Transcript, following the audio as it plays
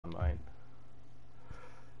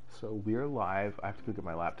So we're live. I have to go get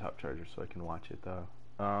my laptop charger so I can watch it though.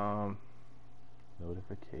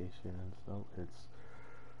 Notifications. No, it's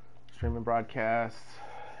streaming broadcast.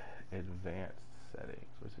 Advanced settings.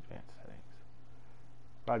 Where's advanced settings?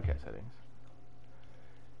 Broadcast settings.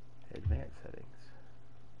 Advanced settings.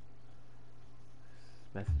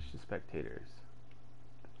 Message to spectators.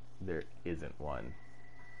 There isn't one.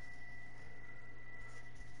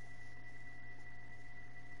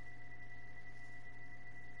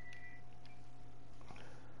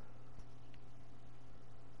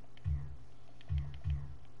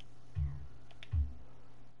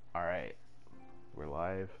 Alright. We're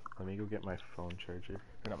live. Let me go get my phone charger.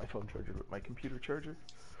 Or not my phone charger, but my computer charger.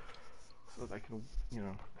 So that I can,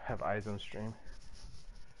 have eyes on stream.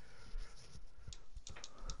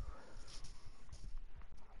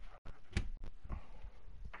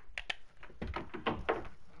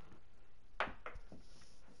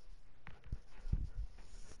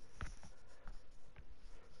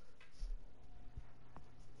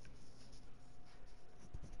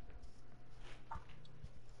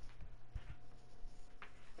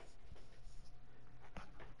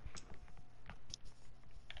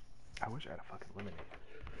 I wish I had a fucking lemonade.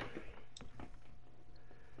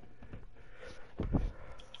 Alright,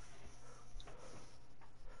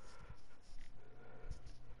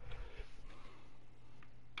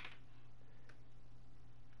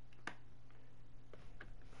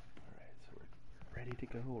 so we're ready to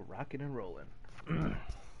go. We're rocking and rolling.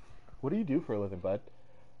 What do you do for a living, bud?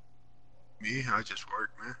 Me? I just work,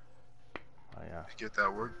 man. Oh, yeah. To get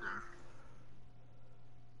that work done.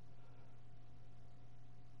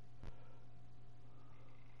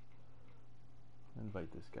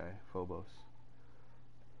 Invite this guy, Phobos.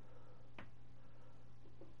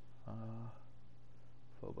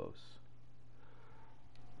 Phobos.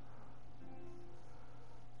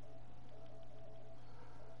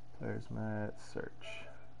 Players met, search.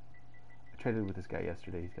 I traded with this guy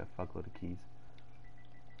yesterday. He's got a fuckload of keys.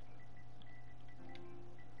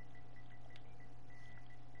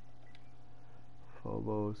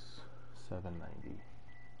 Phobos, 790.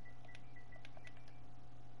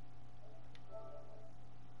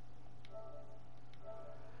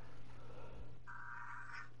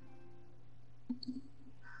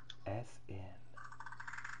 SN.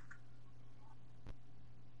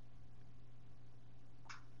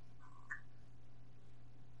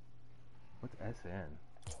 What's SN?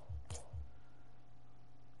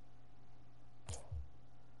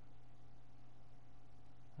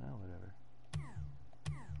 Oh, whatever.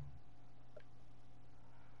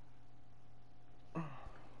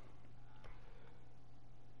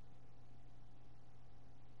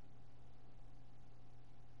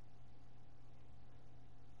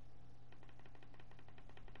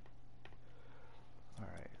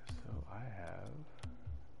 Alright, so I have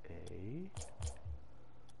a pink.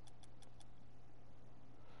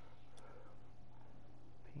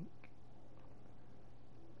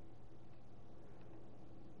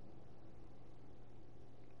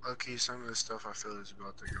 Lucky, some of this stuff I feel is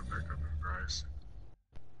about to go back up in price.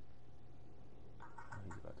 Oh,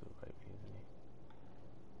 he's about to invite me, isn't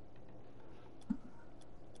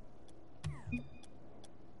he?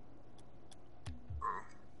 Oh,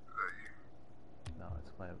 is that you? No,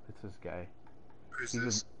 it's this guy. Who's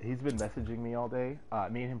this? He's been messaging me all day.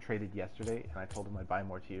 Me and him traded yesterday, and I told him I'd buy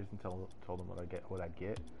more tiers and told him what I'd get. Oh,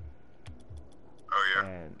 yeah.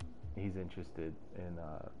 And he's interested in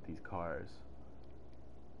these cars.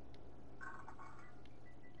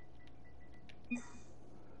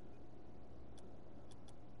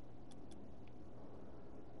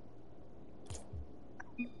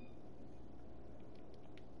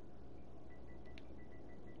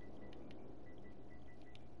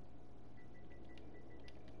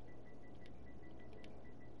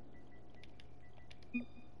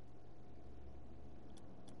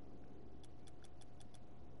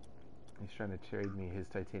 He's trying to trade me his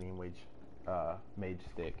titanium mage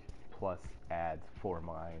stick plus ads for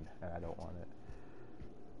mine, and I don't want it.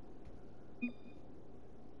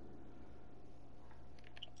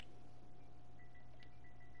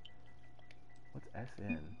 What's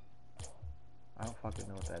SN? I don't fucking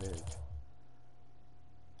know what that is.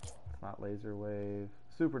 It's not laser wave.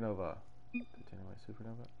 Supernova. Titanium wave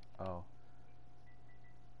supernova? Oh.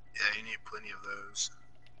 Yeah, you need plenty of those.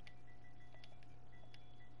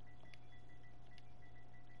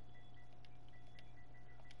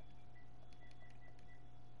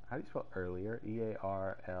 How do you spell earlier? E-A-R-L-I-E-R.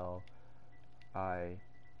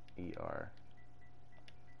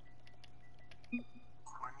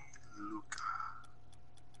 Corny Luca.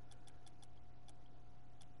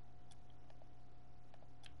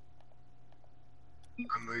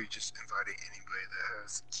 I'm really just inviting anybody that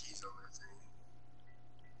has keys on their thing.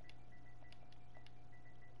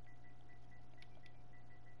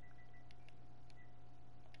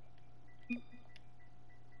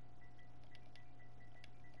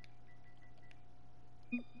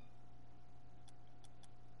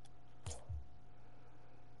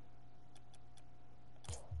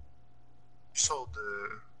 You sold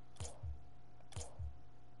the.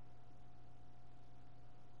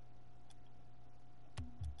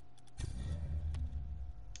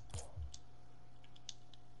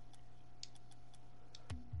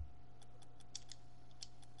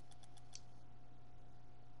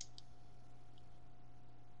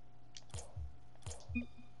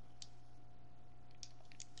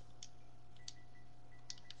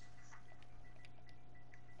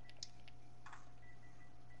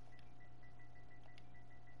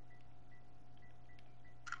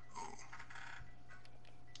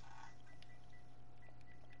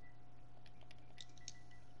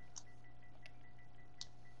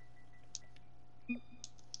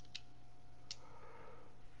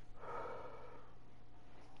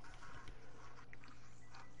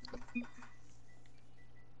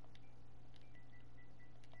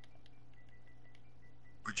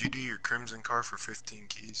 Would you do your Crimson car for 15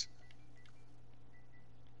 keys?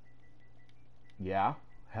 Yeah,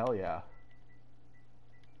 hell yeah.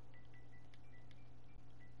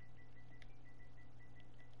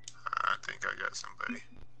 I think I got somebody.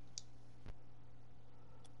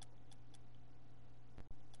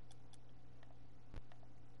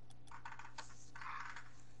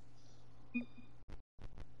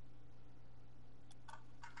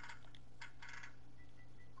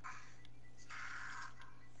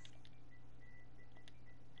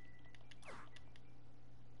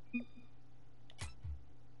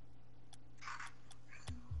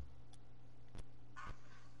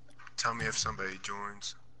 Tell me if somebody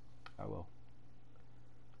joins. I will.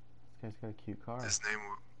 This guy's got a cute car. His name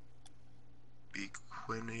will be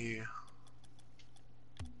Quinny.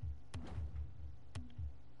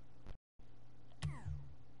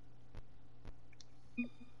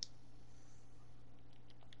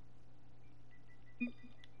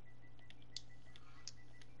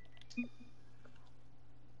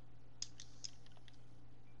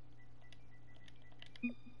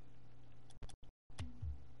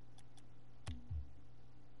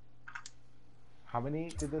 How many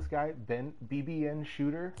did this guy, BBN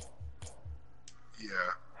Shooter? Yeah.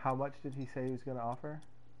 How much did he say he was going to offer?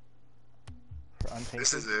 For unpainted?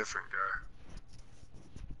 This is a different guy.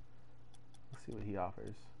 Let's see what he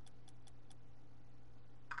offers.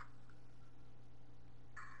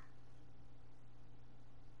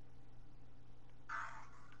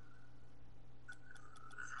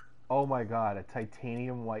 Oh my god, a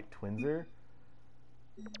titanium white Twinser?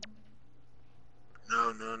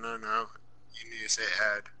 No. You need to say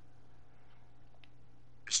add.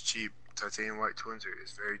 It's cheap. Titanium white Twinser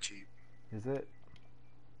is very cheap. Is it?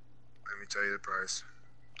 Let me tell you the price.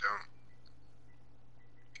 Don't.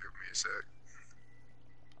 Give me a sec.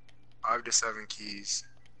 5 to 7 keys.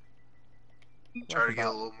 Try to get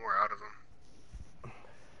a little more out of them. I'm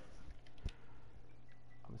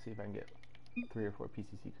going to see if I can get 3 or 4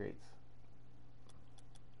 PCC crates.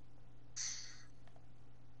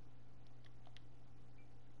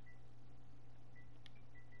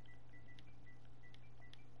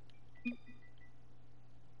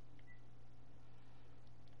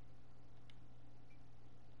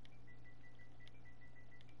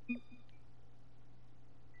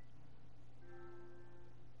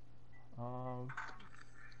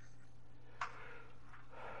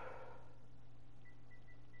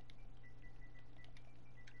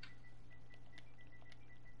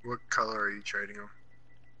 What color are you trading them?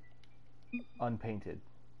 Unpainted.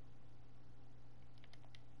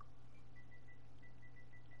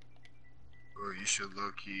 Well, you should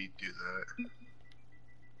low-key do that.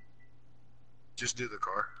 Just do the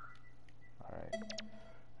car. Alright.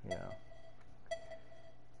 Yeah.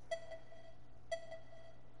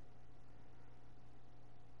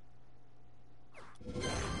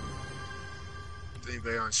 Is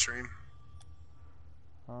anybody on stream?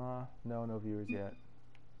 No viewers yet.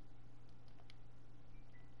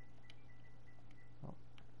 Oh.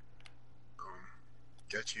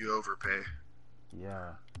 Get you overpay.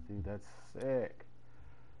 Yeah, dude, that's sick.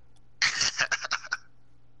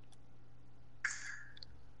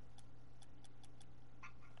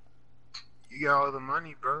 You got all the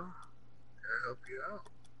money, bro. I'll help you out.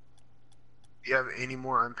 Do you have any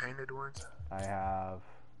more unpainted ones? I have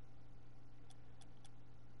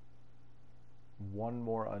one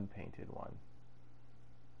more unpainted one.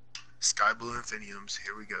 Sky Blue Infiniums.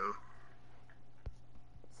 Here we go.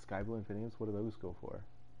 Sky Blue Infiniums, what do those go for?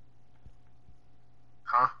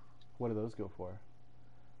 Huh? What do those go for?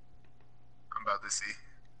 I'm about to see.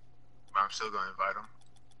 But I'm still going to invite them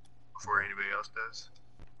before anybody else does.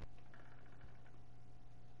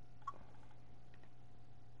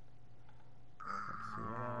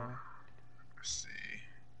 Sienna. Let's see.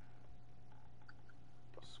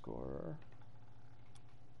 Scorer.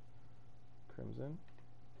 Crimson.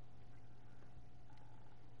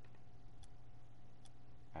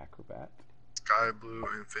 Acrobat. Sky Blue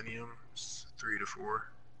Infiniums, 3 to 4.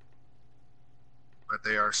 But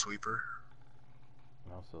they are sweeper.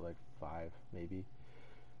 And also like 5, maybe.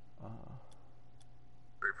 3.5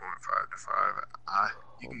 to 5.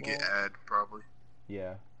 You can get ad probably.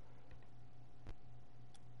 Yeah.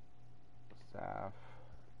 Saf.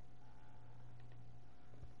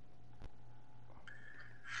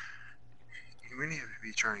 We need to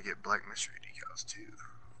be trying to get Black Mystery decals too.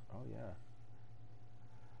 Oh yeah.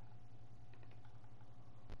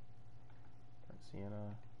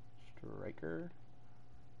 Sienna. Striker.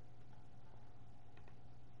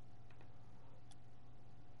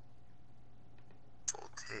 Full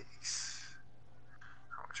takes.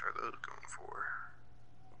 How much are those going for?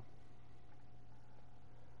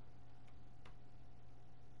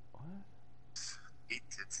 What? 8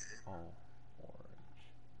 to 10. Oh, orange.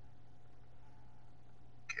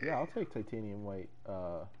 Okay. Yeah, I'll take titanium white.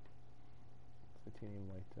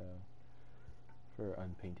 For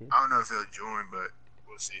unpainted. I don't know if he'll join, but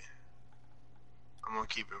we'll see. I'm gonna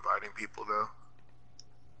keep inviting people though.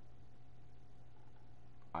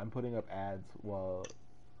 I'm putting up ads while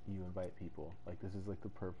you invite people. Like, this is like the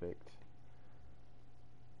perfect.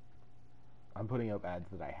 I'm putting up ads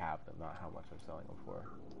that I have them, not how much I'm selling them for.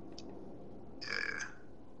 Yeah.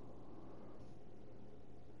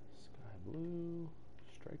 Sky Blue.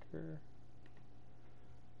 Striker.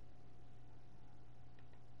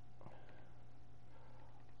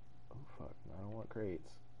 Oh fuck, I don't want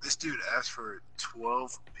crates. This dude asked for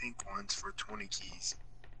 12 pink ones for 20 keys.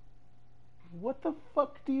 What the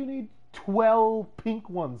fuck do you need 12 pink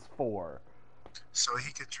ones for? So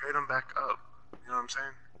he could trade them back up. You know what I'm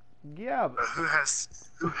saying? Yeah, But who has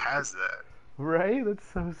that? right? That's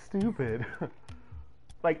so stupid.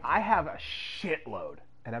 Like, I have a shitload,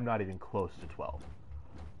 and I'm not even close to 12.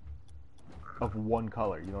 Of one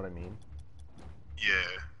color, you know what I mean?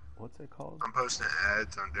 Yeah. What's it called? I'm posting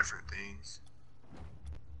ads on different things.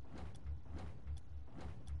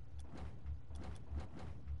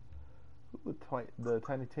 The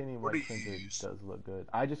titanium What white do you printed use? does look good.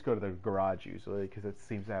 I just go to the garage usually because it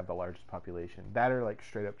seems to have the largest population. That or like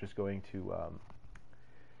straight up just going to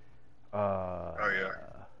Oh yeah.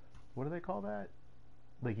 what do they call that?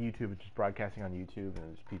 Like YouTube, it's just broadcasting on YouTube,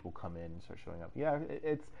 and just people come in and start showing up. Yeah,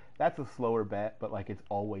 that's a slower bet, but like it's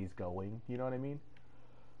always going. You know what I mean?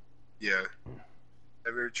 Yeah.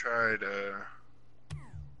 Have you ever tried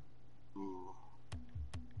ooh.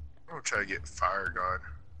 I'm gonna try to get Fire God.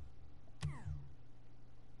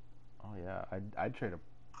 Oh yeah, I'd trade a.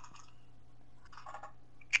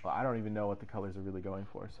 Well, I don't even know what the colors are really going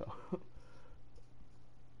for, so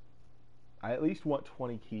I at least want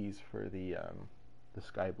 20 keys for the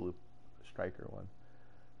sky blue striker one.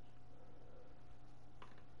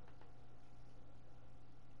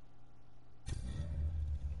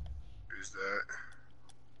 Who's that?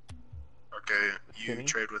 Okay, you Finny?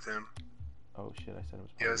 trade with him. Oh shit, I said it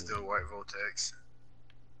was He part has of the white Voltex.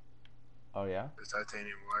 Oh yeah? The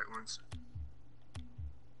titanium white ones.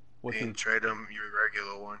 What's And trade him your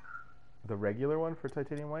regular one. the regular one for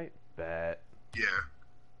titanium white? Bet. Yeah.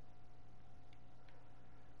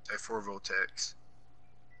 At 4 Voltex.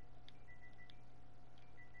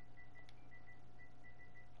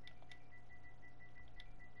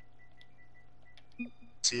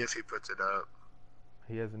 See if he puts it up.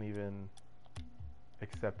 He hasn't even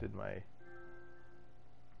accepted my.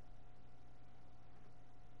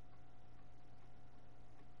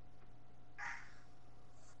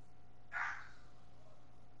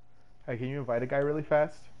 Hey, can you invite a guy really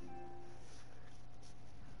fast?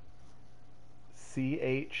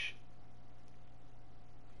 CH.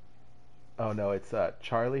 Oh no, it's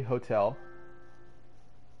Charlie Hotel.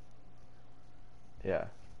 Yeah.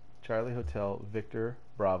 Charlie Hotel, Victor,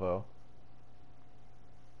 Bravo.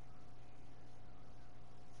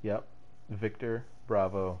 Yep. Victor,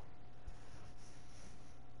 Bravo.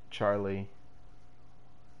 Charlie.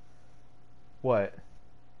 What?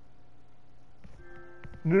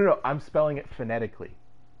 No, I'm spelling it phonetically.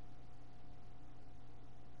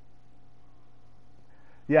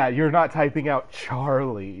 Yeah, you're not typing out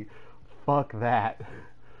Charlie. Fuck that.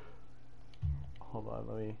 Hold on,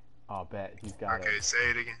 let me. I'll bet he's got Okay, say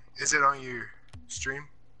it again. Is it on your stream?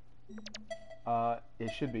 It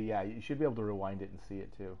should be, yeah. You should be able to rewind it and see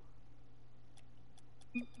it too.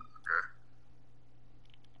 Okay.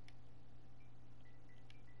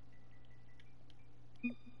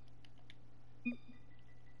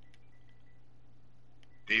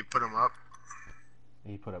 Did you put them up?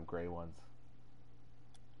 He put up gray ones.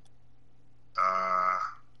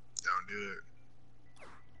 Don't do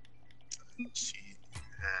it. Cheat.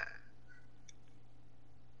 Nah.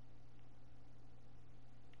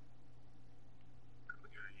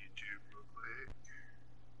 Look at YouTube real quick.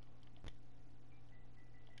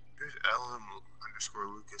 There's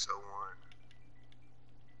LM_Lucas01.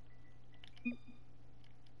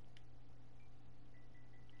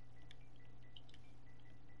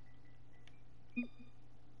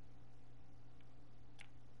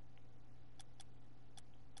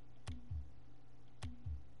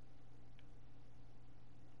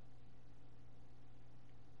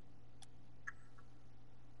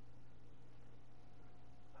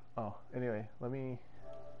 Oh, anyway, let me.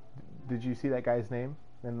 Did you see that guy's name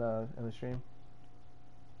in the stream?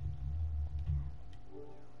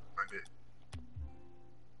 Find it.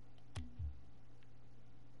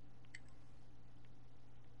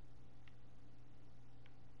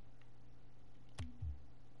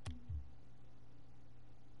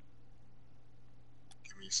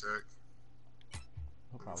 Give me a sec. No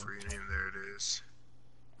Looking problem. for your name. There it is.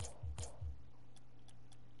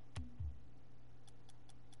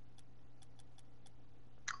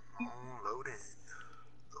 Come on, load in.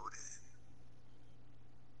 Load in.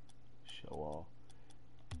 Show all.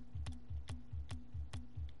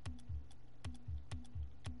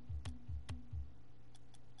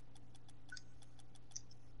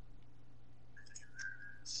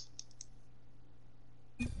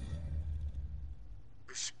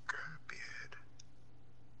 Scrappy head.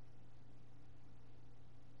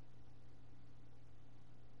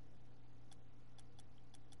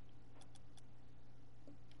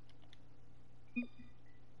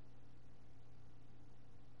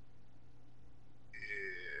 Yeah,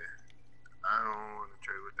 I don't want to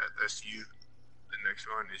trade with that. That's you. The next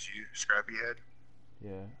one is you, Scrappy Head.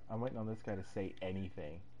 Yeah, I'm waiting on this guy to say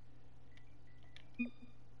anything.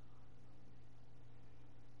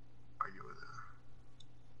 Are you with a...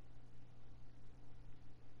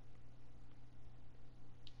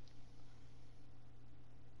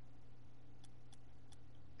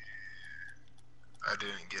 I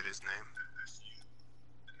didn't get his name. That's you.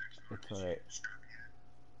 The next one It's is you, alright. Scrappy Head.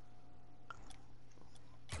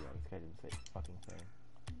 Yeah, this guy didn't say a fucking thing.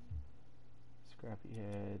 Scrappy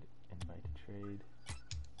head, invite to trade.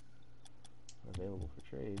 Available for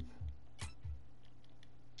trades.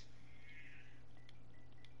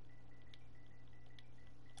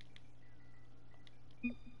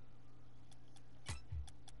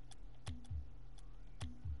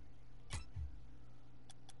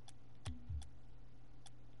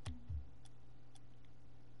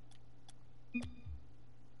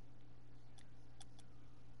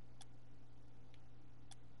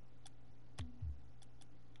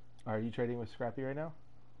 Are you trading with Scrappy right now?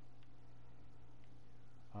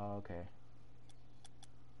 Oh, okay.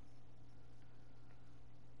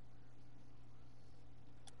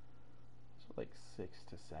 So like 6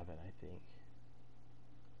 to 7, I think.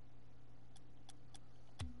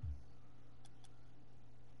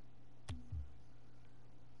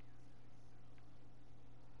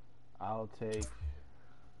 I'll take.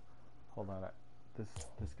 Hold on. This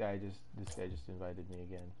guy just invited me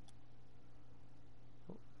again.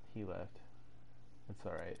 Oh, he left. It's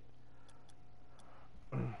all right.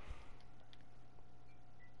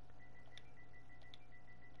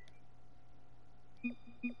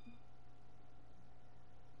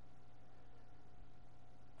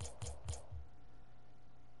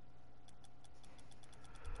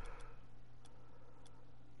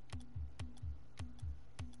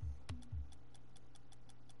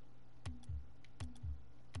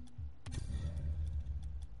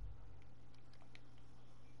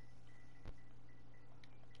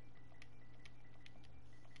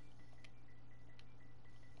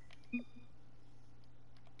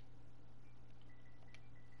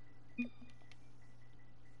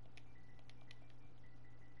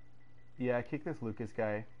 Yeah, kick this Lucas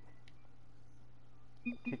guy.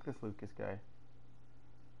 Kick this Lucas guy.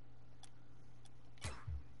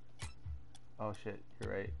 Oh shit,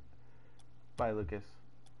 you're right. Bye, Lucas.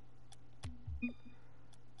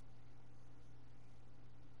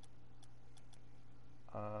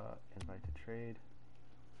 Invite to trade.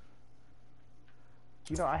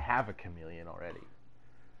 You know, I have a chameleon already.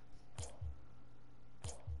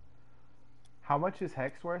 How much is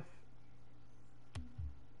Hex worth?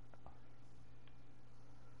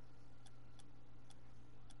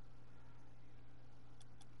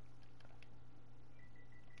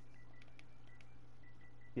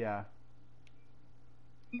 Yeah.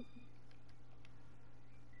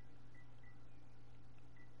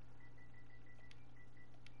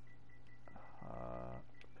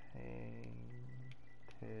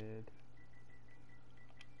 Painted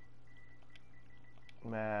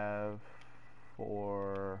Mav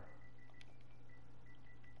for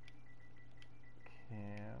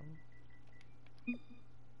Cam.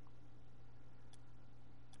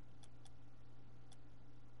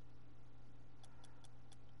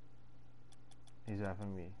 He's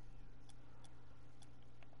having me.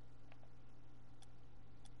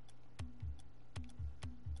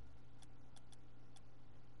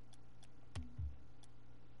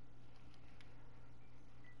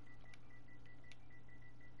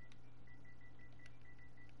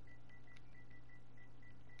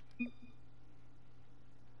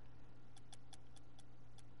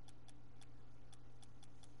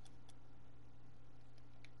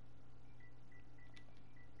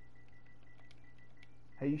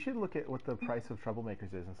 Hey, you should look at what the price of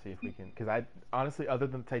TroubleMakers is and see if we can. Because I honestly, other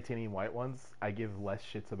than the titanium white ones, I give less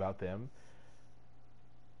shits about them.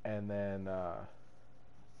 And then,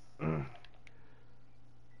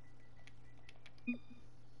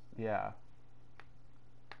 yeah,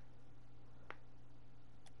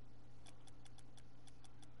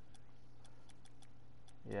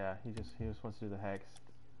 yeah. He just wants to do the hex.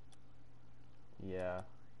 Yeah.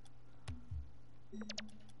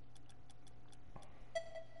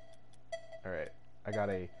 All right. I got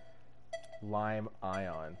a lime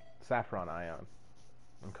ion, saffron ion.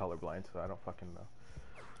 I'm colorblind, so I don't fucking know.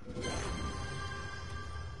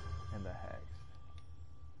 And the hex.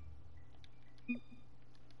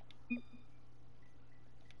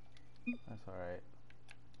 That's all right.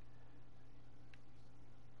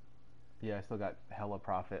 Yeah, I still got hella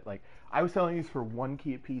profit. Like I was selling these for 1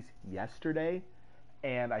 key a piece yesterday,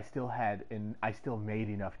 and I still made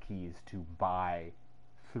enough keys to buy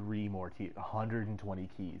 3 more keys, 120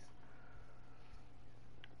 keys.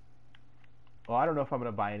 Well, I don't know if I'm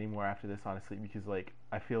gonna buy any more after this, honestly, because like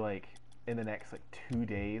I feel like in the next like 2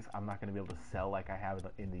 days, I'm not gonna be able to sell like I have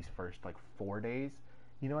in these first like 4 days.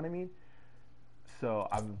 You know what I mean? So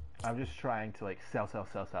I'm just trying to like sell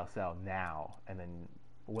now, and then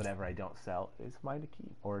whatever I don't sell is mine to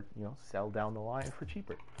keep, or sell down the line for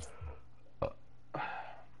cheaper.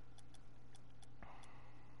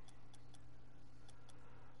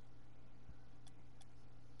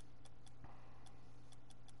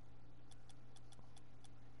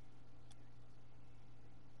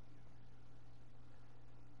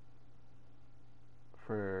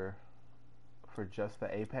 For for just the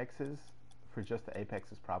apexes,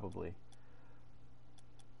 probably.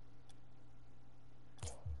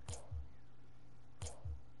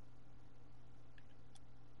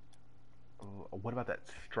 What about that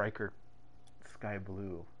striker sky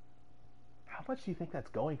blue? How much do you think that's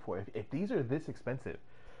going for? If these are this expensive,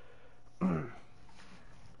 see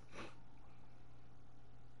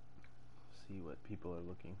what people are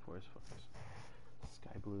looking for as far as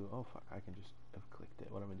sky blue. Oh fuck! I can just have clicked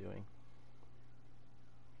it. What am I doing?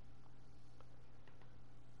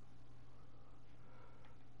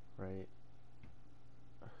 Right.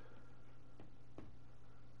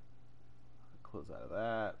 Close out of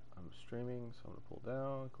that. I'm streaming, so I'm gonna pull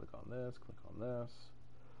down. Click on this. Click on this.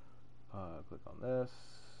 Click on this.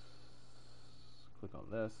 Click on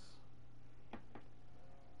this.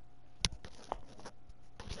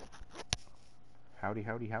 Howdy,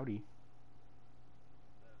 howdy, howdy.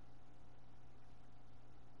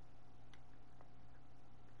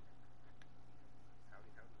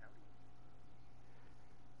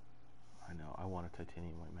 I know. I want a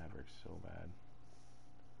titanium white Maverick so bad.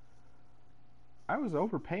 I was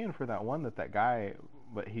overpaying for that one that guy,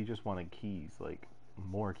 but he just wanted keys, like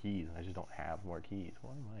more keys, and I just don't have more keys.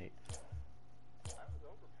 Well, I might.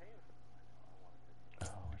 Oh,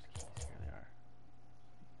 where's the keys? Here they are.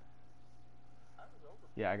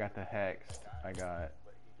 Yeah, I got the hexed.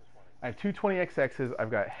 I have two 20XXs.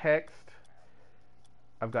 I've got hexed.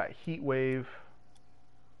 I've got heat wave,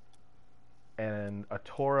 and a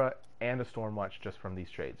Tora and a Stormwatch just from these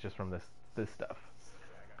trades, just from this stuff.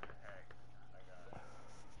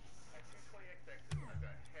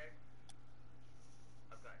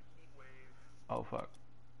 Oh fuck.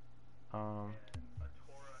 I'm gonna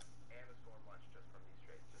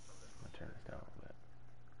turn this down a little bit.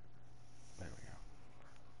 There we go.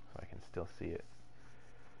 So I can still see it.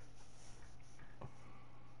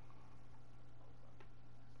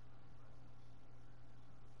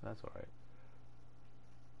 That's alright.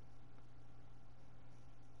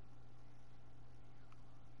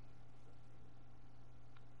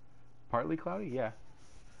 Partly cloudy? Yeah.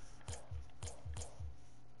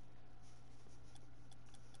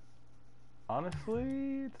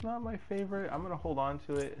 Honestly, it's not my favorite. I'm gonna hold on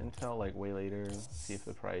to it until like way later, see if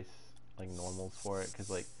the price like normals for it. Cause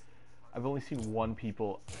like I've only seen one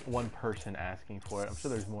person asking for it. I'm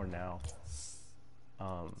sure there's more now.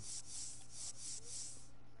 Um,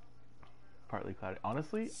 Partly cloudy.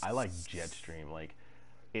 Honestly, I like Jetstream. Like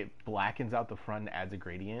it blackens out the front and adds a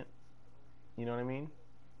gradient. You know what I mean?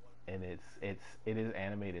 And it is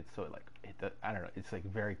animated, so it like I don't know. It's like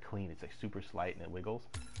very clean. It's like super slight and it wiggles.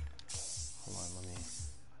 Hold on, let me.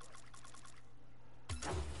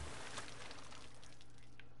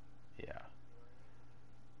 Yeah.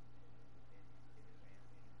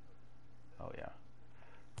 Oh yeah.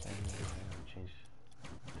 And change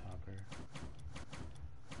topper.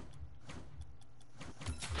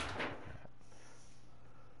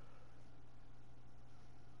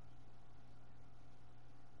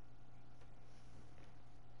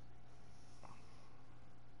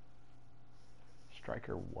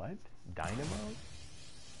 Striker what? Dynamo?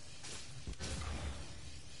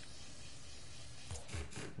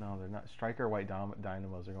 No, they're not. Striker white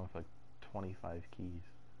dynamos are going for like 25 keys,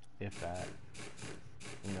 if that.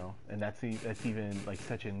 You know, and that's even like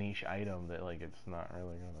such a niche item that like it's not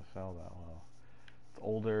really gonna sell that well. It's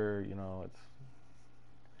older, you know.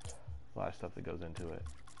 It's a lot of stuff that goes into it.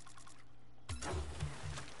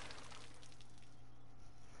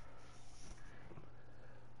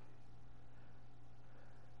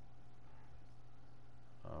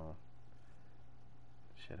 Oh,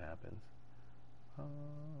 shit happens.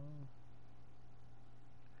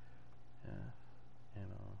 Yeah, you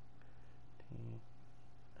know, T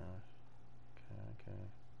S K K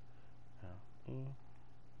L E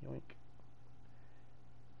yoink.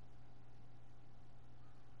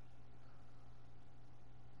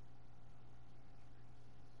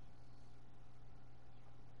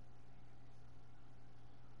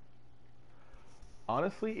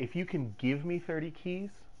 Honestly, if you can give me 30 keys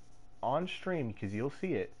on stream, because you'll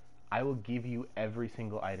see it, I will give you every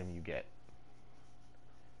single item you get.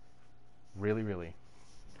 Really, really.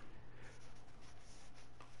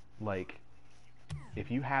 Like, if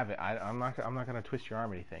you have it, I'm not gonna twist your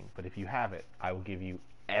arm or anything. But if you have it, I will give you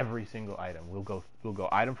every single item. We'll go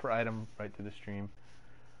item for item right through the stream.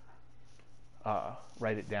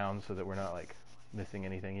 Write it down so that we're not like missing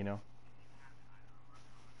anything, you know.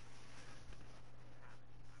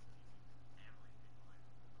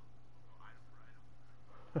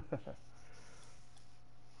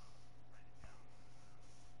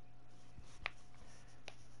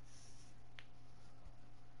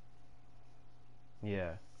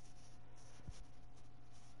 Yeah,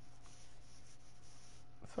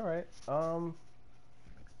 it's all right.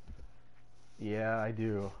 Yeah, I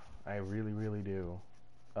do. I really, really do.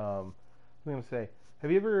 I'm gonna say,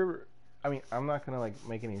 have you ever? I mean, I'm not gonna like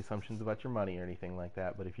make any assumptions about your money or anything like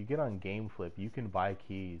that. But if you get on GameFlip, you can buy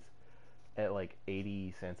keys at like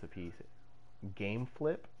 80 cents a piece.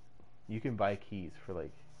 GameFlip, you can buy keys for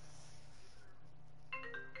like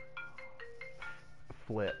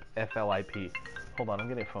flip FLIP. Hold on, I'm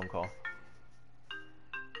getting a phone call.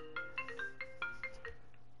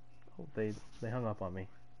 Oh, they hung up on me.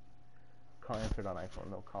 Call answered on iPhone.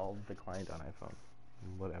 No, call declined on iPhone.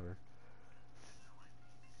 Whatever.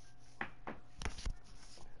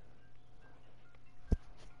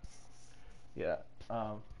 Yeah.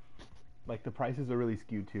 Um, like the prices are really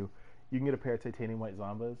skewed too. You can get a pair of titanium white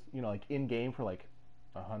Zombas, you know, like in game for like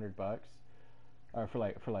 $100, or for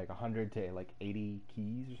like 100 to like 80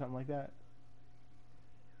 keys or something like that.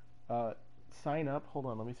 Uh, Sign up. Hold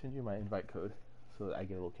on, let me send you my invite code so that I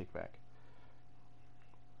get a little kickback.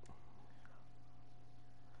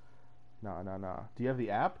 Nah, nah, nah. Do you have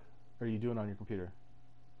the app, or are you doing it on your computer?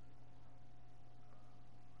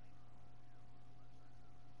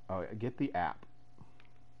 Oh, yeah, get the app.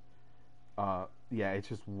 Yeah, it's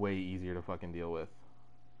just way easier to fucking deal with.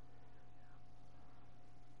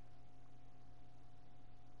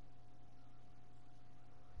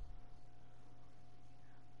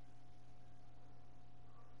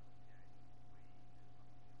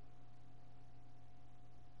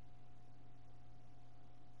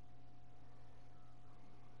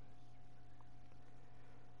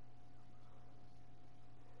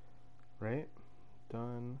 Right?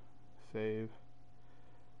 Done. Save.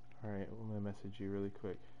 All right, I'm gonna message you really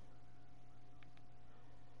quick.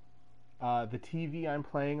 The TV I'm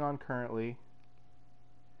playing on currently.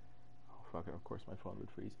 Oh fuck it! Of course my phone would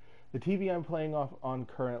freeze. The TV I'm playing off on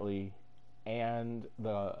currently, and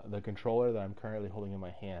the controller that I'm currently holding in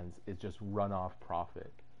my hands is just run off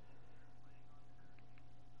profit.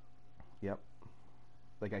 Yep.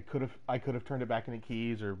 Like I could have turned it back into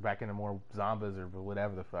keys or back into more Zombas or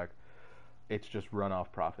whatever the fuck. It's just run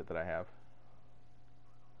off profit that I have.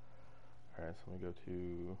 Alright, so let me go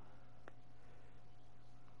to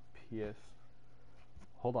PS.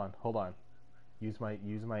 Hold on. Use my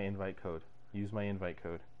invite code. Use my invite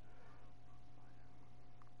code.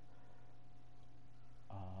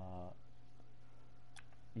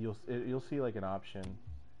 You'll see like an option.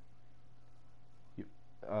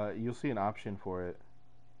 You'll see an option for it.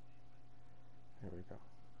 Here we go.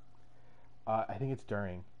 I think it's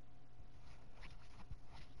during.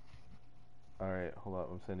 All right, hold up.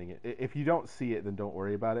 I'm sending it. If you don't see it, then don't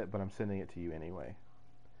worry about it. But I'm sending it to you anyway.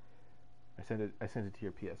 I sent it to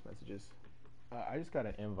your PS messages. I just got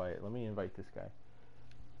an invite. Let me invite this guy.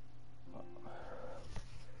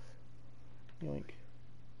 Yoink.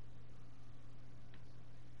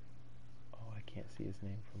 Oh, I can't see his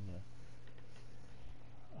name from the.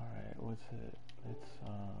 All right, what's it? It's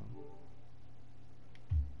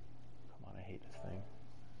Come on, I hate this thing.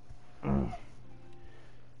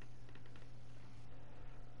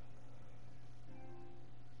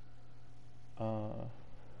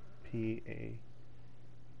 P-A,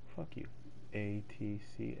 fuck you, A-T-C-H-E-S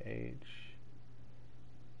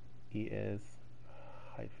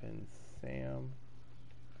hyphen Sam.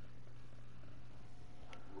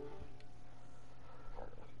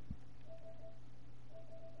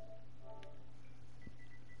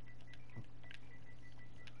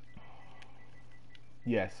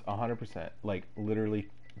 Yes, 100%. Like, literally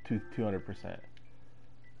 200%.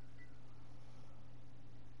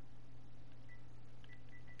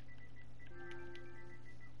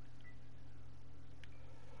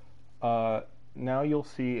 Now you'll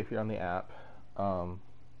see if you're on the app. Hold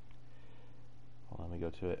on, let me go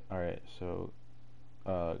to it. All right, so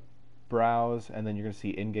browse, and then you're gonna see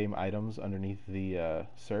in-game items underneath the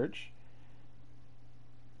search.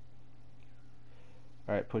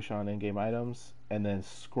 All right, push on in-game items, and then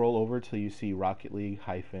scroll over till you see Rocket League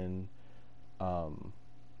hyphen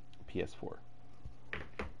PS4.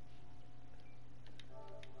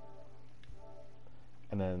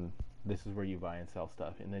 And then this is where you buy and sell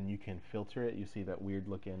stuff, and then you can filter it. You see that weird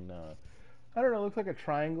looking I don't know, it looks like a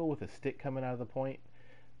triangle with a stick coming out of the point.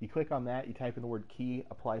 You click on that, you type in the word key,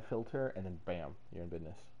 apply filter, and then bam, you're in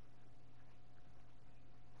business.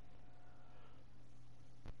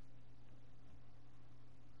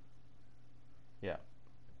 Yeah.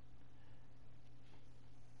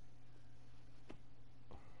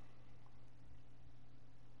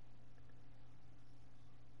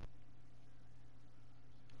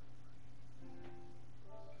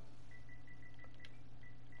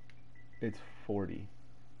 It's 40.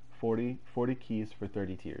 40 keys for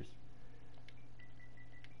 30 tiers.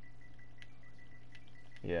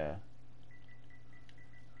 Yeah.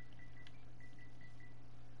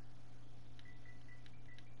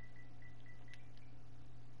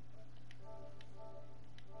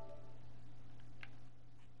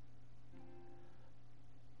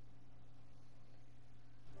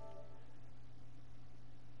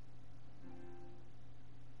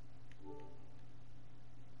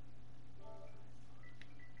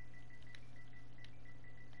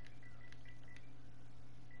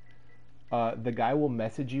 The guy will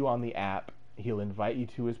message you on the app. He'll invite you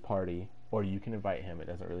to his party, or you can invite him. It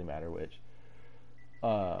doesn't really matter which.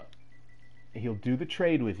 He'll do the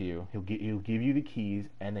trade with you. He'll give you the keys,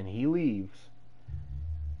 and then he leaves.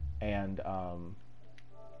 And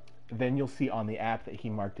then you'll see on the app that he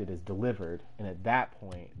marked it as delivered. And at that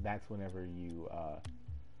point, that's whenever you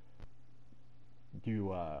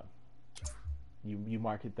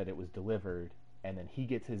mark it that it was delivered, and then he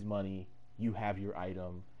gets his money. You have your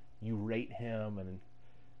item. You rate him, and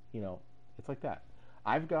it's like that.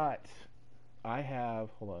 I have,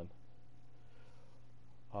 hold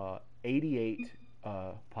on, 88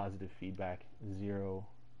 positive feedback, 0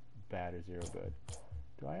 bad or 0 good.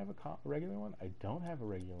 Do I have a regular one? I don't have a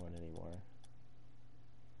regular one anymore.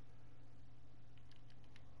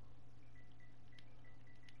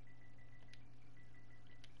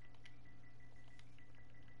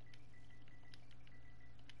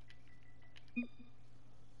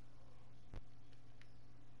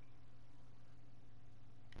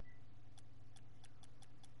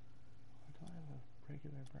 Do I have a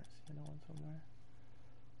regular burnt sienna one somewhere?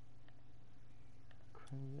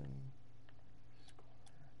 Crimson score.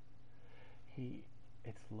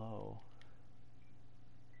 It's low.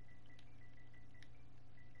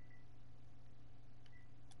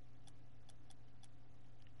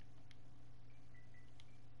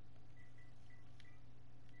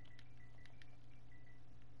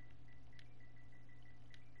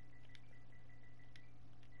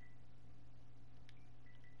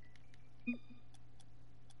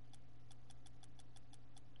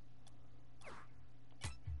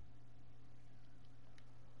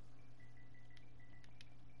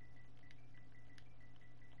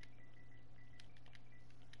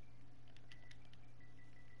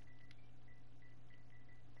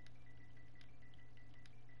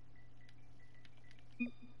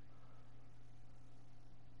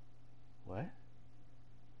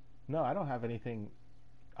 No, I don't have anything.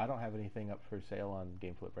 I don't have anything up for sale on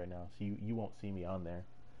GameFlip right now, so you won't see me on there.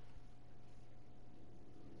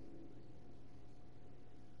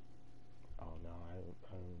 Oh no,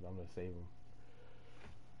 I'm gonna save them.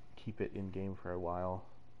 Keep it in game for a while.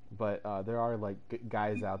 But there are like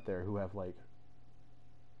guys out there who have like.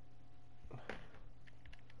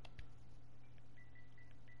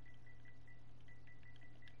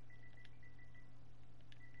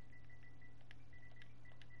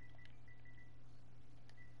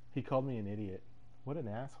 He called me an idiot. What an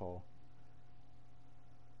asshole.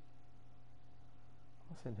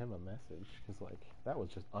 I'll send him a message because like that was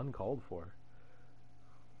just uncalled for.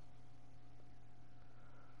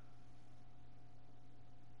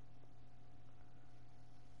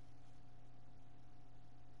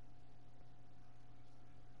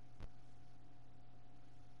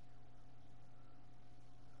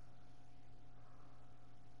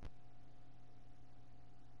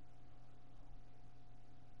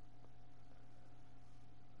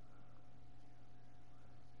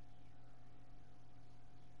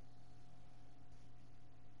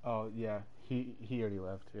 Oh yeah, he already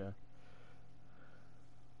left. Yeah.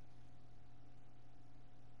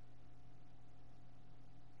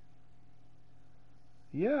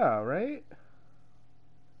 Yeah. Right.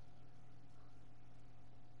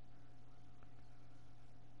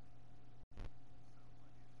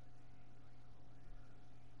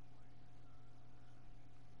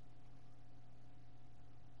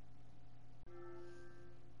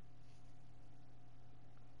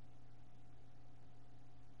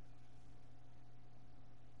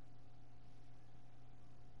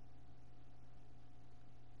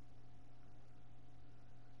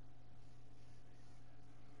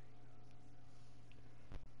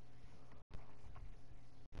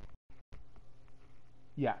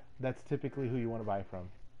 Yeah, that's typically who you want to buy from.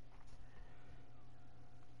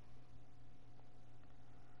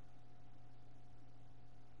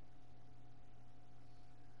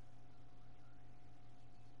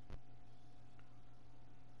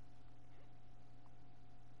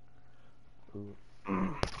 Ooh.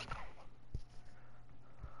 I'm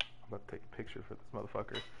about to take a picture for this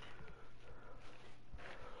motherfucker.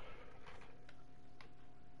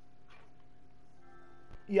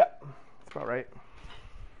 Yeah, that's about right.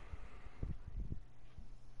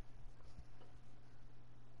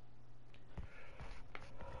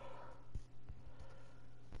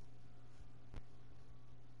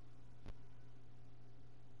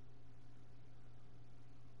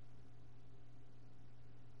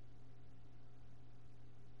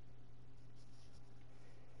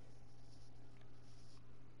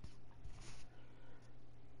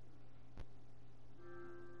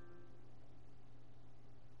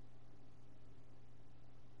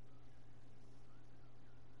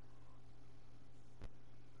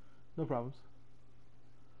 No problems.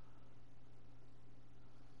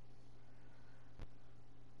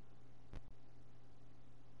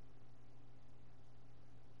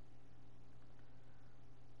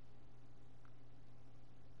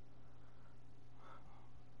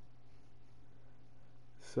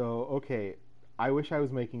 So okay, I wish I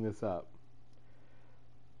was making this up.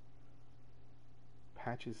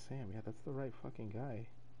 Patches Sam. Yeah, that's the right fucking guy.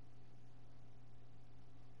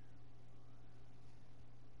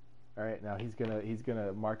 All right, now he's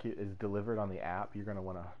gonna mark it as delivered on the app. You're gonna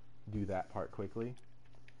want to do that part quickly.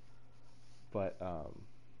 But oh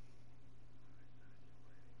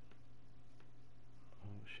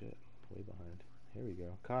shit, way behind. Here we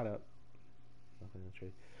go. Caught up. Nothing to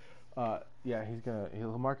trade. Yeah,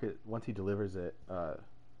 he'll mark it once he delivers it.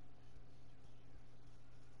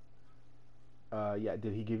 Yeah.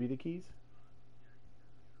 Did he give you the keys?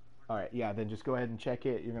 All right. Yeah. Then just go ahead and check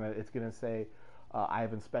it. It's gonna say, I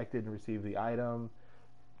have inspected and received the item.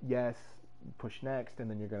 Yes. Push next, and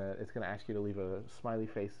then it's gonna ask you to leave a smiley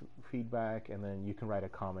face feedback, and then you can write a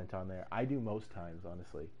comment on there. I do most times,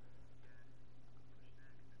 honestly.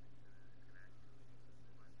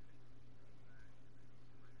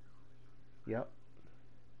 Yep.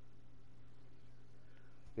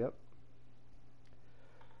 Yep.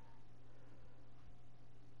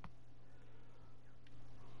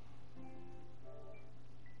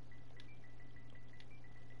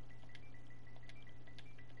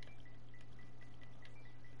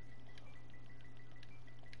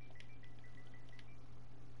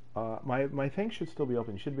 My thing should still be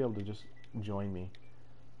open. You should be able to just join me.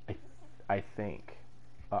 I I think.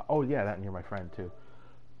 Oh yeah, that and you're my friend too.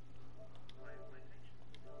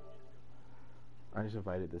 I just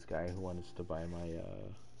invited this guy who wants to buy my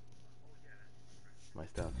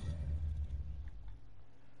stuff.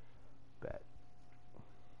 Bet.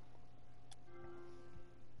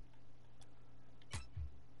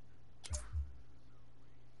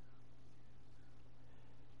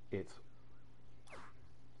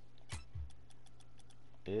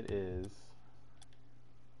 It is.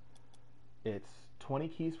 It's 20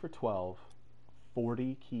 keys for 12,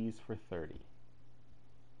 40 keys for 30.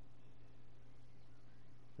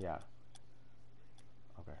 Yeah.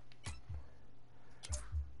 Okay.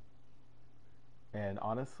 And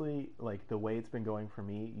honestly, like the way it's been going for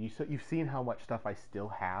me, you've seen how much stuff I still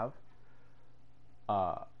have.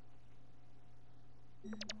 Uh,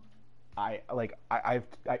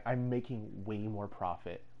 I'm making way more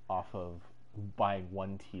profit off of buying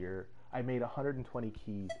one tier. I made 120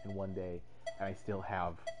 keys in one day, and I still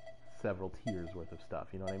have several tiers worth of stuff.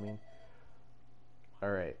 You know what I mean? All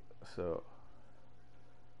right. So,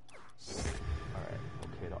 all right.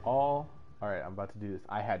 Okay to all. All right. I'm about to do this.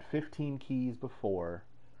 I had 15 keys before.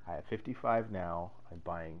 I have 55 now. I'm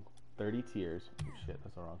buying 30 tiers. Oh, shit,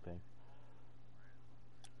 that's the wrong thing.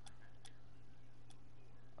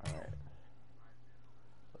 All right.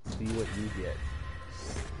 Let's see what you get.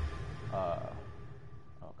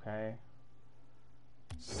 Okay.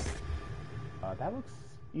 That looks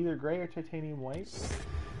either gray or titanium white. I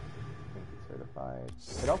think it's certified.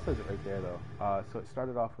 It all says it right there, though. So it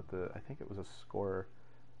started off with I think it was a score.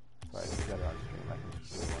 Sorry, I got it on stream. I can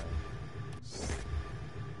just rewind.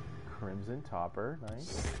 Crimson topper, nice.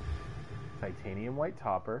 Titanium white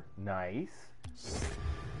topper, nice.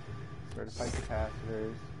 Certified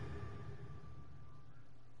capacitors.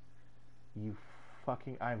 You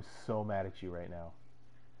fucking... I'm so mad at you right now.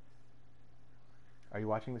 Are you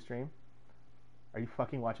watching the stream? Are you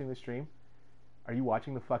fucking watching the stream? Are you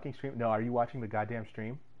watching the fucking stream? No, are you watching the goddamn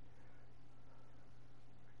stream?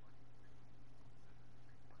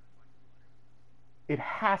 It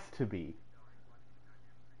has to be.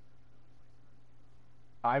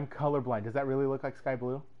 I'm colorblind. Does that really look like sky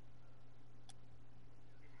blue?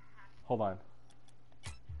 Hold on.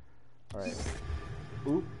 Alright.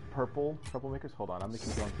 Oop, purple troublemakers. Hold on, I'm gonna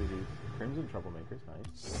keep going through these. Crimson troublemakers,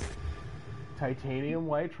 nice. Titanium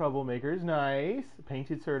white troublemakers, nice.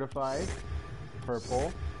 Painted certified.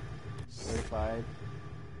 Purple. Certified.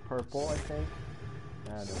 Purple, I think.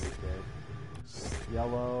 Nobody cares.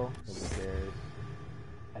 Yellow, nobody cares.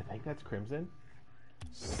 I think that's crimson.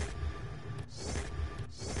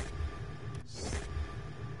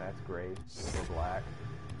 That's gray or black.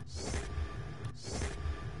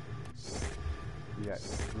 We got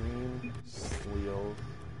green wheels.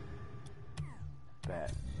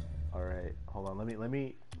 Bet. All right, hold on. Let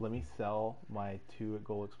me sell my 2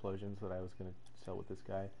 gold explosions that I was gonna sell with this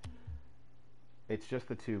guy. It's just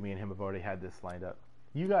the 2. Me and him have already had this lined up.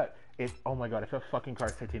 You got it. Oh my god! If a fucking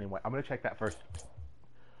car's titanium white, I'm gonna check that first.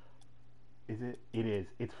 Is it? It is.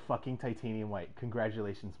 It's fucking titanium white.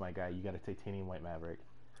 Congratulations, my guy. You got a titanium white Maverick.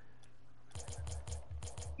 All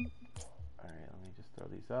right, let me just throw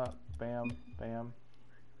these up. Bam, bam.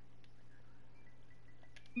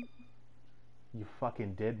 You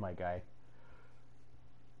fucking did, my guy.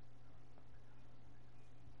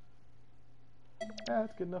 Yeah,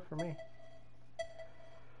 that's good enough for me.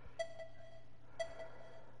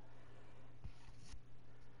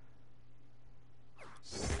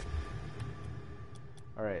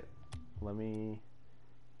 All right, let me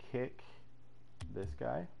kick this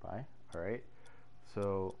guy. Bye. All right.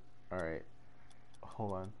 So, all right.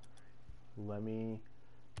 Hold on. Let me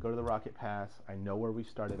go to the RocketPass. I know where we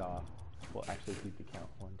started off. Well, actually, keep the count.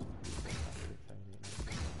 1, 2, 3, 4, 5, 6, 7, 8, 9,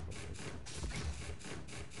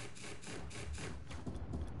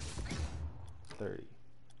 10, 30.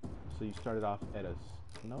 So you started off at you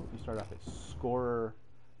started off at scorer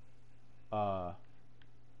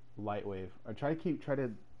lightwave. Or try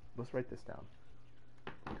to let's write this down.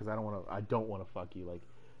 Because I don't want to fuck you. Like,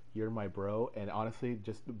 you're my bro, and honestly,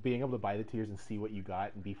 just being able to buy the tiers and see what you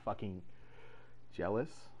got and be fucking jealous.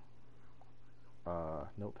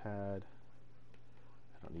 Notepad.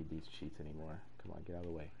 I don't need these cheats anymore. Come on, get out of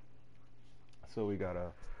the way. So we got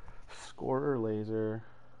a scorer laser.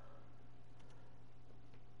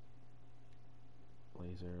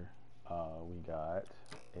 We got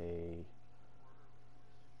a...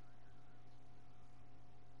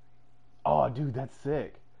 Oh, dude, that's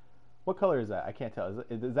sick. What color is that? I can't tell.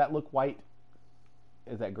 Does that look white?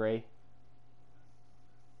 Is that gray?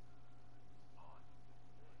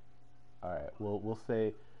 All right. We'll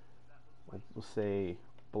say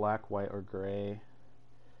black, white, or gray.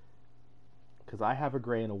 Because I have a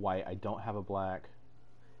gray and a white. I don't have a black.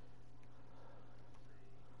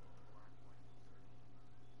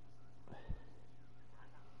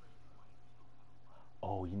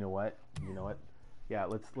 Oh, you know what? Yeah,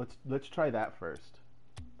 let's try that first.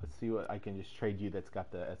 Let's see what I can just trade you that's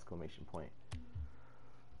got the exclamation point.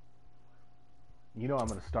 You know I'm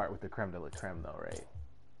going to start with the creme de la creme though, right?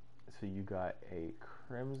 So you got a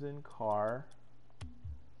crimson car.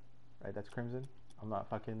 right? That's crimson. I'm not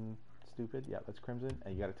fucking stupid. Yeah, that's crimson.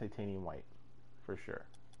 And you got a titanium white, for sure.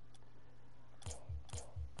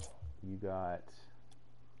 You got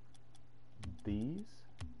these.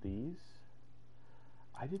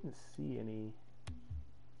 I didn't see any.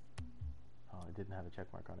 Oh, it didn't have a check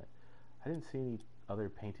mark on it. I didn't see any other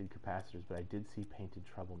painted capacitors, but I did see painted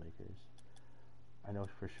TroubleMakers. I know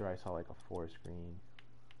for sure I saw like a forest green.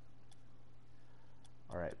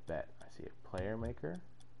 Alright, bet. I see a player maker.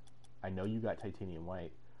 I know you got titanium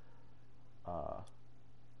white. I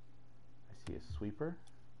see a sweeper.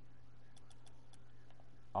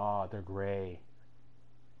 Oh, they're gray.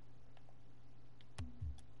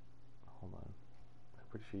 Hold on. I'm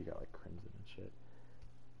pretty sure you got like crimson and shit.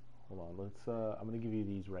 Hold on, let's I'm gonna give you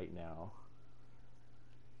these right now.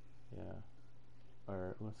 Yeah.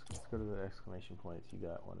 Or let's go to the exclamation points. You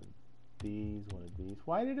got one of these, one of these.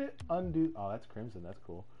 Why did it undo? Oh, that's crimson. That's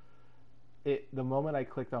cool. The moment I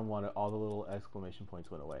clicked on one, all the little exclamation points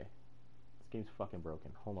went away. This game's fucking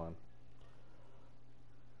broken. Hold on.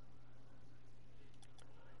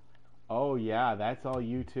 Oh yeah, that's all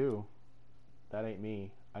you too. That ain't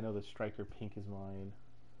me. I know the striker pink is mine.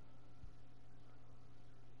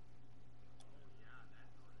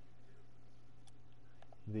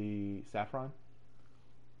 The saffron.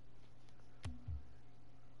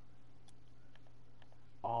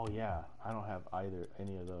 Oh yeah, I don't have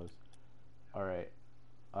any of those. All right.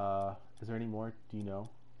 Is there any more? Do you know?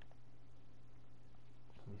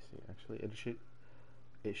 Let me see. Actually,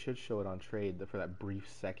 it should show it on trade for that brief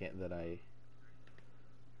second that I.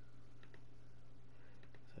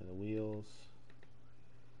 So the wheels.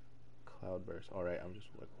 Cloudburst. All right, I'm just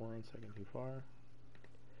like 1 second too far.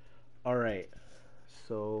 All right.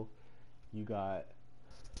 So you got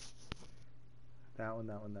that one,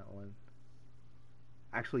 that one, that one.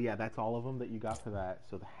 Actually, yeah, that's all of them that you got for that.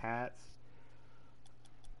 So the hats.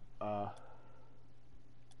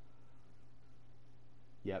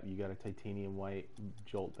 Yep, you got a titanium white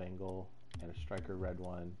Jolt Bengal and a striker red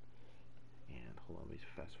one. And hold on, let me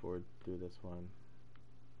fast forward through this one.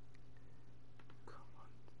 Come on.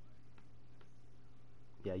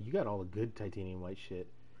 Yeah, you got all the good titanium white shit.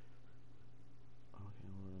 Okay,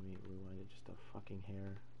 let me rewind it just a fucking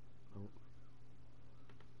hair. Oh.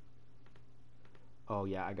 Oh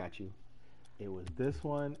yeah, I got you. It was this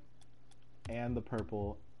one and the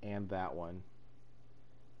purple and that one.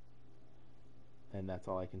 And that's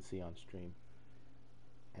all I can see on stream.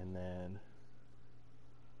 And then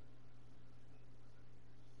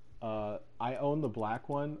I own the black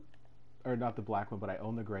one, or not the black one, but I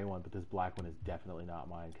own the gray one. But this black one is definitely not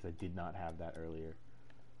mine because I did not have that earlier.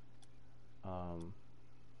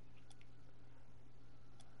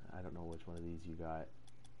 I don't know which one of these you got.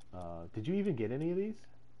 Did you even get any of these?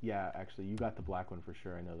 Yeah, actually, you got the black one for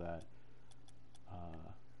sure. I know that.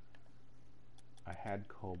 I had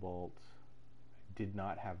cobalt. I did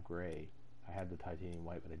not have gray. I had the titanium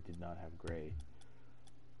white, but I did not have gray.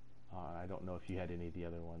 I don't know if you had any of the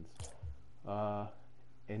other ones.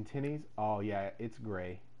 Antennas? Oh yeah, it's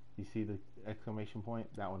gray. You see the exclamation point?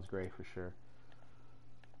 That one's gray for sure.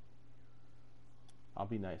 I'll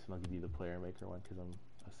be nice and I'll give you the player maker one because I'm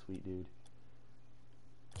a sweet dude.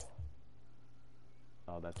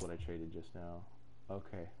 Oh, that's what I traded just now.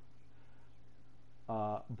 Okay.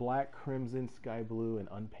 Black, crimson, sky blue, and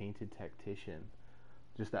unpainted tactician.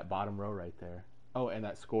 Just that bottom row right there. Oh, and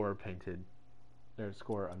that score painted. There's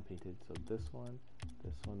score unpainted. So this one,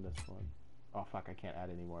 this one, this one. Oh fuck, I can't add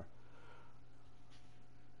anymore.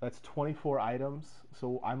 That's 24 items.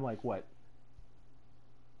 So I'm like what?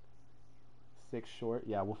 6 short.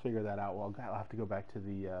 Yeah, we'll figure that out. Well, I'll have to go back to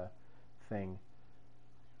the thing.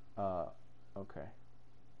 Okay.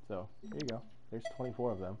 So there you go. There's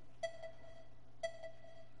 24 of them.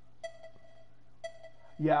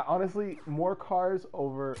 Yeah, honestly, more cars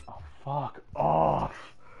over. Oh, fuck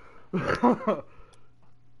off.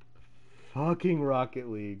 Fucking Rocket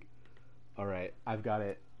League. All right, I've got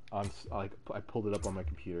it on. Like, I pulled it up on my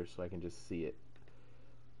computer so I can just see it.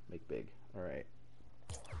 Make big. All right.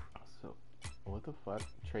 So, what the fuck?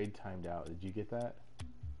 Trade timed out. Did you get that?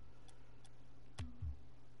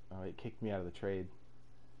 Oh, it kicked me out of the trade.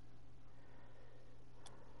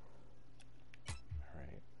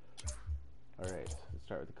 All right. So let's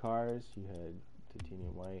start with the cars. You had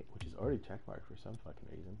titanium white, which is already checkmarked for some fucking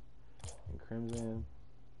reason, and crimson,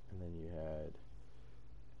 and then you had.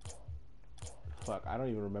 Fuck, I don't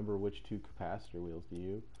even remember which 2 capacitor wheels. Do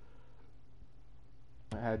you?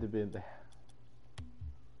 It had to be the.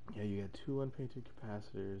 Yeah, you had 2 unpainted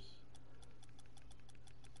capacitors.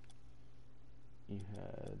 You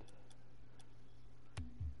had.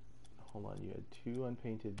 Hold on, you had 2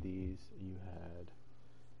 unpainted these. You had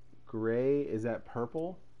Gray, is that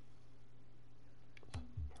purple?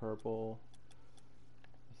 Purple.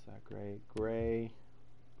 Is that gray? Gray.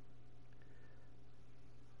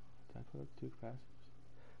 Did I put up two capacitors?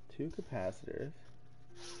 Two capacitors.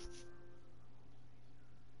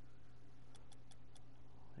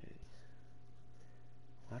 Wait.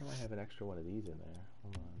 Why do I have an extra one of these in there?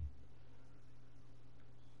 Hold on.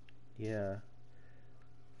 Yeah.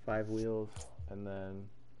 5 wheels, and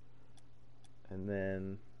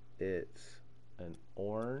then it's an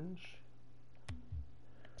orange,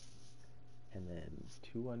 and then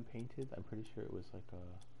 2 unpainted. I'm pretty sure it was like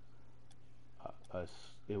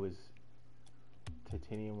it was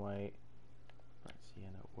titanium white. Right,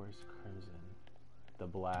 sienna. Where's crimson? The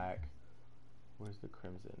black. Where's the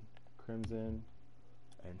crimson? Crimson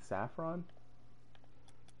and saffron.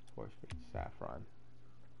 Forest green, saffron.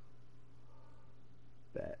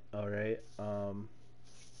 Bet. All right.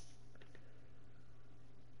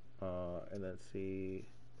 And then see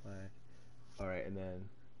black. All right, and then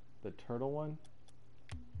the turtle one.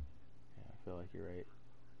 Yeah, I feel like you're right.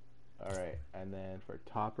 All right, and then for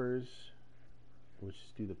toppers, we'll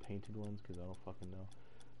just do the painted ones because I don't fucking know.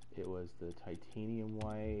 It was the titanium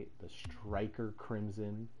white, the striker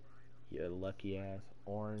crimson, you lucky ass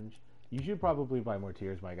orange. You should probably buy more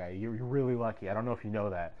tiers, my guy. You're really lucky. I don't know if you know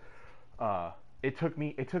that. It took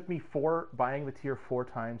me buying the tier 4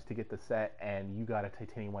 times to get the set, and you got a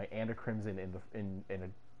titanium white and a crimson in a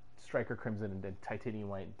striker crimson and then titanium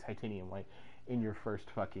white in your first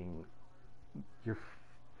fucking your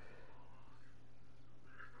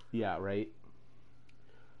yeah, right.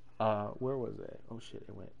 Where was it? Oh shit,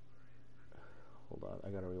 it went. Hold on,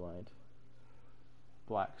 I gotta rewind.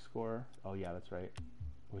 Black score. Oh yeah, that's right.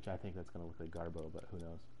 Which I think that's gonna look like Garbo, but who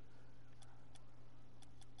knows?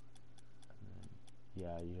 And then,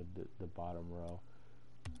 yeah, you had the bottom row.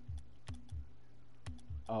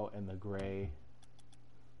 Oh, and the gray,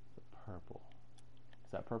 the purple.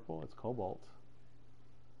 Is that purple? It's cobalt.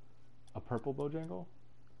 A purple Bojangle?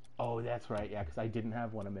 Oh, that's right. Yeah, because I didn't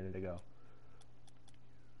have one a minute ago.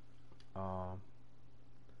 Hold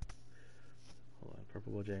on.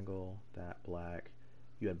 Purple Bojangle, that black.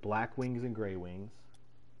 You had black wings and gray wings.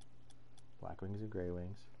 Black wings and gray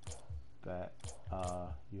wings. That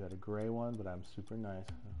you had a gray one, but I'm super nice.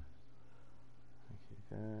 Okay,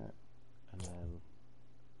 that. And then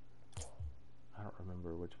I don't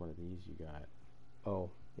remember which one of these you got.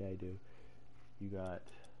 Oh, yeah, I do. You got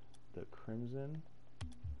the crimson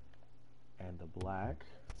and the black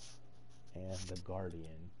and the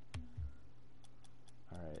guardian.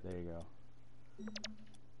 Alright, there you go.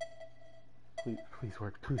 Please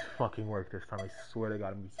work. Please fucking work this time. I swear to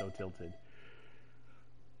God, I'm so tilted.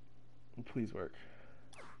 Please work.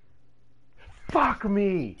 Fuck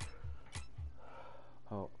me!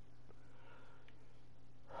 Oh.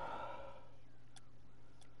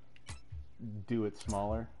 Do it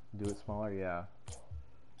smaller? Do it smaller? Yeah.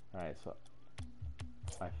 Alright, so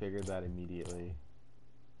I figured that immediately.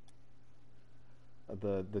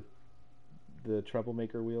 The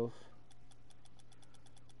TroubleMaker wheels.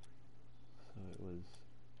 So it was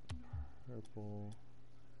purple.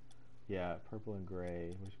 Yeah, purple and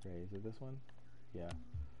gray. Which gray? Is it this one? Yeah.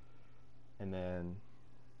 And then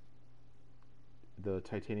the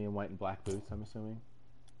titanium white and black boots, I'm assuming.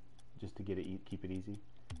 Just to get it, keep it easy.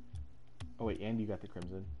 Oh wait, and you got the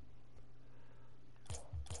crimson.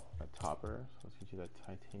 A topper. So let's get you that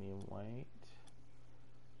titanium white.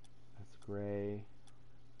 That's gray.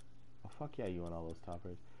 Oh fuck yeah, you want all those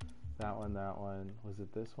toppers. That one, that one. Was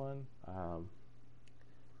it this one?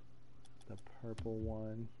 The purple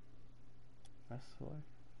one. That's silver.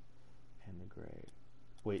 And the gray.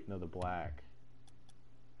 Wait, no, the black.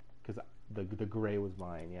 Because the gray was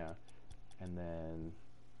mine, yeah. And then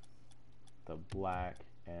the black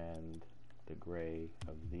and the gray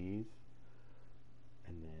of these.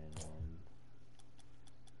 And then...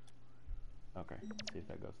 Okay, let's see if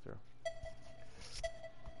that goes through.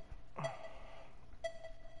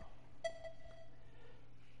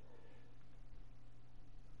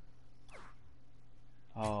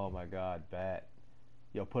 Oh my god, bet.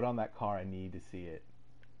 Yo, put on that car, I need to see it.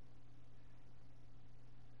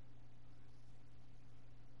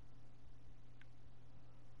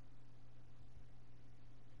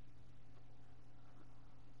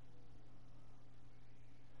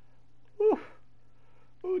 Ooh,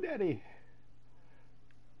 ooh, daddy.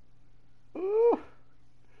 Ooh.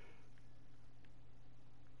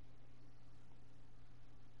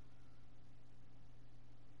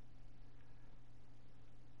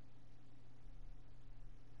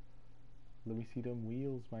 Let me see them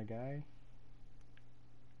wheels, my guy.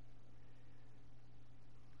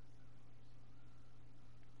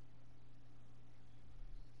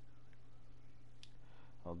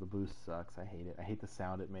 Oh, the boost sucks. I hate it. I hate the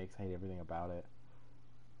sound it makes. I hate everything about it.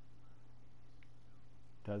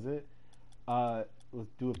 Does it? Uh,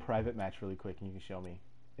 let's do a private match really quick, and you can show me.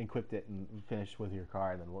 Encrypt it and finish with your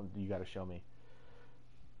car, and then you got to show me.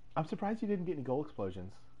 I'm surprised you didn't get any goal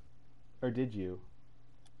explosions, or did you?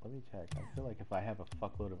 Let me check. I feel like if I have a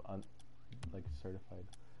fuckload of like certified.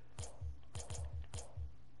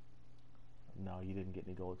 No, you didn't get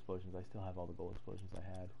any goal explosions. I still have all the goal explosions I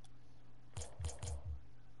had.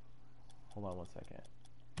 Hold on one second.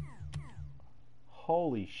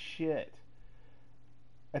 Holy shit.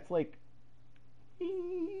 That's like...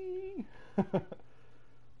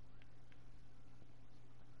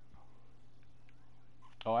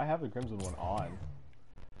 Oh, I have the Crimson one on.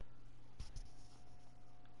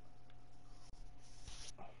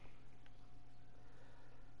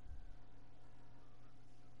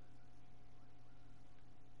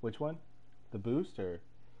 Which one? The boost or...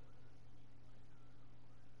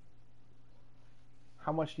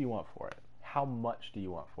 How much do you want for it? How much do you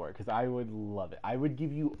want for it? Because I would love it. I will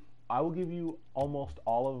give you almost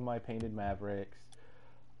all of my painted Mavericks,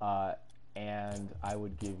 and I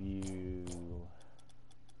would give you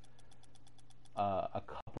a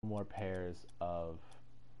couple more pairs of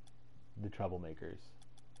the Troublemakers.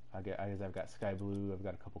 I've got sky blue, I've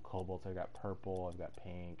got a couple cobalts, I've got purple, I've got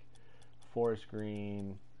pink, forest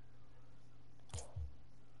green.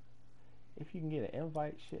 If you can get an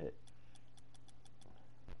invite, shit.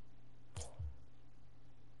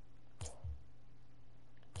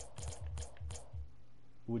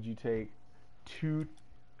 Would you take two?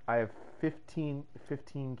 I have 15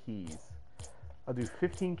 keys. I'll do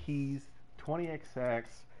 15 keys, 20XX,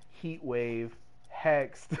 Heat Wave,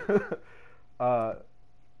 Hexed,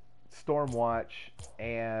 Stormwatch,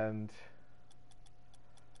 and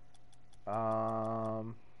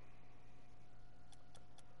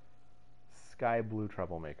Sky Blue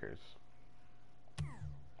Troublemakers.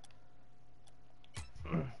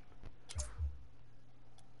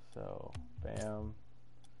 So, bam.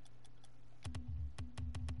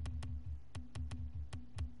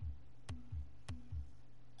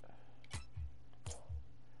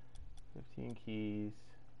 Keys.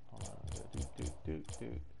 Hold on. Do.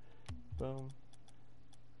 Boom.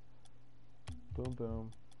 Boom,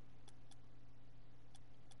 boom.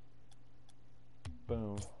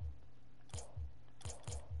 Boom.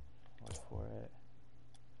 Wait for it.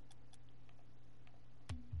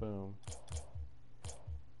 Boom.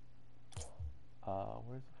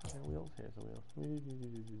 Where's the fucking wheels? Here's the wheels.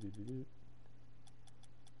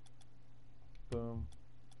 Boom.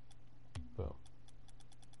 Boom.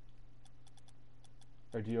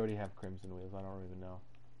 Or do you already have crimson wheels? I don't even know.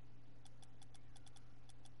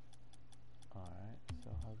 Alright, so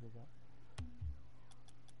how's it go?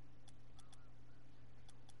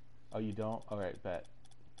 Oh, you don't? Alright, bet.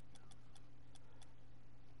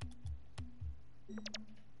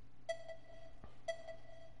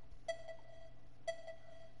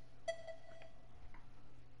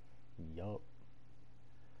 Yup.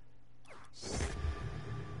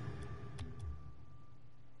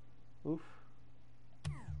 Oof.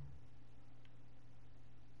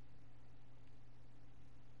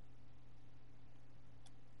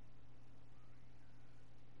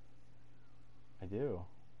 I do.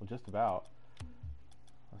 Well, just about.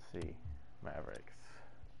 Let's see. Mavericks.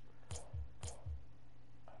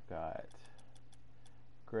 I've got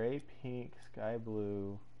gray, pink, sky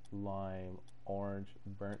blue, lime, orange,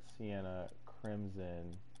 burnt sienna,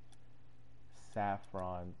 crimson,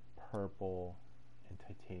 saffron, purple, and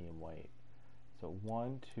titanium white. So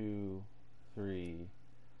 1, 2, 3,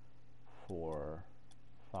 4,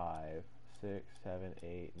 5, 6, 7,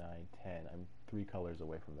 8, 9, 10. I'm 3 colors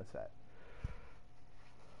away from the set.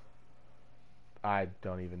 I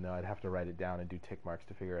don't even know. I'd have to write it down and do tick marks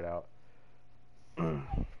to figure it out. What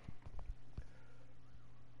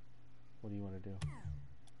do you want to do?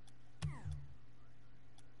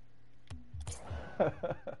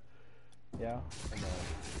 Yeah, I know.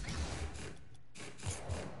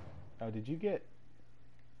 Oh, did you get...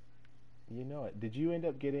 You know it. Did you end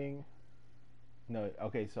up getting... No,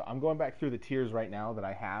 okay, so I'm going back through the tiers right now that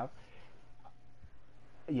I have.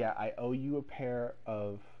 Yeah, I owe you a pair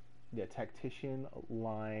of Tactician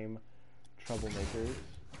Lime Troublemakers.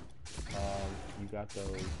 You got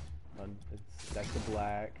those. That's the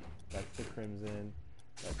black. That's the crimson.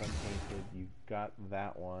 That's unpainted. You got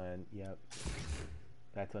that one. Yep.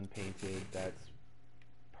 That's unpainted. That's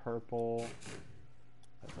purple.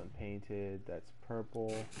 That's unpainted. That's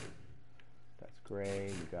purple. That's gray.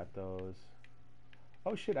 You got those.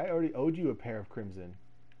 Oh shit, I already owed you a pair of crimson.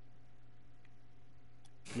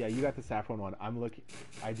 Yeah, you got the saffron one. I'm looking.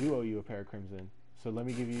 I do owe you a pair of crimson. So let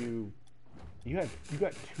me give you. You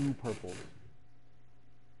got two purples.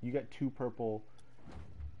 You got two purple.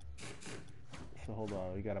 So hold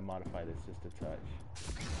on, we gotta modify this just a touch.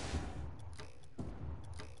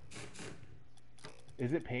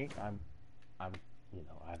 Is it pink? I'm. I've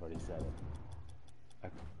already said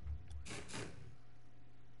it.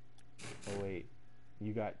 Oh wait,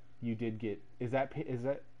 you did get. Is that?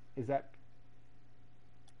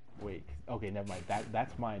 Wait. Okay, never mind.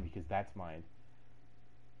 That's mine because that's mine.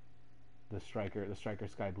 The striker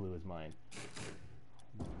sky blue is mine.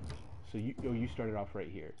 So you started off right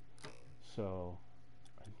here. So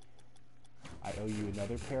I owe you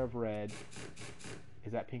another pair of red.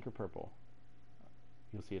 Is that pink or purple?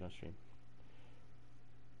 You'll see it on stream.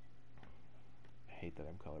 I hate that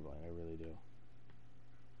I'm colorblind. I really do.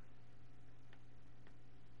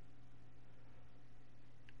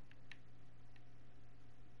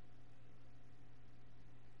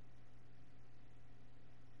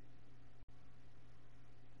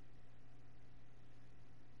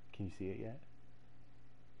 Can you see it yet?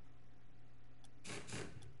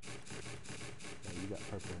 No, you got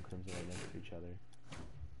purple and crimson right next to each other.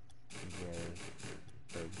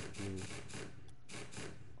 Gray or blue.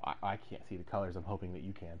 I can't see the colors. I'm hoping that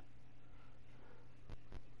you can.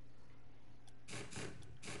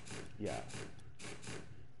 Yeah.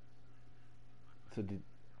 So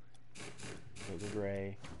those are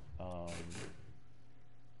gray.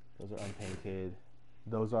 Those are unpainted.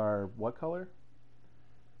 Those are what color?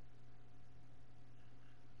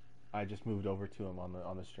 I just moved over to them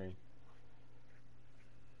on the stream.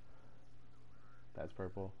 That's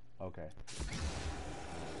purple. Okay.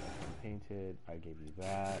 Unpainted. I gave you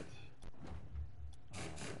that.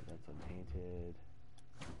 That's unpainted.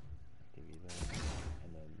 I gave you that.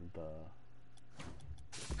 And then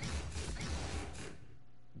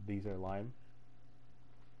these are lime.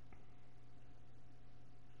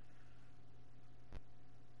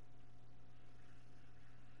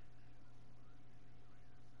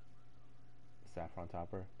 Saffron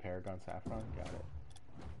topper. Paragon saffron. Got it.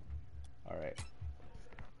 Alright.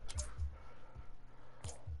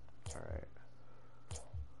 Alright.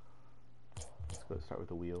 Let's go start with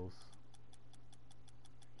the wheels.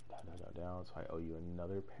 Down. So I owe you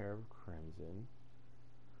another pair of crimson.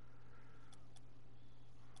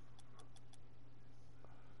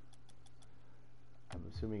 I'm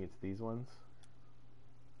assuming it's these ones.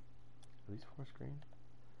 Are these forest green?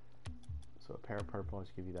 So a pair of purple, I'll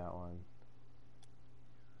just give you that one.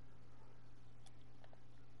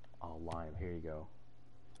 Oh, lime, here you go.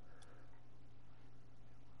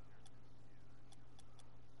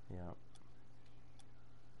 Yeah.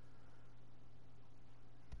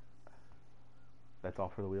 That's all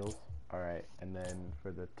for the wheels? Alright, and then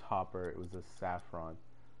for the topper, it was a saffron.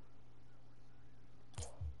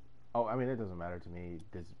 Oh, I mean, it doesn't matter to me.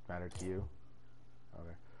 Does it matter to you?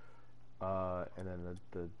 Okay. And then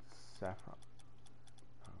the saffron.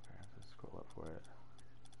 Okay, I have to scroll up for it.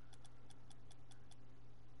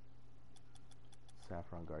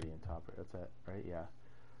 Saffron Guardian topper. That's it, right? Yeah.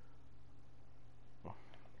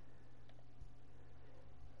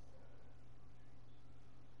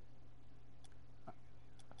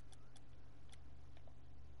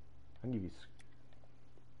 I can give you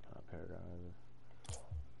paragon.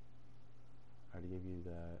 I already gave you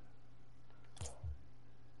that.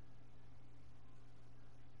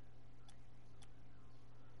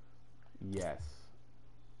 Yes.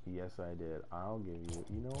 Yes, I did. I'll give you.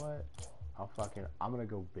 You know what? I'm gonna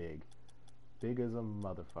go big. Big as a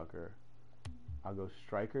motherfucker. I'll go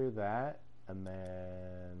striker that, and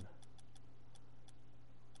then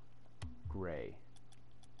gray.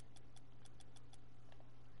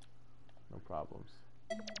 No problems.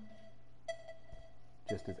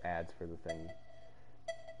 Just as ads for the thing.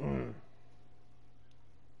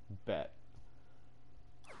 Bet.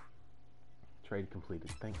 Trade completed.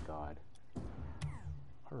 Thank God.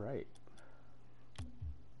 All right.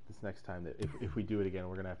 This next time, that if we do it again,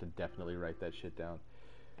 we're gonna have to definitely write that shit down.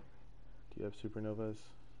 Do you have supernovas?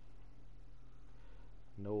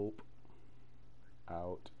 Nope.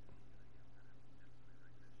 Out.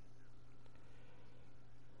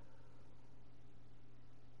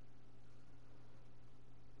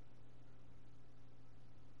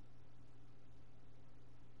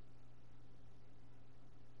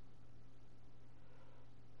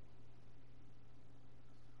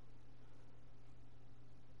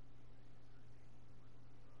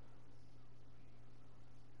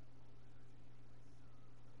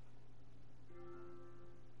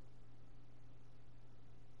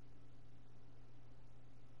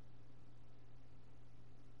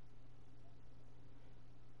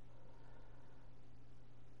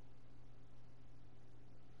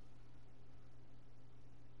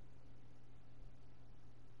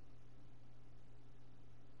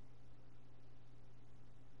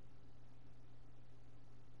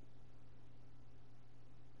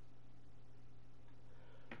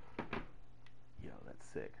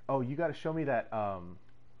 sick. Oh, you got to show me that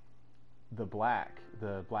the black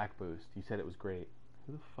boost. You said it was great.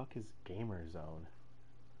 Who the fuck is Gamer Zone?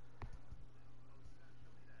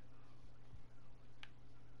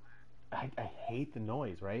 I hate the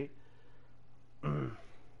noise, right?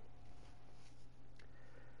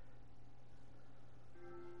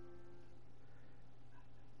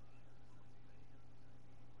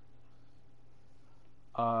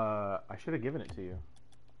 I should have given it to you.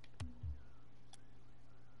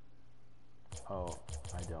 Oh,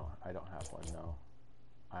 I don't have one, no.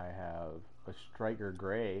 I have a Striker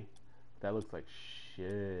Gray. That looks like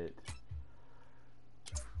shit.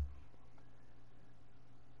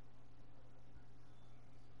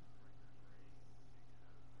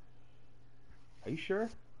 Are you sure?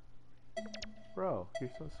 Bro,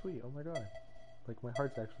 you're so sweet. Oh my god. Like, my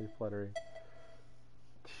heart's actually fluttering.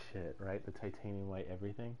 Shit, right? The titanium white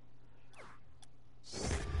everything.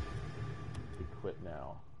 Equip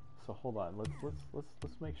now. So hold on.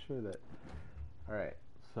 Let's make sure that. All right.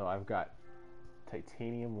 So I've got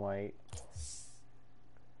titanium white.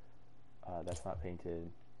 That's not painted.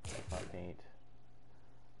 That's not paint.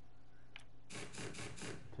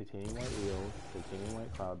 Titanium white wheels. Titanium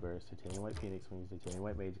white cloudburst. Titanium white phoenix wings. Titanium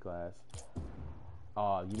white mage glass.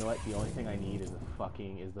 You know what? The only thing I need is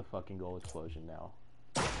the fucking gold explosion now.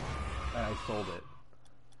 And I sold it.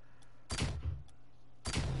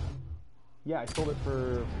 Yeah, I sold it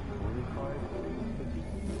for 45, 50,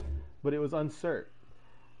 but it was uncert.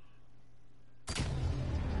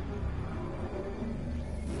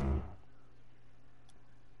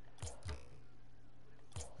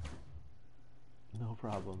 No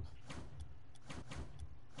problems.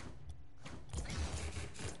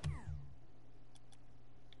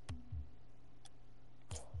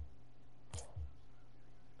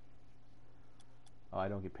 Oh, I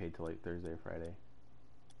don't get paid till like Thursday or Friday.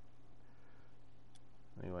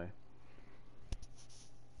 Anyway.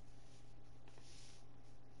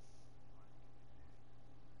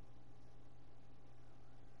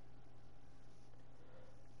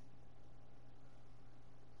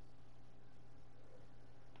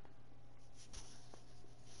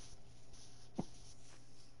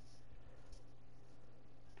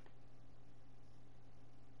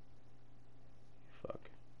 Fuck.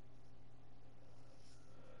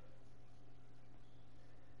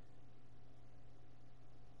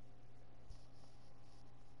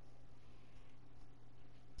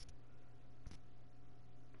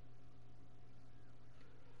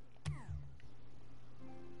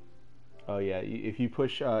 Oh yeah, if you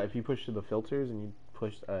push to the filters and you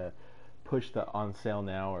push the on sale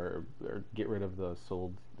now or get rid of the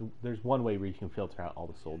sold. There's one way where you can filter out all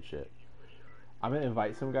the sold shit. I'm gonna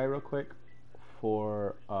invite some guy real quick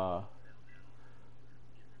for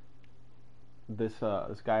this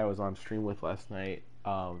guy I was on stream with last night.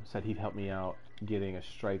 Said he'd help me out getting a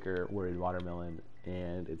striker worried watermelon,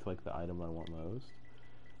 and it's like the item I want most.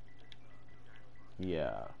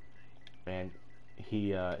 Yeah, and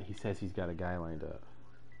he says he's got a guy lined up.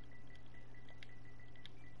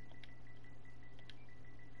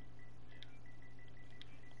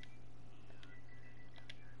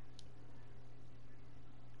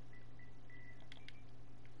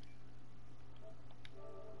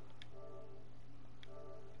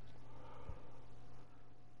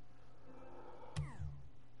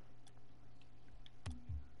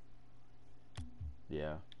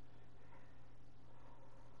 Yeah.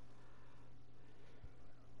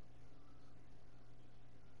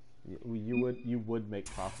 You would make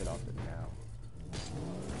profit off it now.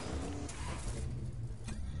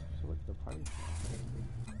 So what's the party?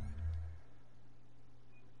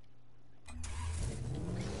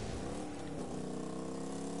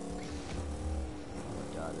 Oh my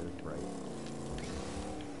god, it is bright.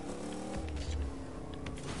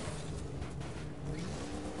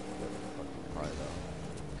 Fucking car though.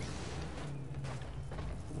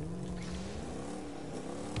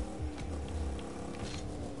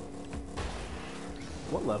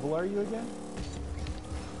 What level are you again?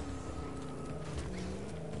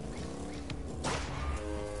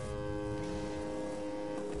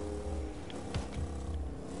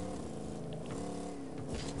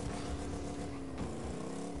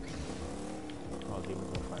 Oh, Gamer's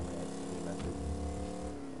gonna find my message.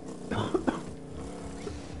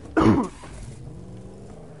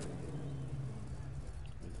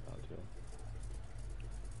 He's about to.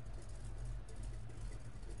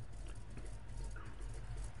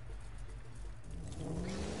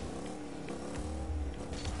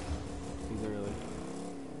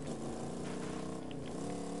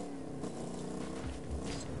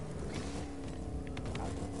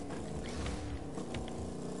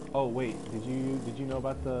 Oh wait, did you know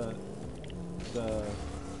about the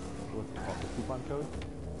what's it called, the coupon code?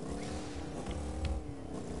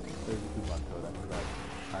 There's a coupon code. I forgot.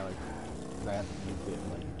 I like because I haven't used it in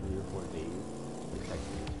like 3 or 4 days. They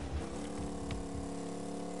texted me.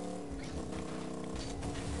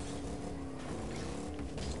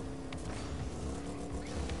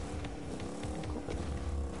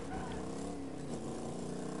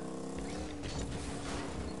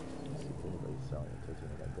 Let's see if anybody's selling it.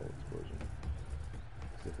 Taking that gold explosion.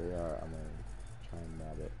 If they are, I'm gonna try and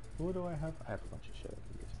nab it. What do I have? I have a bunch of shit I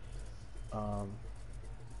can use.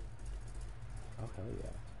 Oh hell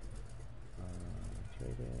yeah.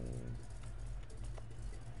 Trading.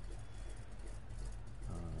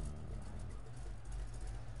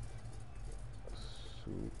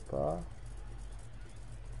 Super.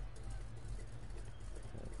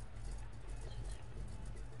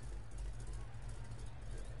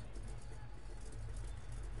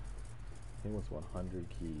 I think it's 100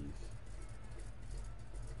 keys.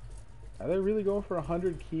 Are they really going for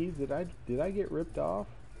 100 keys? Did I get ripped off?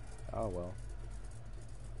 Oh well.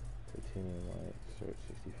 Titanium light, search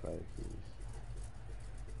 65 keys.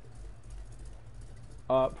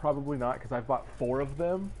 Probably not, because I've bought 4 of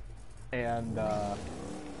them, and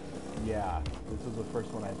yeah, this was the first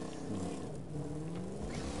one I've seen.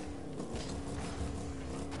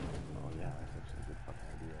 Oh yeah, that's actually a good fucking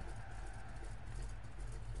idea.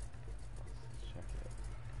 Let's check it.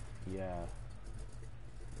 Yeah,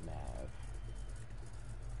 nav.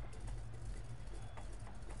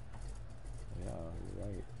 Yeah, you're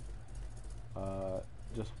right.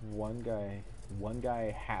 Just one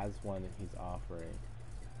guy has one and he's offering.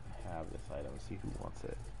 I have this item. See who wants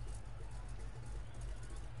it.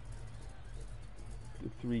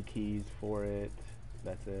 3 keys for it.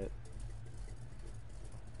 That's it.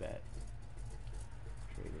 Bet.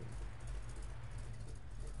 Trading.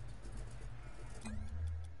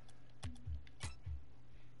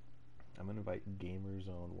 I'm gonna invite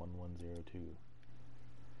GamerZone1102.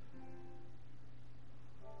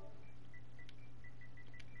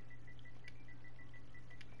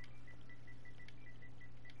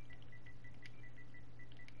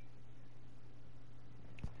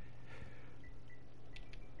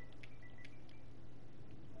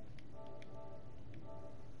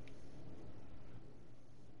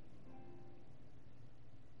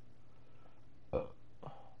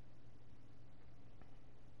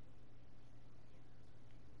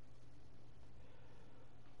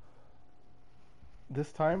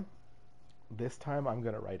 This time, I'm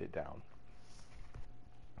gonna write it down.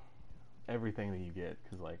 Everything that you get,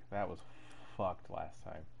 because like that was fucked last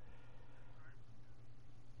time.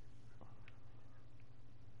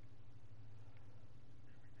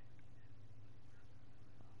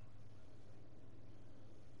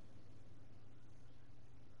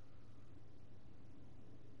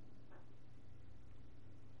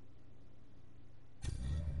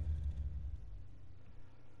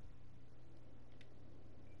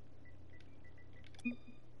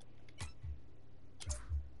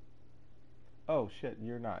 Oh shit,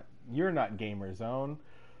 you're not Gamer Zone.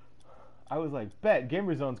 I was like, bet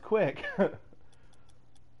Gamer Zone's quick.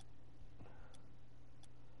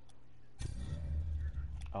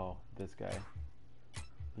 Oh, this guy.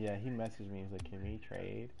 Yeah, he messaged me. He's like, can we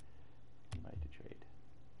trade? Might to trade.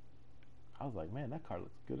 I was like, man, that card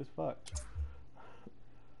looks good as fuck.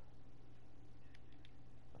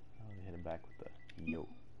 I'm gonna hit him back with the yo.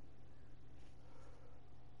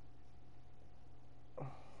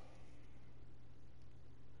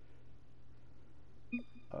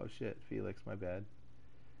 Oh shit, Felix, my bad.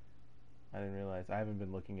 I didn't realize. I haven't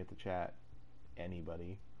been looking at the chat.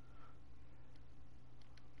 Anybody?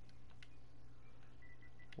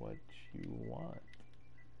 What you want,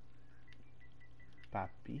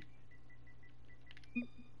 papi?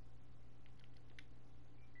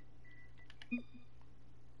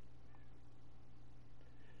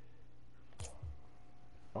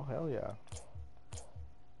 Oh hell yeah.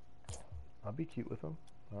 I'll be cute with him.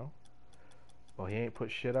 No. Well, he ain't put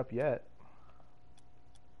shit up yet.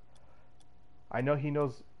 I know he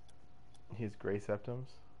knows his gray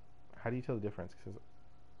septums. How do you tell the difference? Because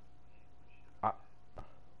I.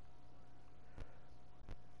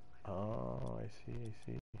 Oh, I see. I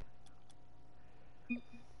see.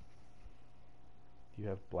 You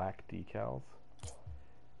have black decals.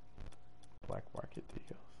 Black market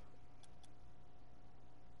decals.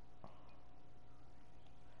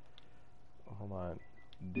 Hold on.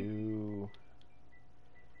 Do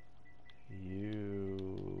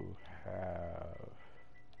you have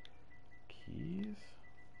keys?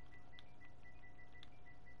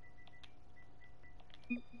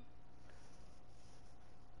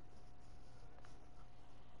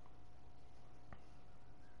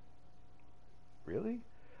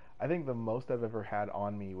 I think the most I've ever had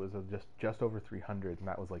on me was just over 300, and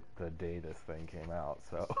that was like the day this thing came out.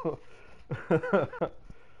 So,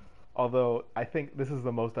 although I think this is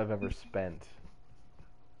the most I've ever spent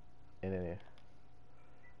in any.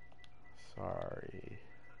 Sorry,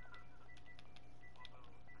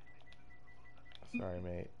 sorry,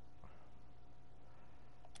 mate.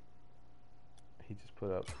 He just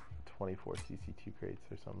put up 24 CC2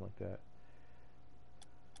 crates or something like that.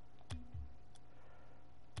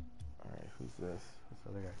 All right, who's this? This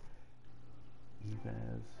other guy.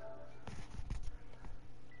 Evaz.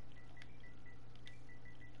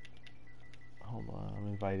 Hold on, I'm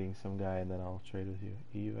inviting some guy and then I'll trade with you.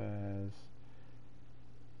 Evaz.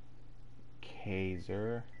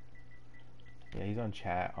 Kaiser. Yeah, he's on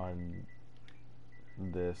chat on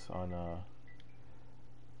this on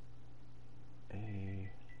AYZER.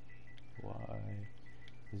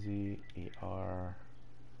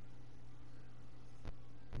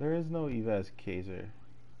 There is no Evaz Kaiser.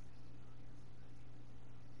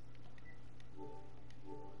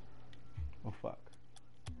 Oh fuck.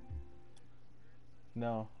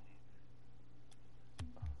 No.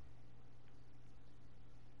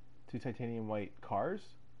 2 titanium white cars?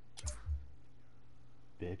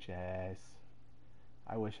 Bitch ass.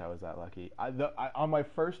 I wish I was that lucky. On my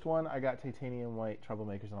first one, I got titanium white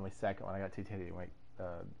troublemakers, and on my second one, I got titanium white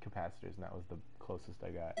capacitors, and that was the closest I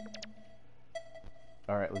got.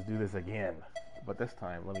 All right, let's do this again. But this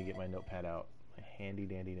time, let me get my notepad out. My handy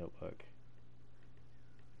dandy notebook.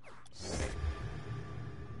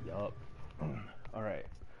 Yup. All right.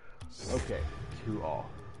 Okay. 2-all.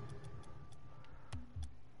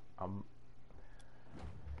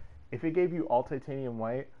 If it gave you all titanium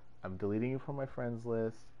white, I'm deleting you from my friends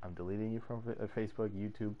list. I'm deleting you from Facebook,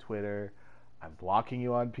 YouTube, Twitter. I'm blocking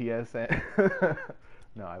you on PSN.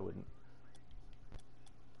 No, I wouldn't.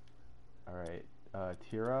 All right.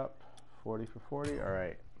 Tier up. 40 for 40. All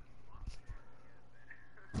right.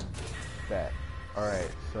 Bet. All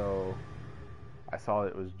right. So I saw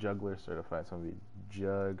it was Juggler certified. So I'm going to be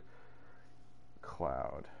Jug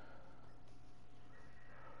Cloud.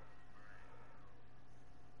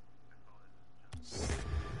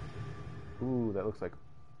 Ooh, that looks like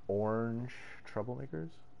orange troublemakers.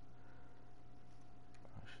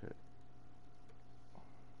 Oh shit.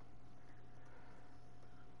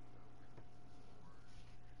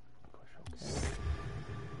 Push OK.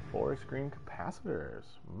 4 screen capacitors.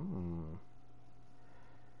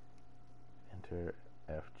 Enter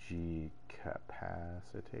FG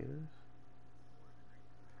capacitors.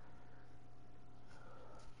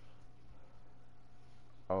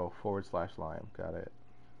 Oh, /lime. Got it.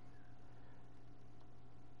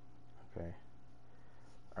 Okay.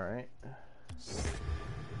 All right.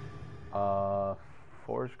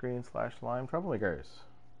 4 screen /lime troublemakers.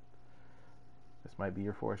 This might be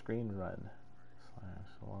your 4 screen run.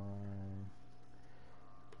 /lime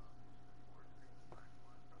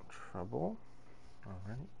trouble. All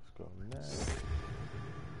right, let's go next.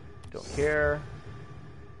 Don't care.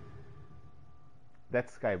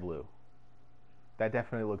 That's sky blue. That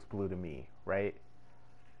definitely looks blue to me, right?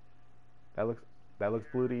 That looks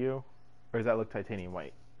blue to you, or does that look titanium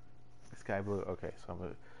white? Sky blue. Okay, so I'm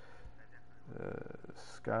gonna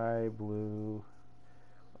sky blue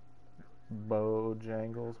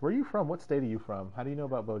Bojangles. Where are you from? What state are you from? How do you know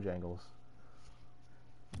about Bojangles?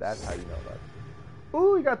 That's how you know about it.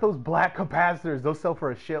 Ooh, you got those black capacitors. Those sell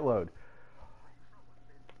for a shitload.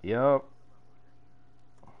 Yup.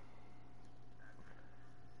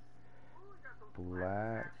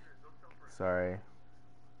 Black. Sorry.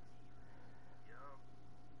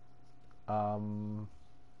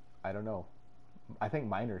 I don't know. I think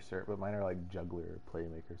mine are cert, but mine are like Juggler or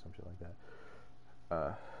Playmaker or some shit like that.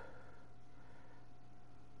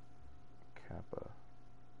 Kappa.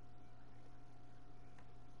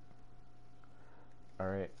 All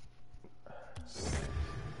right.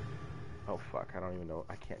 Oh fuck! I don't even know.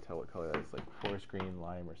 I can't tell what color that is. Like forest green,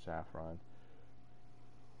 lime, or saffron.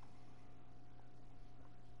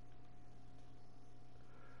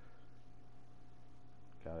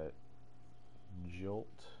 Got it. Jolt.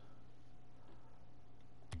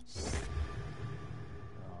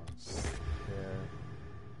 There.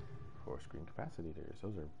 Forest green capacitors.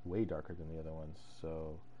 Those are way darker than the other ones.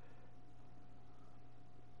 So.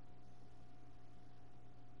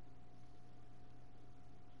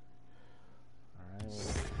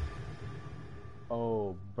 Alright.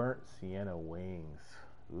 Oh, burnt sienna wings.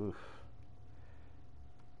 Oof.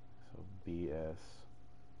 So BS.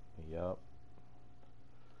 Yup.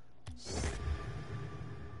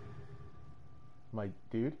 My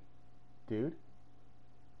dude? Did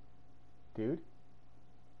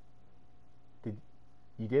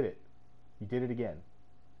You did it. You did it again.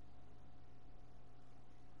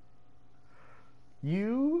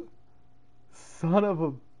 You son of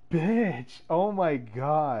a bitch. Oh my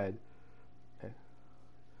god.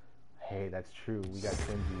 Hey, that's true. We got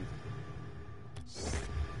twinsies.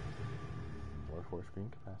 Or 4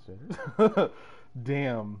 screen capacitors.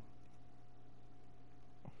 Damn.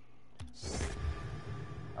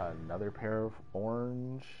 Another pair of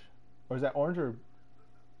orange. Or is that orange or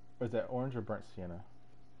burnt sienna?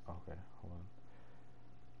 Okay, hold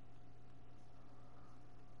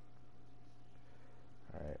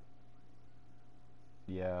on. Alright.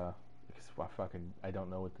 Yeah. Because I don't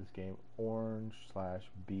know what this game. Orange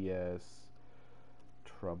 / BS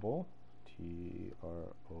Trouble.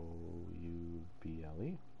 TROUBLE. You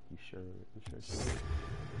sure?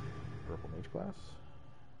 Purple Mage Glass.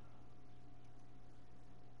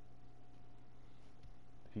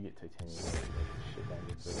 If you get titanium, like shit down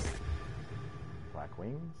gets it. Black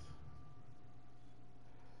Wings.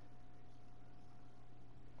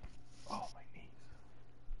 Oh, my knees.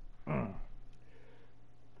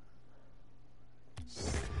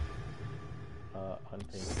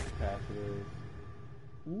 Unpainted capacitors.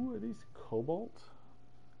 Ooh, are these cobalt?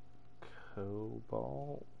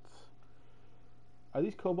 Cobalt. Are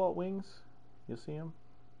these cobalt wings? You'll see them.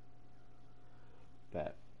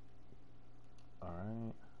 Bet.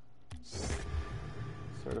 Alright.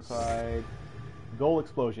 Certified. Gold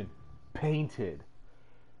explosion. Painted.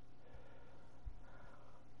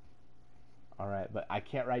 Alright, but I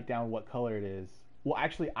can't write down what color it is. Well,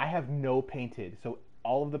 actually, I have no painted, so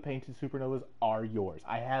all of the painted supernovas are yours.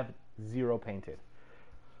 I have 0 painted.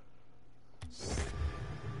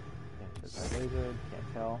 Certified laser,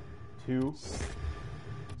 can't tell. 2.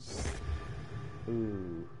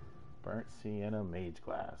 Ooh. Burnt sienna mage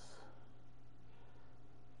glass.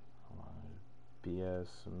 Hold on. BS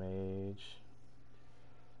mage.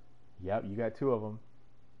 Yep, you got 2 of them.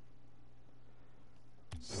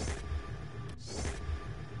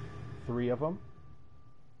 3 of them.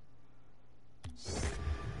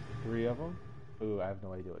 3 of them. Ooh, I have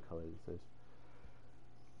no idea what color this is.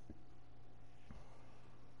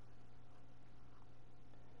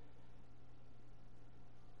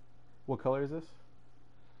 What color is this?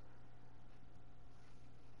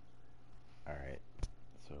 Alright.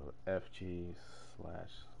 So FG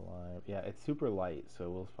 / slime. Yeah, it's super light, so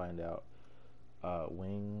we'll find out.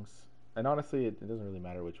 Wings. And honestly, it doesn't really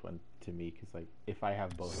matter which one to me, because like, if I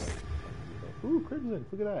have both, ooh, crimson,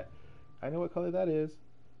 look at that. I know what color that is.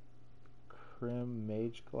 Crim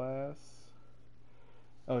Mage Glass.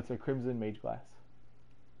 Oh, it's a crimson Mage Glass.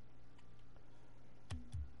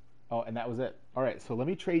 Oh, and that was it. Alright, so let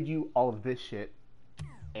me trade you all of this shit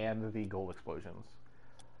and the gold explosions.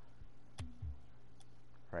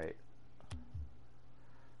 Right.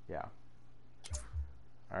 Yeah.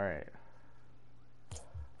 Alright.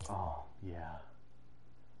 Oh, yeah.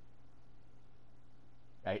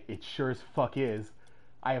 It sure as fuck is.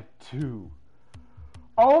 I have 2.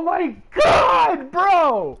 Oh my god,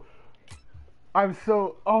 bro! I'm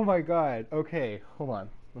so... Oh my god. Okay, hold on.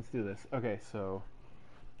 Let's do this. Okay, so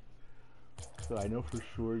I know for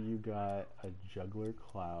sure you got a Juggler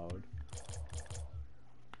Cloud.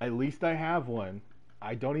 At least I have one.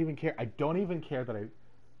 I don't even care. I don't even care that I...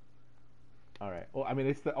 Alright. Well, I mean,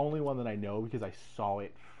 it's the only one that I know because I saw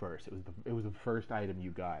it first. It was the first item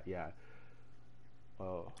you got, yeah.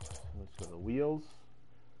 Oh, let's go to the wheels.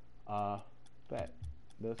 Bet.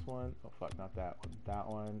 This one. Oh, fuck, not that one. That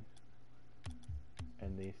one.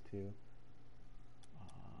 And these 2.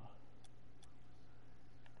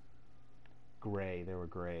 Gray. They were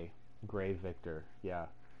gray. Gray Victor. Yeah.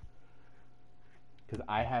 Because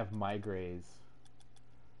I have my grays.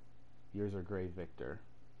 Yours are gray Victor.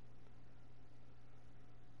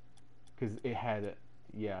 Because it had...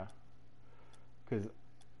 Yeah. Because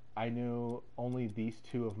I knew only these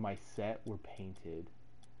 2 of my set were painted.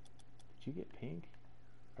 Did you get pink?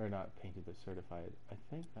 Or not painted, but certified. I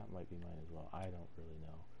think that might be mine as well. I don't really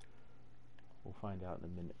know. We'll find out in a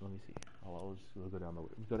minute. Let me see. We'll go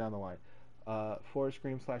down the line. Forest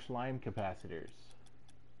Scream / lime capacitors.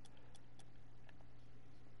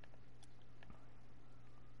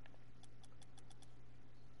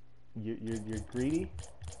 You're greedy?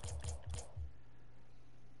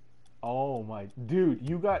 Oh my... Dude,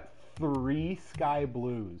 you got 3 sky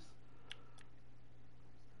blues.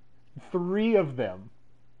 3 of them.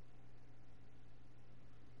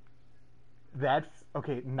 That's...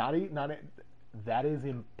 Okay, that is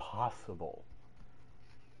impossible.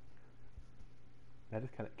 That is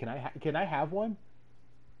kind of... Can I have one?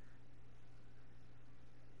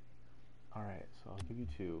 Alright, so I'll give you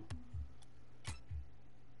 2.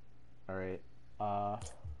 Alright. Uh,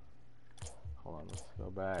 hold on, let's go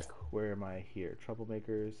back. Where am I here?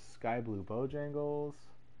 Troublemakers, Sky Blue Bojangles.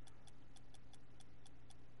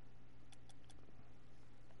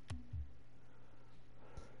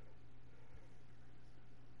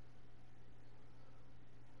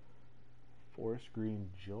 Forest Green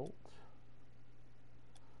Jolt.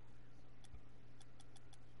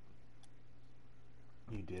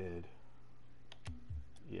 You did.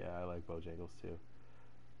 Yeah, I like Bojangles too.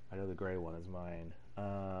 I know the gray one is mine.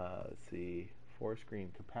 Let's see. Forest Green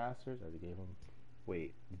Capacitors. I already gave them.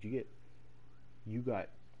 Wait, did you get... You got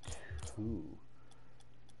 2. Hold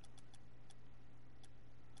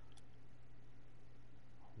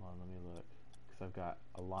on, let me look. Because I've got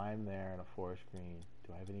a lime there and a forest green.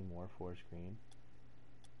 Do I have any more forest green?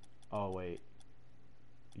 Oh, wait.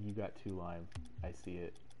 You got 2 lime. I see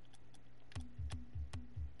it.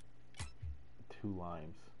 2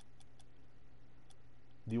 limes.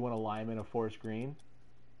 Do you want a lime and a forest green?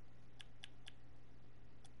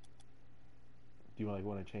 Do you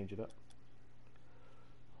want to change it up?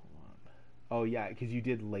 Hold on. Oh yeah, because you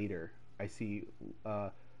did later. I see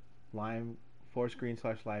lime, forest green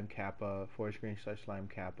slash lime kappa, forest green slash lime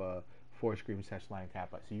kappa, forest green slash lime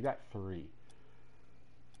kappa. So you got 3.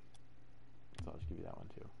 So I'll just give you that one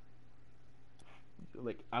too.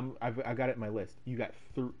 Like I got it in my list. You got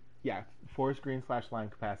 3. Yeah, forest green slash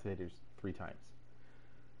lime capacitors 3 times.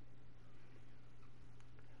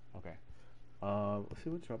 Okay. Let's see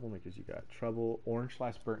what troublemakers you got. Trouble orange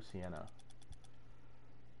slash burnt sienna.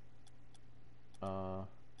 Oh,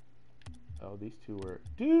 these 2 were...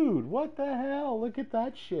 Dude, what the hell? Look at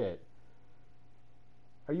that shit.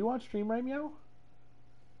 Are you on stream right now?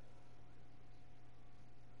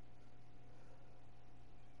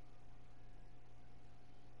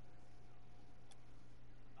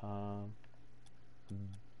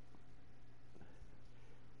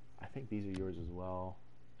 I think these are yours as well.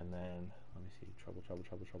 And then, let me see. Trouble.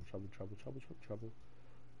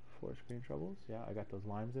 Forest green troubles. Yeah, I got those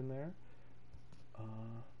limes in there.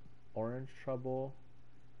 Orange trouble.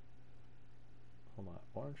 Hold on.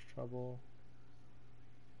 Orange trouble.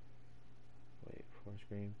 Wait, forest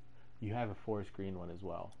green. You have a forest green one as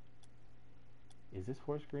well. Is this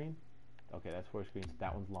forest green? Okay, that's forest green. So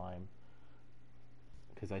that one's lime.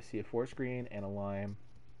 Because I see a forest green and a lime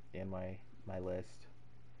in my list.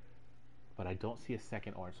 But I don't see a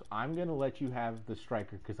second orange. So I'm going to let you have the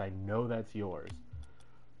striker because I know that's yours.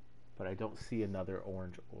 But I don't see another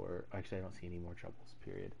orange or... Actually, I don't see any more troubles,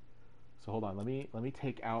 period. So hold on. Let me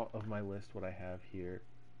take out of my list what I have here.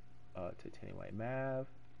 Titanium White Mav.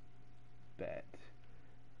 Bet.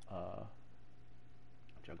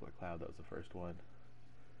 Juggler Cloud, that was the first one.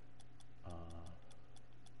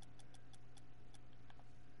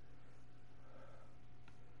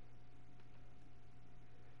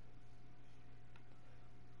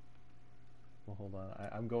 Well, hold on.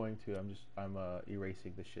 I'm going to. I'm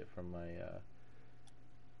erasing the shit from my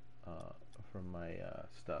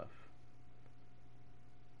stuff.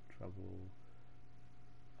 Trouble.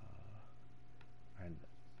 And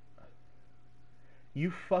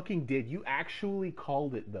you fucking did. You actually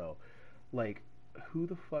called it though. Like, who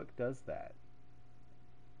the fuck does that?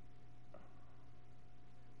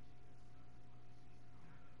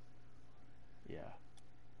 Yeah.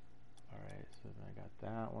 All right. So then I got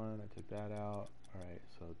that one. I took that out. All right.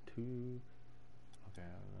 So 2. Okay.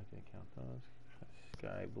 I'm not gonna count those.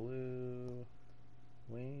 Sky blue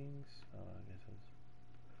wings. Oh, I guess it's...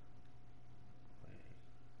 Wait.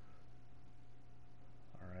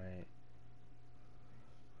 All right.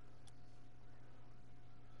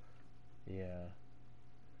 Yeah.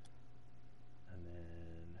 And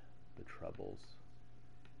then the troubles.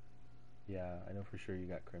 Yeah, I know for sure you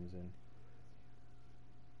got crimson.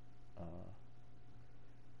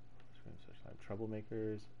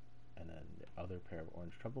 Troublemakers, and then the other pair of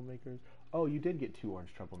orange troublemakers. Oh, you did get 2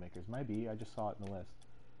 orange troublemakers. Might be. I just saw it in the list.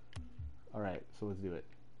 All right, so let's do it.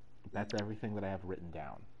 That's everything that I have written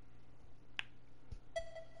down.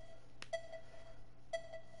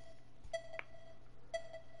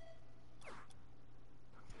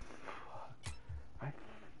 I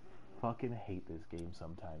fucking hate this game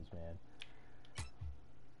sometimes, man.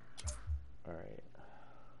 All right.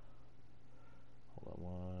 Hold on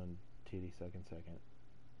one titty second.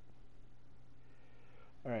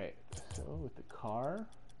 All right, so with the car,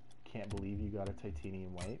 can't believe you got a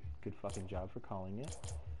titanium white. Good fucking job for calling it.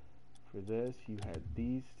 For this, you had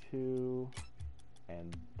these 2,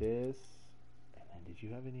 and this, and then did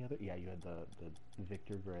you have any other? Yeah, you had the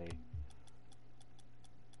Victor Gray.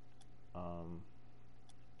 And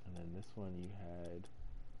then this one you had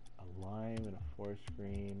a lime and a forest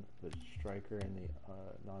green, the striker and the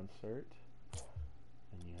non-cert.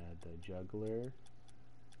 Then you had the juggler.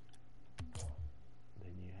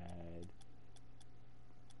 Then you had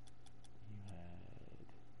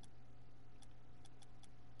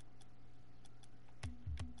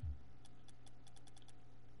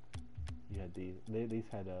these. These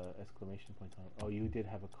had exclamation points on them. Oh, you did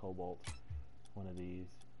have a cobalt. One of these.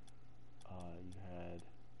 You had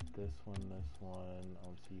this one.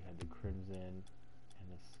 Obviously, you had the crimson and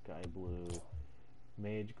the sky blue.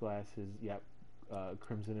 Mage glasses. Yep.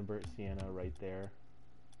 Crimson and burnt sienna right there.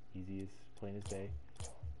 Easy as plain as day.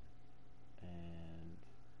 And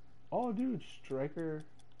oh, dude, striker.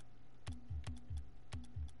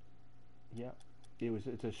 Yep.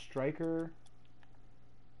 It's a striker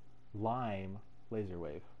lime laser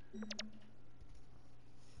wave.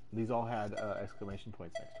 These all had exclamation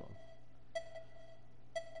points next to them.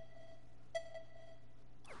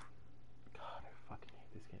 God, I fucking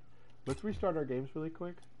hate this game. Let's restart our games really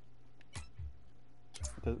quick.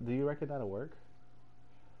 Do you reckon that'll work?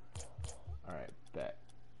 Alright, bet.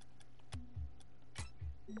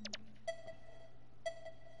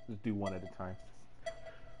 Just do one at a time.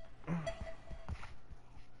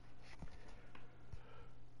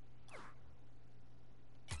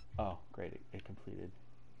 Oh, great, it completed.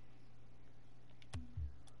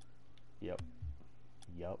 Yep.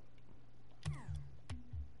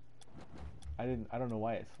 I don't know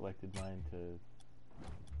why it selected mine to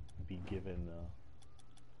be given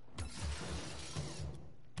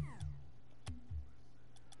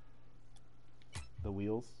the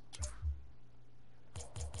wheels.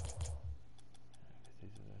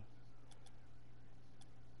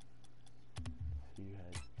 So you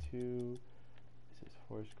had two. This is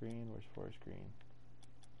forest green. Where's forest green?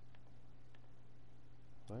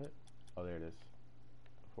 What? Oh, there it is.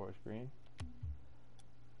 Forest green.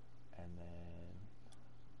 And then,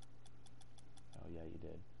 oh yeah, you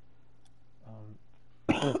did.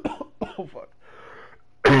 Oh fuck.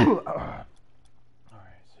 Alright,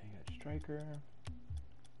 so you got striker,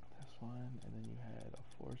 this one, and then you had a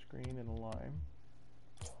forest green and a lime.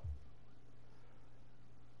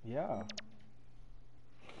 Yeah.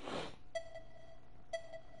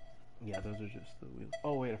 Yeah, those are just the wheels.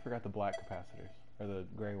 Oh wait, I forgot the black capacitors, or the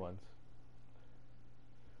gray ones.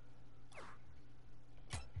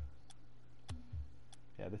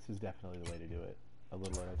 Yeah, this is definitely the way to do it. A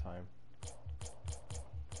little at a time. Okay,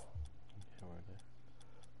 where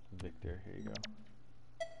the Victor, here you go.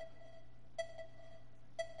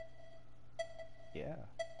 Yeah.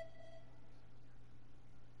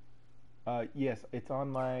 Yes, it's on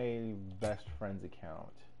my best friend's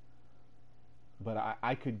account. But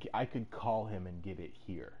I could call him and get it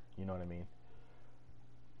here. You know what I mean?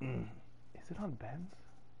 Is it on Ben's?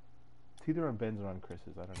 It's either on Ben's or on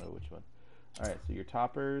Chris's. I don't know which one. Alright, so your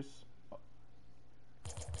toppers.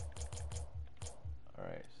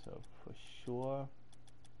 Alright, so for sure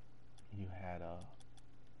you had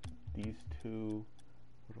these two.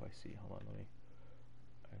 What do I see? Hold on, let me.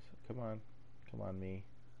 Alright, so come on, me.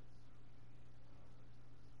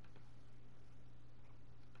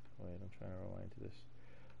 Wait, I'm trying to rewind to this.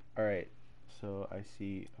 Alright, so I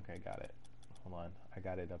see. Okay, got it. Hold on, I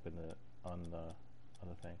got it up in the on the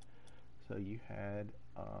thing. So you had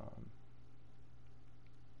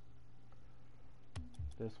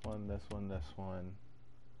this one.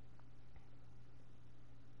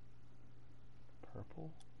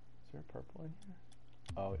 Purple? Is there a purple in here?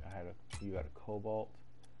 Oh, you got a cobalt.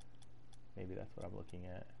 Maybe that's what I'm looking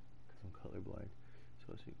at because I'm colorblind. So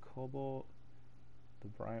let's see, cobalt, the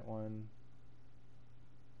bright one,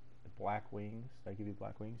 the black wings. Did I give you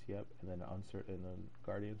black wings? Yep. And then and the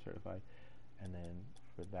Guardian certified. And then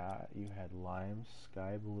for that you had lime,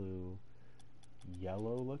 sky blue,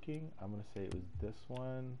 yellow looking. I'm gonna say it was this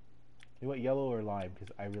one. You want yellow or lime?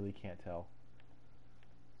 Because I really can't tell.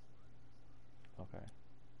 Okay.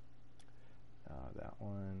 That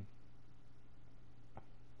one.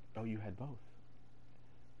 Oh, you had both.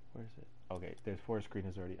 Where is it? Okay, there's forest green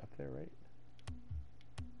is already up there, right?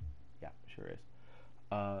 Yeah, sure is.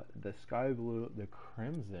 The sky blue, the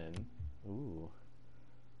crimson. Ooh.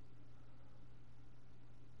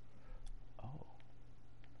 Oh.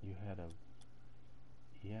 You had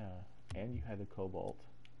and you had the cobalt.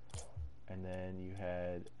 And then you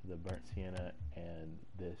had the burnt sienna and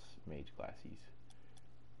this mage glassies.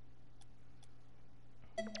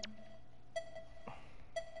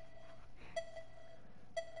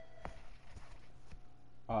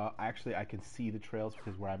 Actually, I can see the trails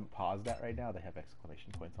because where I'm paused at right now, they have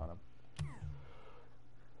exclamation points on them.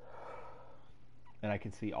 And I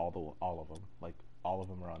can see all of them. Like, all of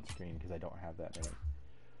them are on screen because I don't have that many.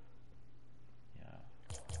 Yeah.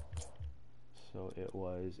 So it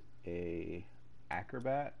was a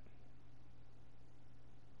Acrobat.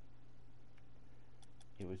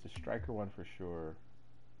 It was the striker one for sure.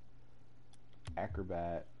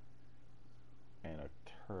 Acrobat and a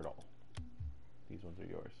turtle. These ones are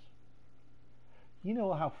yours. You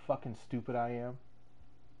know how fucking stupid I am?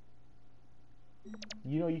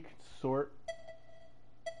 You know you can sort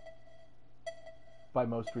by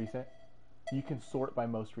most recent? You can sort by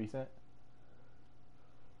most recent?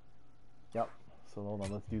 Yep. So hold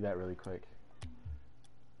on, let's do that really quick.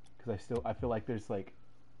 Because I feel like there's like,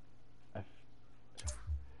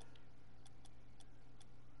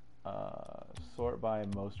 sort by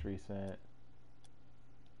most recent.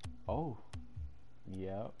 Oh,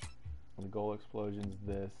 yep. The goal explosions,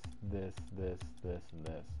 this, and this.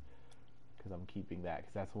 Because I'm keeping that,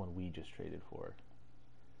 because that's the one we just traded for.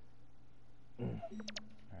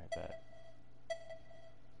 Alright, bet.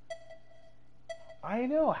 I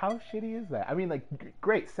know, how shitty is that? I mean, like,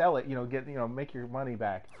 great, sell it, make your money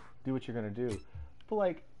back, do what you're gonna do. But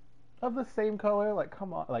like, of the same color, like,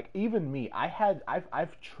 come on, like, even me,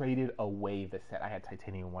 I've traded away the set. I had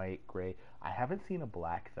titanium white, gray. I haven't seen a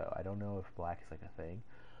black though. I don't know if black is like a thing.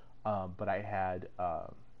 But I had, I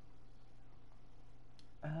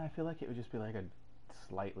feel like it would just be like a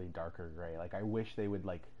slightly darker gray. Like, I wish they would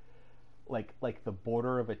like the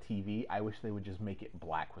border of a TV. I wish they would just make it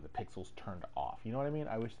black with the pixels turned off. You know what I mean?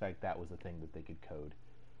 I wish that was a thing that they could code.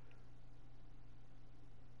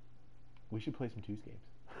 We should play some twos games.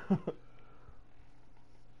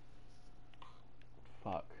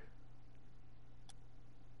 Fuck.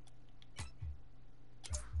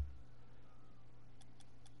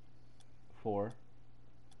 Four.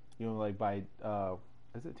 You know, like by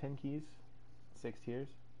is it 10 keys? 6 tiers?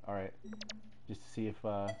 All right. Just to see if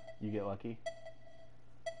you get lucky.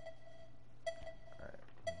 All right.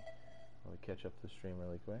 Let me catch up the stream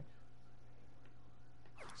really quick.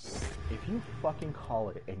 If you fucking call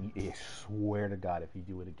it, and I swear to God, if you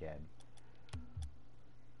do it again.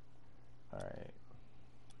 All right.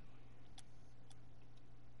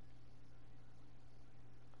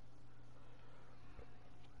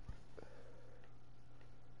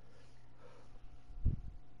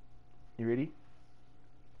 You ready?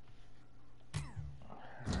 All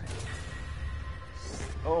right.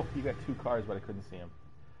 Oh, you got 2 cards, but I couldn't see them.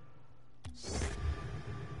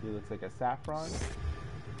 He looks like a saffron.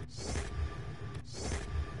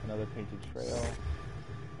 Another painted trail.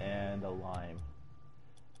 And a lime.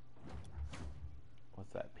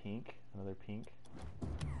 What's that? Pink? Another pink?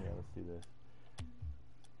 Yeah, let's do this.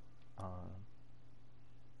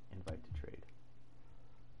 Invite to trade.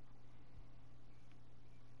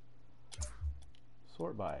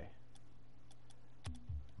 Sort by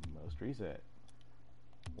most recent.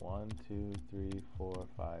 1, 2, 3, 4,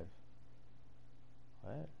 5.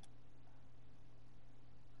 What?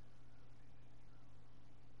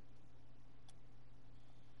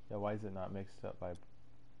 Yeah, why is it not mixed up by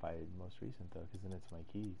most recent though? Because then it's my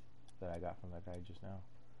keys that I got from that guy just now.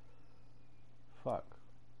 Fuck.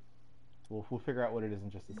 We'll figure out what it is in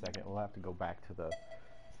just a second. We'll have to go back to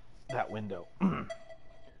that window.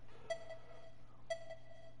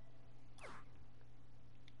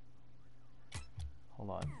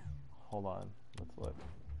 Hold on. Let's look.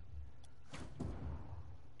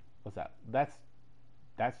 What's that? That's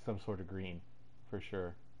some sort of green, for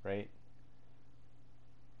sure, right?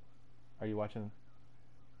 Are you watching?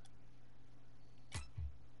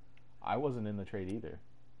 I wasn't in the trade either.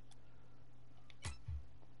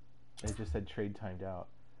 It just said trade timed out.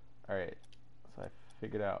 Alright, so I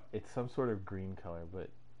figured out. It's some sort of green color, but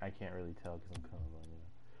I can't really tell because I'm colorblind, you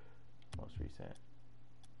know. Most recent.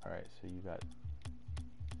 Alright, so you got...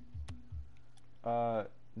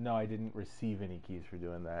 no, I didn't receive any keys for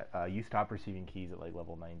doing that. You stopped receiving keys at like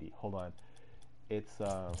level 90. Hold on. It's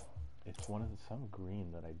one of some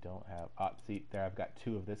green that I don't have. See, there I've got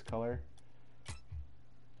 2 of this color.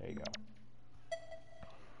 There you go.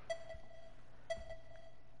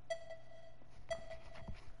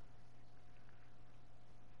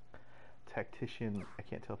 Tactician, I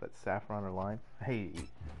can't tell if that's saffron or lime. Hey,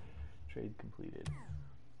 trade completed.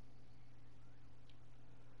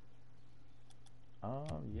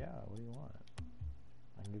 Yeah, what do you want?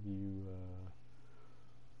 I can give you,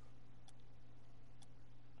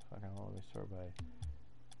 fucking, let me start by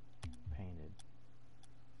painted.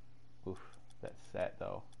 Oof, that set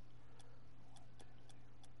though.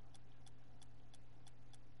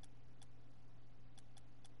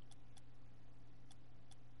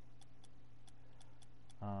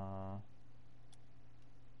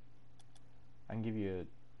 I can give you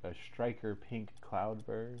a striker pink cloud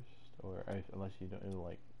burst, or unless you don't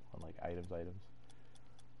like items.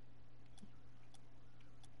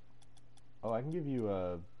 Oh, I can give you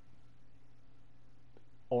a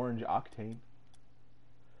orange octane.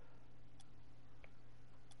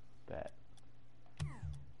 Bet.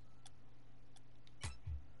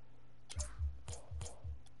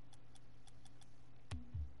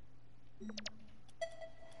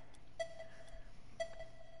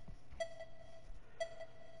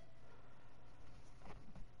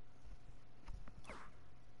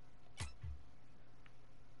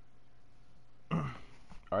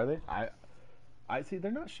 Are they? I see. They're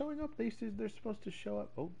not showing up. They're supposed to show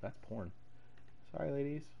up. Oh, that's porn. Sorry,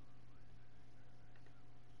 ladies.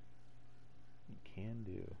 You can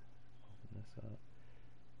do. Open this up.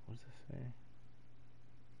 What does this say?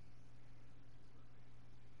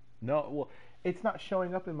 No, well, it's not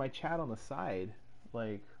showing up in my chat on the side.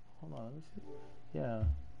 Like, hold on, let me see. Yeah,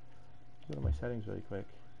 go to my settings really quick.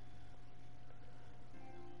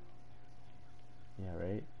 Yeah,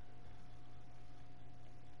 right.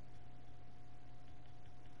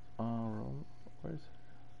 Where's?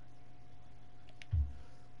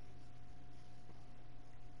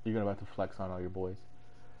 You're about to flex on all your boys.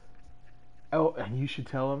 Oh, and you should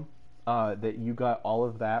tell them that you got all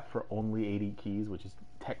of that for only 80 keys, which is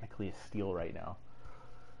technically a steal right now.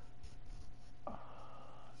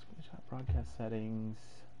 Screenshot broadcast settings,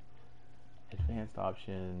 advanced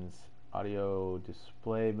options, audio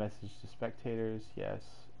display, message to spectators, yes,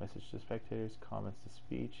 message to spectators, comments to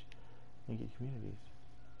speech, link in communities.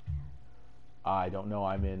 I don't know.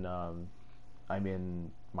 I'm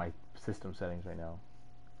in my system settings right now.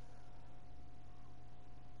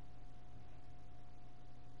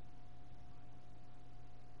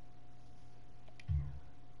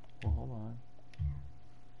 Well, hold on.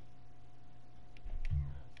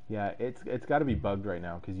 Yeah, it's got to be bugged right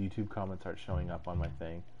now because YouTube comments aren't showing up on my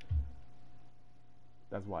thing.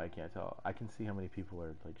 That's why I can't tell. I can see how many people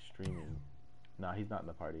are like streaming. Nah, he's not in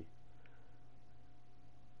the party.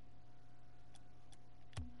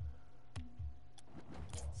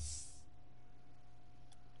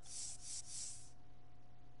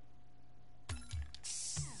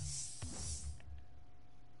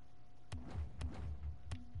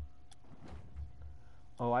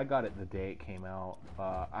 Oh, I got it the day it came out.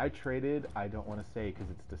 I traded. I don't want to say because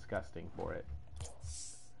it's disgusting for it.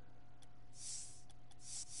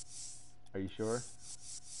 Are you sure?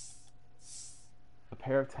 A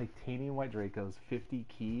pair of titanium white Dracos, 50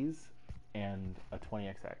 keys, and a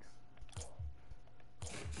 20XX.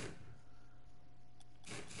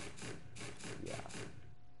 Yeah.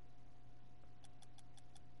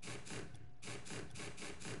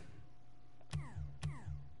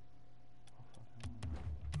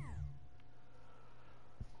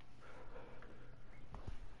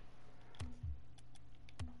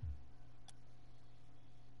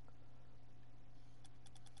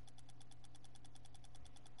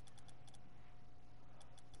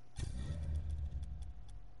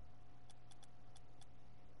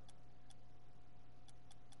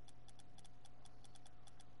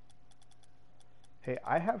 Hey,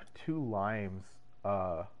 I have 2 limes.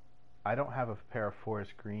 I don't have a pair of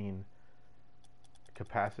forest green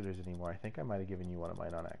capacitors anymore. I think I might have given you one of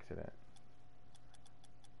mine on accident.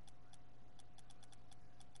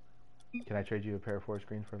 Can I trade you a pair of forest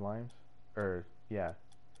green for limes? Or yeah,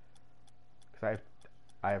 because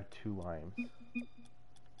I have 2 limes.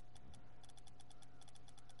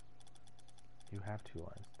 You have 2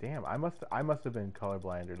 limes. Damn, I must have been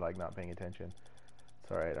colorblind or like not paying attention.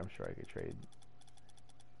 It's all right. I'm sure I could trade.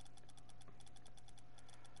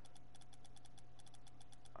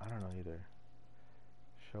 I don't know either.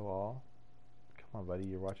 Show all. Come on, buddy.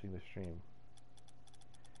 You're watching the stream.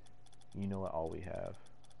 You know what all we have.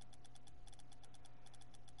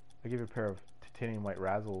 I give you a pair of titanium white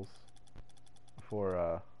Razzles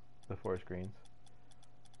for the forest greens.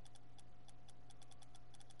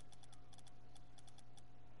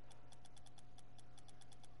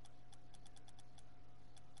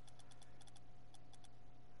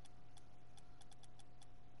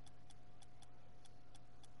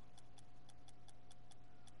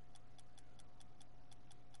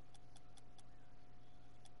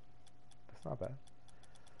 That's not bad.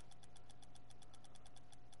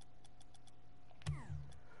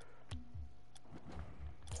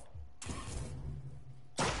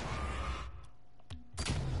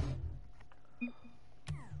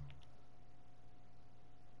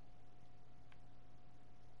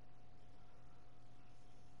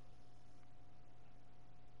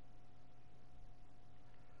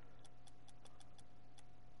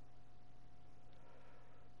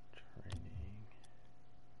 Training.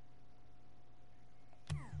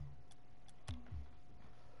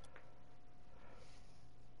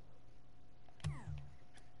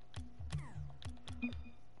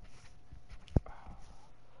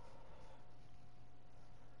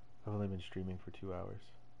 been streaming for 2 hours.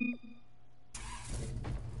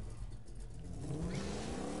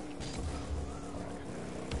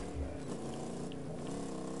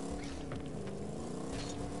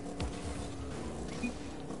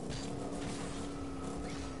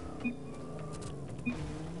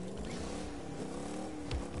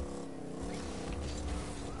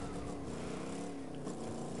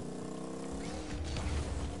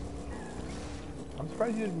 I'm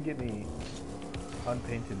surprised you didn't get any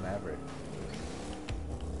unpainted Maverick.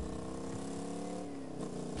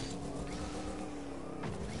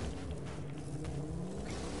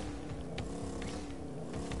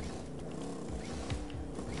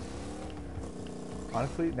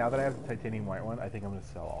 Honestly, now that I have the titanium white one, I think I'm going to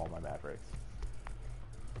sell all my Mavericks.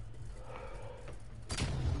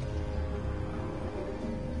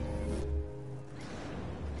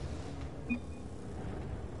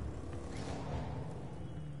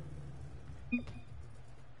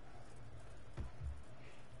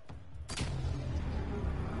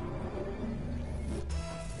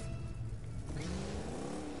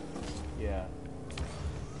 Yeah.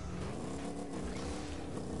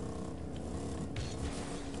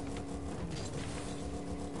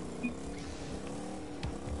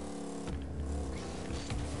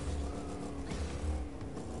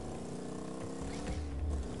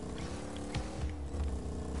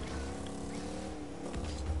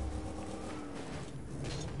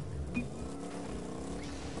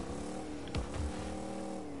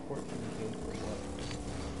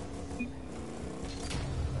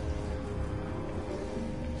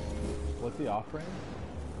 What's the offering?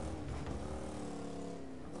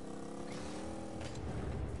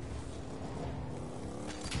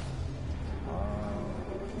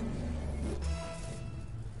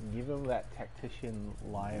 Give him that Tactician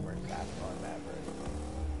Lime or Saffron Maverick.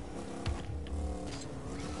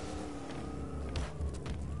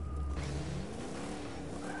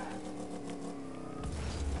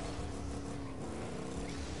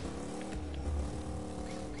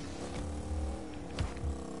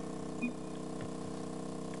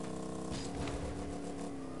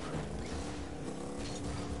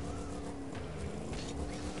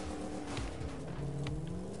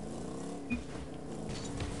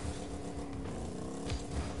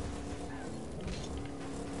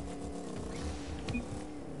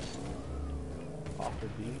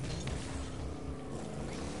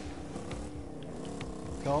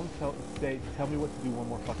 Tell me what to do one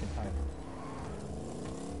more fucking time.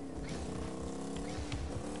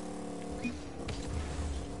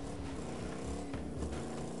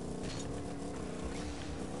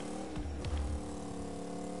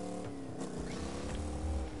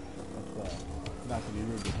 That's, not to be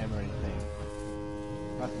rude to him or anything.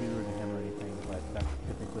 Not to be rude to him or anything, but that's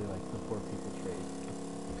typically like the poor people trade.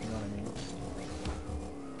 You know what I mean?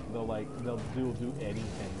 They'll do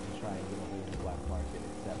anything to try and get a hold of the black market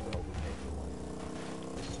except for overpay for one.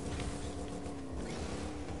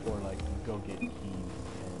 Or like go get keys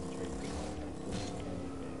and trade for one. Like they'll do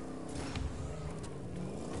anything.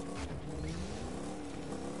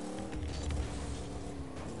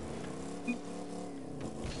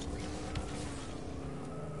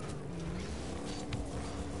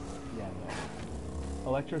 Yeah,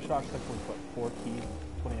 no. Electroshock's like what, 4 keys,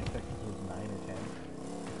 28 seconds was 9 or 10.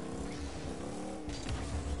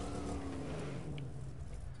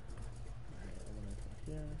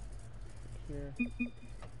 Here. I'm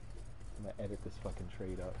gonna edit this fucking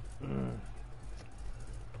trade up. Hold on,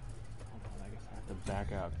 I guess I have to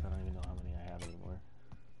back out because I don't even know how many I have anymore.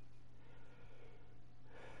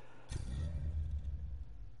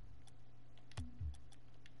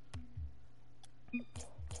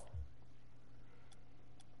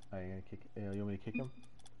 Are you gonna kick? You want me to kick him?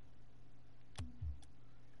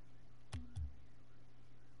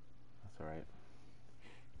 That's alright.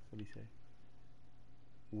 What do you say?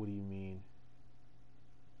 What do you mean?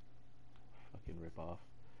 Fucking rip off.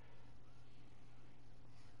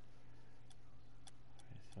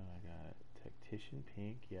 Okay, so I got Tactician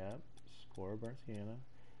Pink, yep. Score Barciana,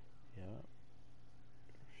 yep.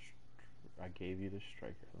 I gave you the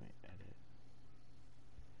striker. Let me edit.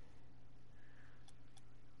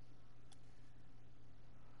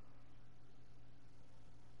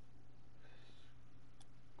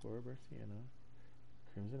 Score Barciana,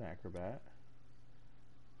 Crimson Acrobat.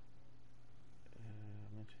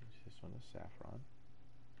 I'm gonna change this one to Saffron.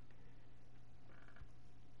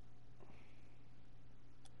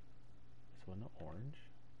 This one to Orange.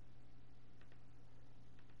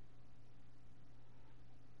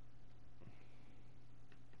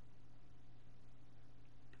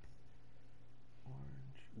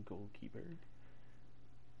 Orange Goalkeeper.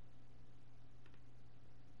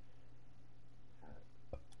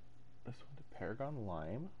 Paragon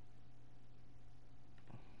Lime.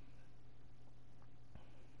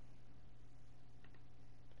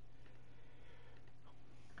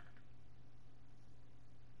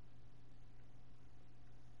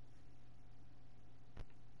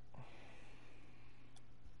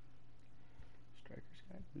 Striker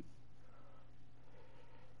Sky Blue.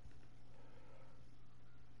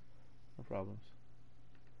 No problems.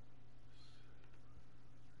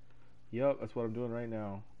 Yep, that's what I'm doing right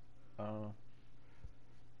now.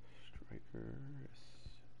 Striker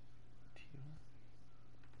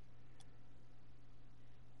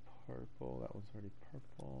purple. That one's already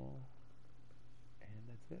purple. And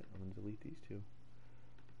that's it. I'm going to delete these two.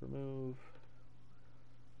 Remove.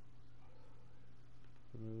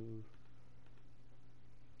 Remove.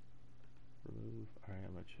 Remove. Alright,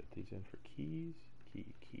 I'm going to check these in for keys.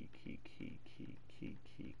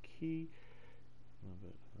 Key. A little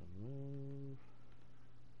bit remove.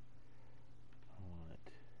 I want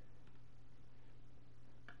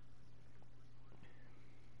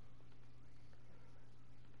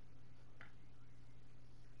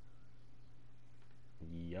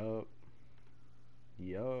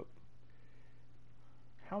Yup.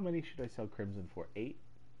 How many should I sell Crimson for? 8?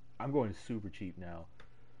 I'm going super cheap now.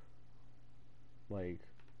 Like,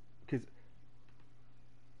 because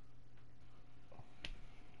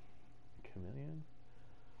Chameleon?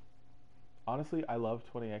 Honestly, I love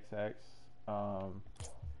 20XX.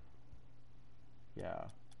 Yeah.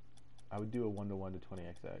 I would do a 1-to-1 to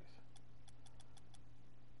 20XX.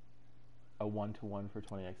 A 1-to-1 for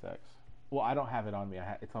 20XX. Well, I don't have it on me.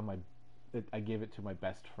 It's on my. I gave it to my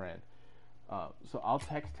best friend. So I'll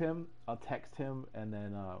text him. And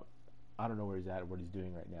then I don't know where he's at or what he's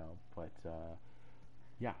doing right now. But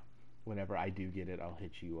yeah, whenever I do get it, I'll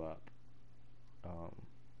hit you up. So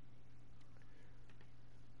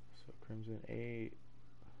Crimson 8,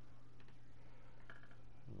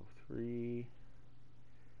 3.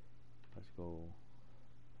 Let's go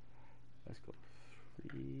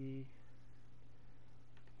 3.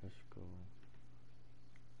 Let's go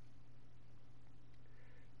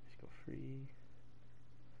 3.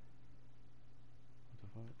 What the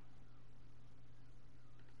fuck?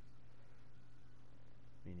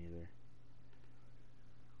 Me neither.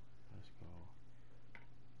 Let's go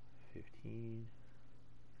 15.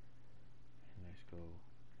 And let's go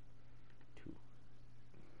 2.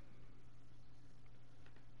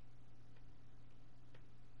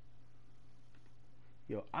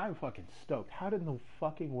 Yo, I'm fucking stoked. How in the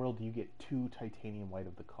fucking world do you get 2 titanium white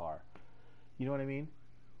of the car? You know what I mean?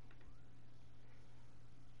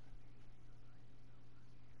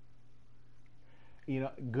 You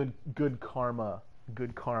know, good karma.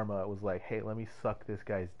 Good karma was like, hey, let me suck this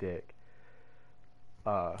guy's dick.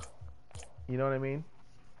 You know what I mean?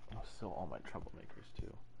 Oh, so all my troublemakers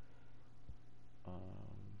too.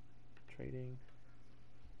 Trading.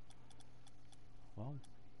 Well.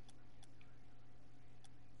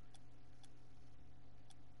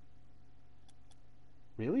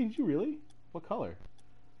 Really? Did you really? What color?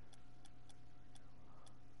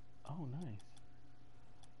 Oh, nice.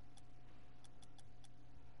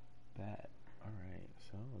 Bet. Alright,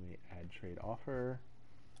 so let me add trade offer.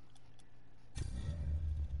 So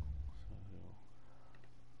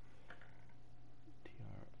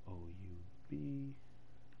TROUB.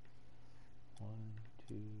 1,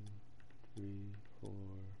 2, 3, 4,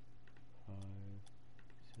 5,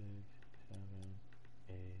 6, 7,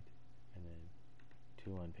 8, and then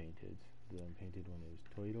 2 unpainted. The unpainted one is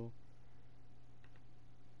Toidle.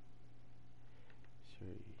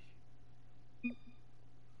 Series.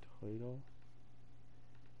 Toidle.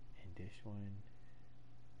 And this one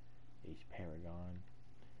is Paragon.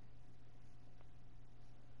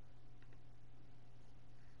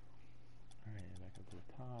 Alright, back up to the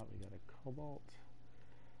top, we got a Cobalt.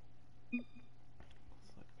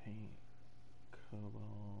 Select paint.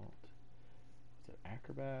 Cobalt. What's it?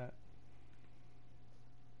 Acrobat.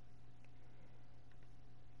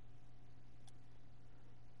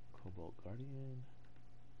 Cobalt Guardian.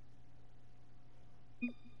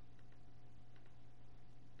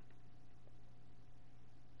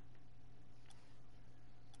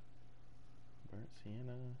 Burnt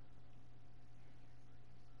Sienna.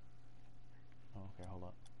 Oh, okay, hold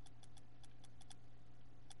up.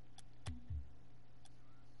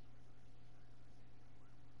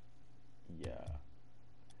 Yeah.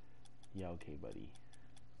 Yeah, okay, buddy.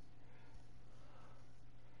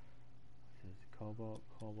 This is Cobalt.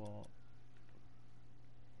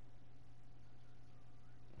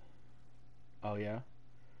 Oh, yeah?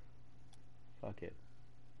 Fuck it.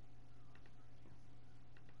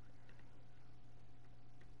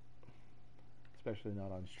 Especially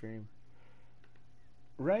not on stream.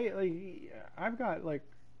 right? Like I've got like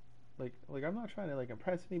I'm not trying to like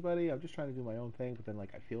impress anybody. I'm just trying to do my own thing. But then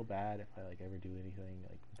like I feel bad if I like ever do anything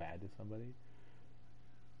like bad to somebody.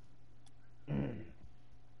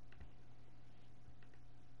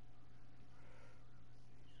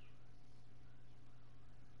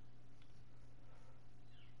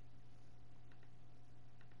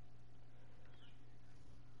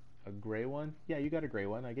 A gray one? Yeah, you got a gray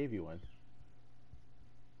one. I gave you one.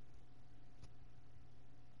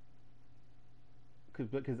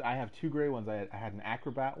 Because I have two gray ones. I had an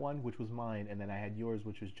acrobat one, which was mine, and then I had yours,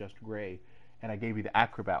 which was just gray, and I gave you the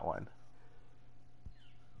acrobat one.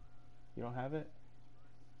 You don't have it?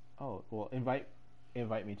 Oh, well, invite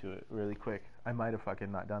me to it really quick. I might have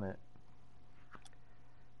fucking not done it.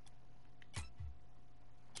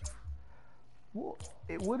 Well,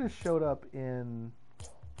 it would have showed up in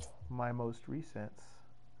my most recents.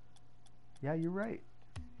 Yeah, you're right.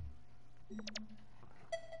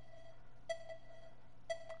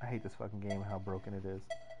 I hate this fucking game. How broken it is.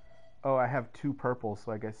 Oh, I have two purples,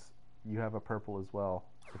 so I guess you have a purple as well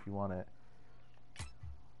if you want it.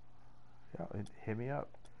 Yeah, hit me up.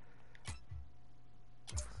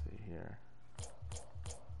 Let's see here.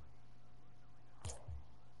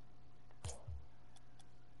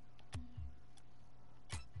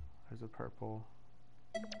 There's a purple.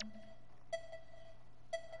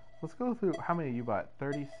 Let's go through how many you bought.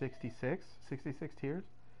 30, 66? 66 tiers?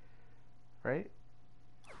 Right?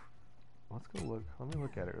 Let's go look. Let me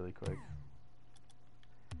look at it really quick.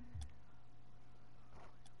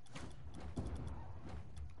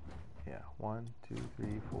 Yeah, 1, 2,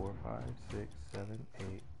 3, 4, 5, 6, 7, 8,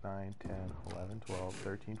 9, 10, 11, 12,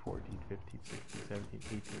 13, 14, 15, 16, 17,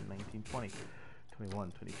 18, 19, 20,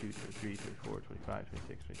 21, 22, 23, 24, 25,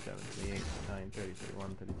 26, 27, 28, 29, 30,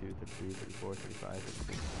 31, 32, 33, 34, 35,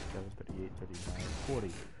 36, 37, 38, 39,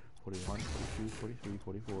 40, 41, 42, 43,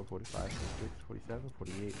 44, 45, 46, 47,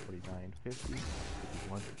 48, 49, 50,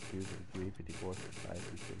 51, 52, 53, 54, 55,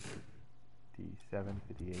 56, 57,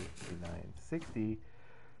 58, 59, 60,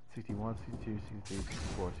 61, 62, 63,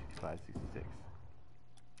 64, 65, 66.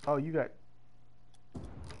 Oh, you got...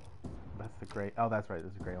 That's the gray... Oh, that's right.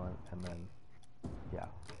 This is a gray one. And then... Yeah.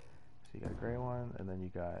 So you got a gray one, and then you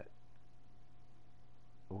got...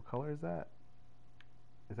 What color is that?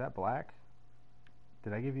 Is that black?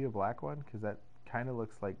 Did I give you a black one? Because that kind of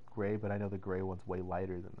looks like gray, but I know the gray one's way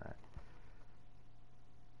lighter than that.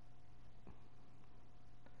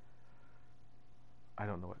 I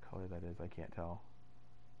don't know what color that is. I can't tell.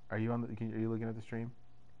 Are you on? Are you looking at the stream?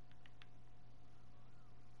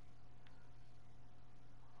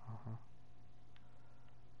 Uh-huh.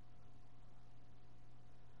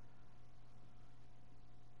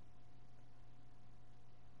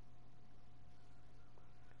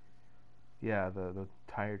 Yeah, the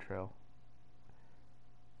tire trail.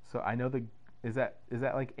 So I know the is that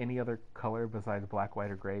like any other color besides black,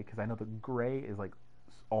 white, or gray? Because I know the gray is like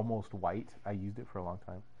almost white. I used it for a long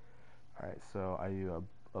time. All right, so I do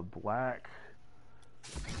a black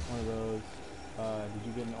one of those. Did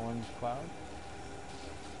you get an orange cloud?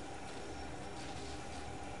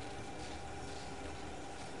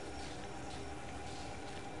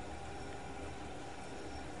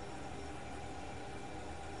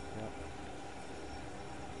 Yep.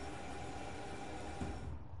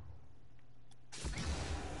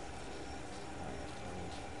 All right, let me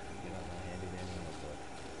get out my handy dandy notebook.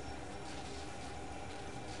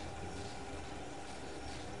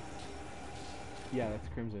 Yeah, that's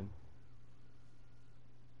crimson.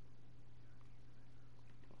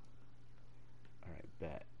 All right,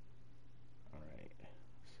 bet. All right.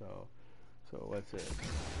 So what's it?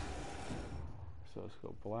 So let's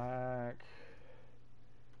go black,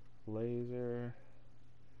 laser,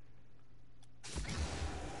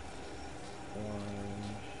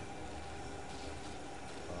 orange,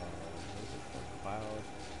 what is it called? Cloud,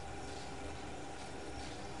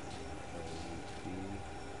 LED.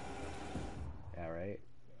 Yeah, right.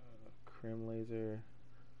 Crim laser.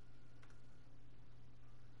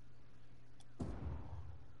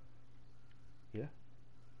 Yeah,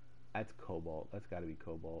 that's cobalt. That's got to be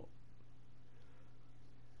cobalt.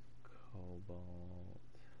 Cobalt.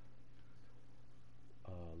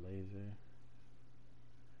 Laser.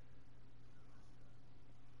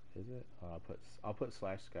 Is it? I'll put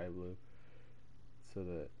slash sky blue so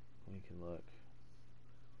that we can look.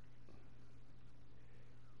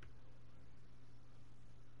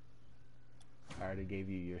 I already gave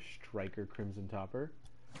you your striker crimson topper.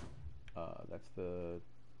 That's the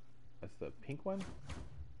pink one,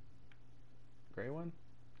 gray one.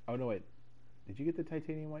 Oh no, wait. Did you get the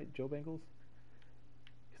titanium white Joe Bangles?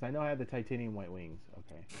 Because I know I have the titanium white wings.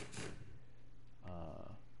 Okay.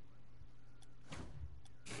 Uh,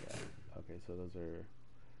 yeah. Okay, so those are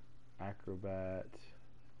Acrobat.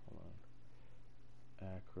 Hold on.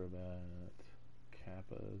 Acrobat.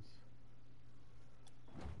 Kappas.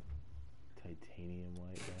 Titanium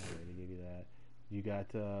white. Yeah, I already gave you that. You got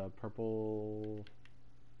purple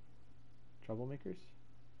troublemakers?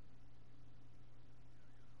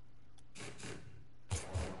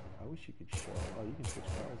 I wish you could show. Oh, you can switch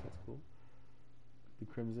cars. That's cool. The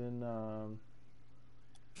crimson.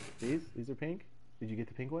 These are pink. Did you get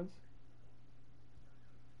the pink ones?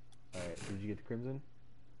 All right. Did you get the crimson?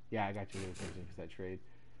 Yeah, I got you the crimson because that trade.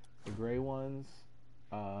 The gray ones.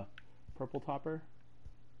 Purple topper.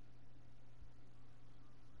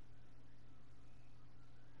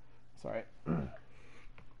 Sorry.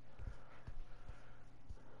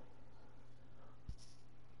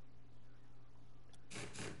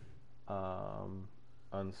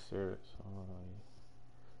 Uncertain.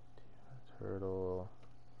 Turtle.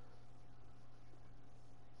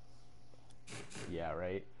 Yeah,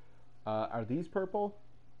 right. Are these purple?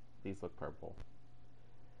 These look purple.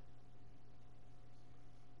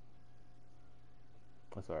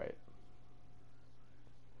 That's all right.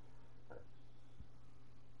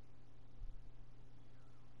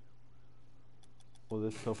 Well,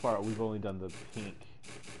 this so far we've only done the pink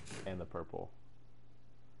and the purple.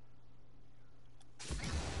 And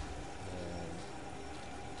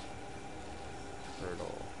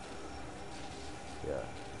turtle. Yeah.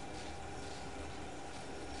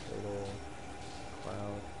 Turtle.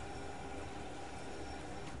 Cloud.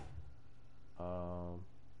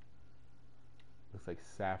 Looks like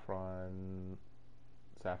saffron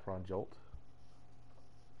jolt.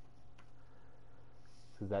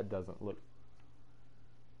 Because that doesn't look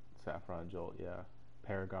saffron jolt. Yeah.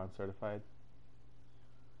 Paragon certified.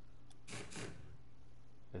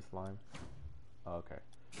 This line. Oh, okay.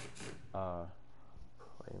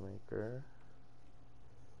 Playmaker.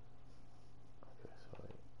 Okay, so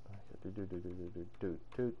wait.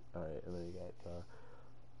 All right, and then you got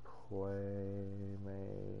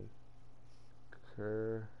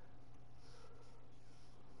Playmaker.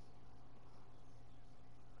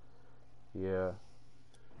 Yeah.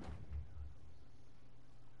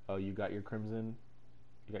 Oh, you got your crimson.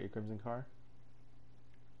 You got your crimson car.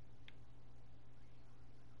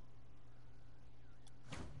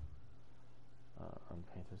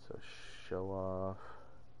 Unpainted. So show off.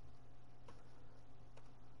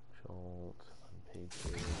 Jolt.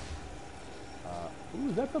 Unpainted. Ooh,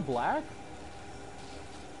 is that the black?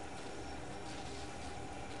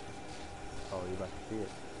 Oh, you're about to see it.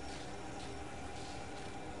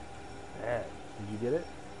 Yeah. Did you get it?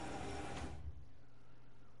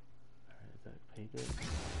 Alright, is that painted?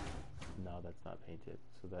 No, that's not painted.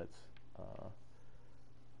 So that's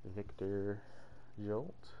Victor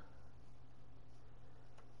Jolt.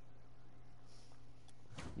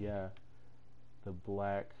 Yeah. The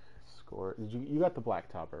black score. You got the black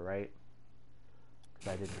topper, right?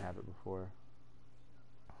 Because I didn't have it before.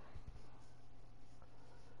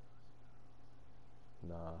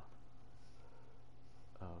 Nah.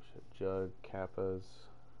 Oh shit. Jug, Kappas.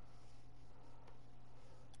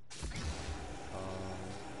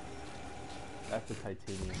 That's the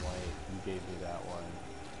titanium white. You gave me that one.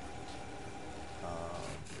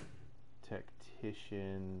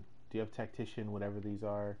 Tactician. Do you have tactician, whatever these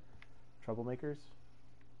are? Troublemakers?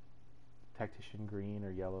 Tactician green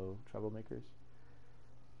or yellow troublemakers?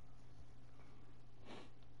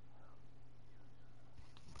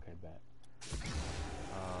 Okay, bet.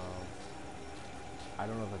 I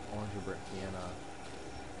don't know if it's orange or burnt sienna.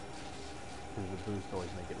 Because the boost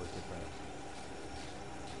always make it look different.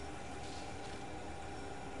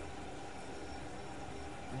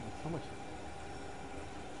 Man, it's so much.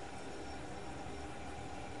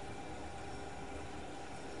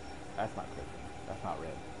 That's not crimson. That's not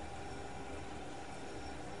red.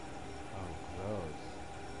 Oh, gross.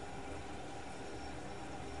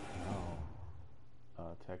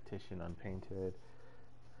 No. Tactician unpainted.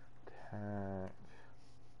 Tact.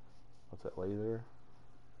 What's that, laser?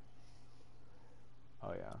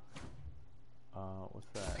 Oh, yeah. What's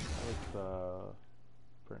that? That looks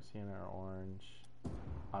burnt sienna or orange.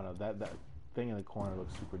 I don't know. That thing in the corner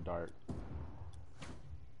looks super dark.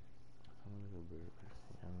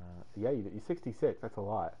 Yeah, you 66. That's a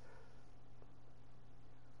lot.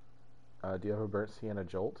 Do you have a burnt sienna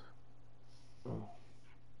jolt?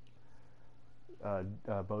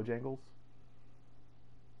 Bojangles?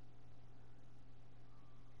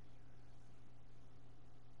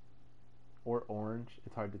 Or orange?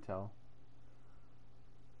 It's hard to tell.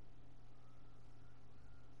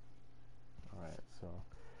 Alright, so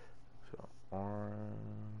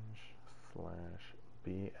orange slash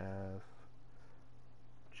F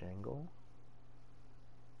jangle,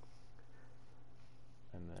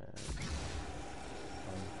 and then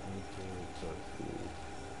unpainted, so let's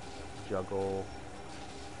see, juggle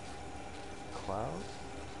cloud.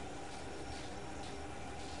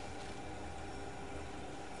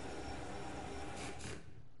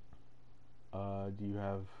 Do you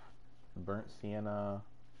have burnt sienna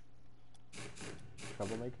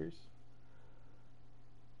troublemakers?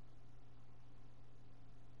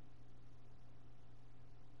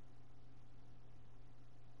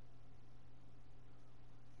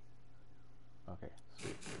 Okay,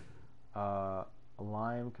 sweet.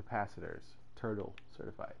 Lime capacitors, turtle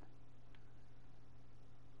certified.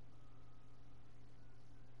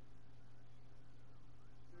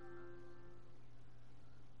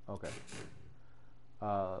 Okay.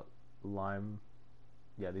 Lime,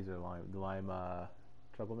 yeah, these are lime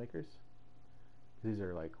troublemakers. These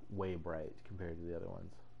are like way bright compared to the other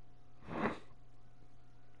ones.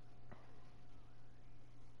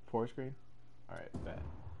 Forest green? Alright, bet.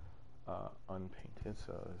 Unpainted,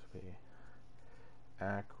 so this would be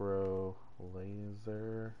acro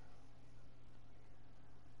laser.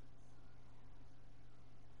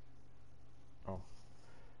 Oh,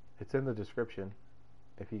 it's in the description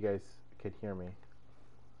if you guys could hear me.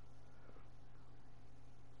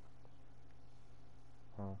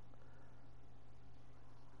 Oh.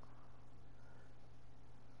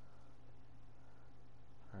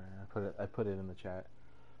 Alright, I put it in the chat.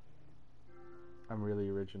 I'm really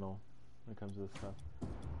original when it comes to this stuff.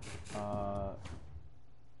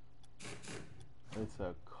 It's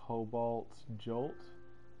a cobalt jolt.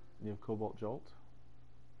 You have cobalt jolt?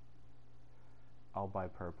 I'll buy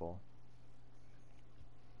purple.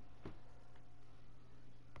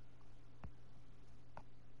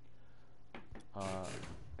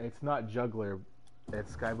 It's not juggler.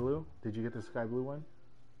 It's sky blue. Did you get the sky blue one?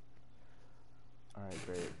 All right,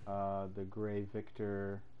 great. The gray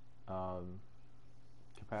Victor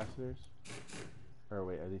capacitors. Or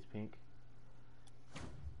wait, are these pink?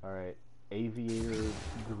 All right. Aviator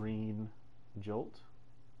green jolt.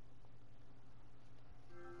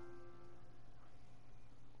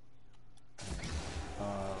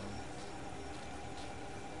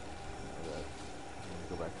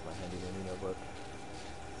 Go back to my handy dandy notebook.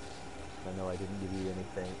 I know I didn't give you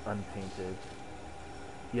anything unpainted.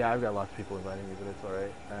 Yeah, I've got lots of people inviting me, but it's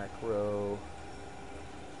alright. Acro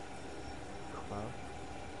cloud.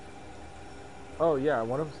 Oh yeah,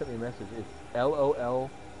 one of them sent me a message. It's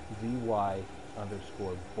LOLZY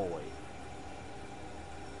underscore boy.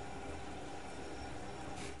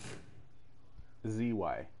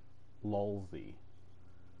 ZY. LOLZ.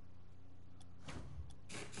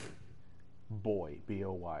 Boy.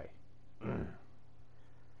 B-O-Y.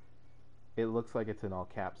 It looks like it's in all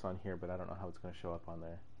caps on here, but I don't know how it's going to show up on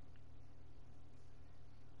there.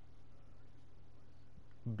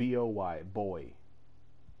 B-O-Y. Boy.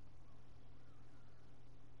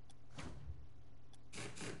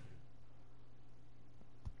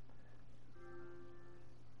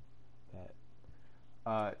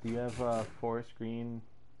 Do you have forest green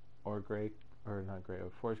or gray, or not gray, or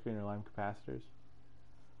forest green or lime capacitors?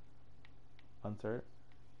 Unsert?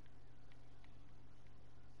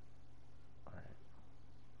 Alright.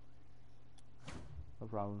 No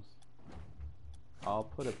problems. I'll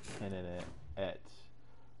put a pin in it at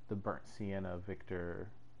the burnt sienna Victor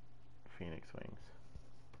Phoenix wings.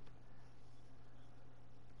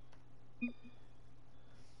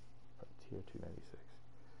 Tier 296.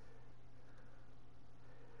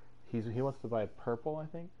 He wants to buy purple, I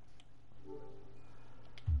think.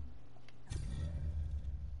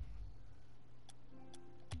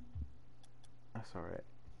 That's alright.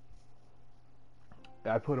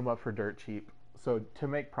 I put them up for dirt cheap. So to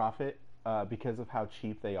make profit, because of how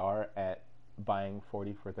cheap they are at buying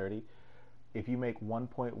 40 for 30, if you make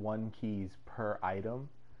 1.1 keys per item,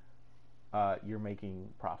 you're making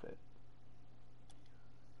profit.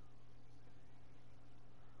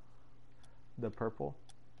 The purple,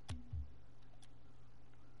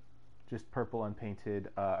 just purple unpainted,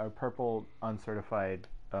 or purple uncertified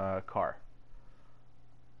car.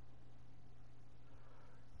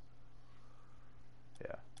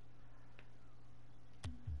 Yeah.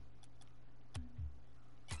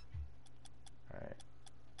 All right.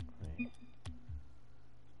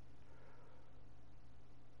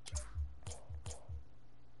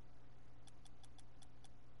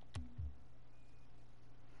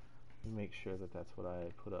 Let me make sure that that's what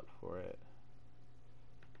I put up for it.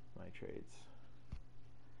 My trades.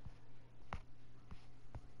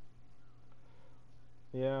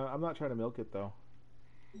 Yeah, I'm not trying to milk it though.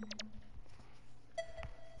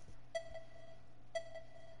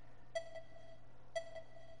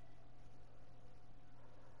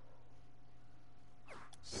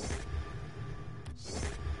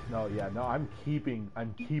 yeah, no, I'm keeping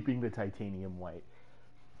the titanium white.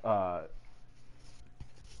 Uh,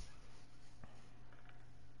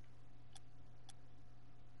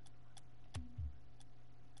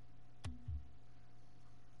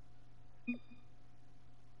 can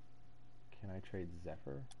I trade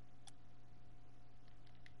Zephyr?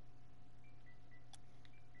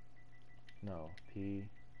 No, P,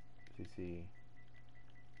 CC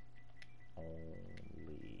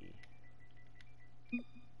only.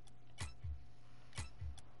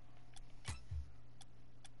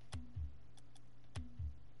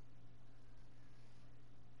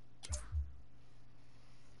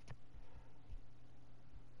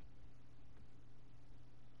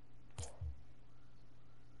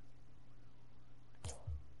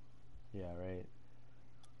 Yeah, right.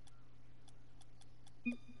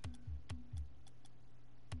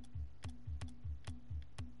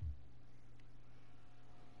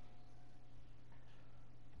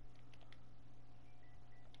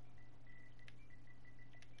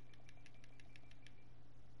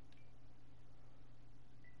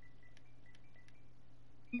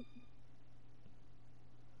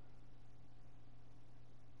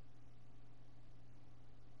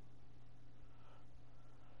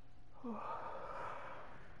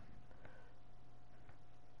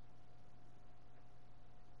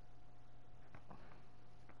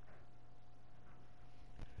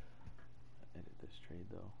 Edit this trade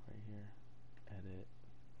though, right here. Edit.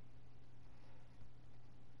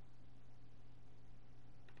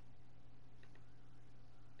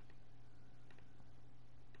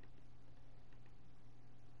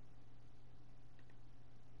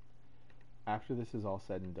 After this is all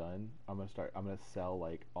said and done, I'm gonna sell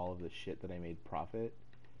like all of the shit that I made profit.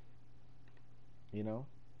 You know,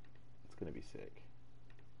 it's gonna be sick.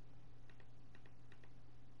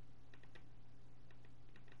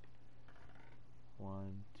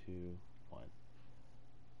 One, two, one.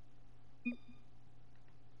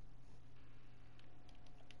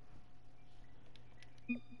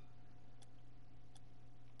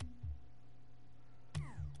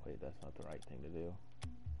 Wait, that's not the right thing to do. I'm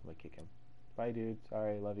gonna kick him. Bye, dude.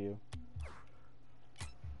 Sorry, love you.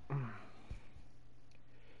 Let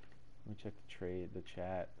me check the trade, the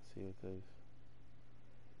chat, see what this.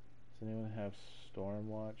 Does anyone have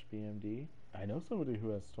Stormwatch BMD? I know somebody who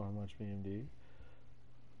has Stormwatch BMD.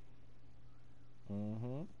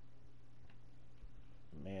 Mm-hmm.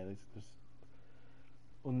 Man, this.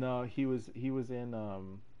 Well, no, he was in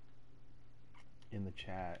the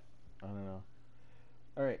chat. I don't know.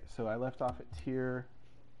 All right, so I left off at tier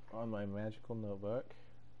on my magical notebook,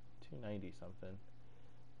 290 something.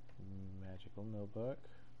 Magical notebook,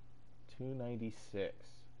 296.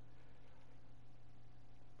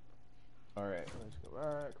 All right, let's go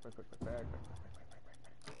back.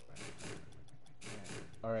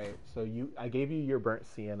 All right, so I gave you your burnt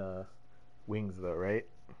sienna wings though, right?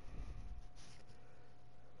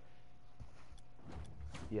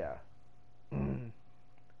 Yeah.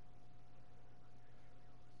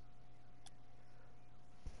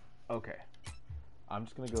 Okay. I'm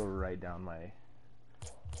just gonna go right down my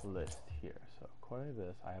list here. So according to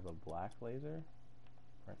this, I have a black laser,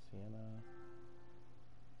 burnt sienna.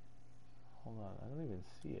 Hold on, I don't even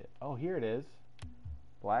see it. Oh, here it is.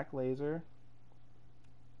 Black laser.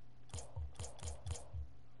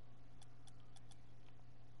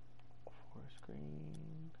 Forest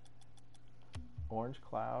green. Orange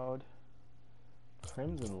cloud.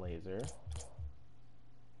 Crimson laser.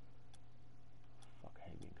 Fuck, I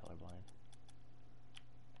hate being colorblind.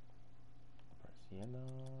 Burnt sienna.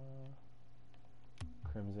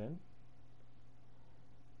 Crimson.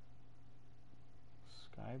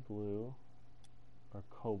 Sky blue. Or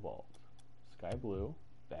cobalt. Sky blue.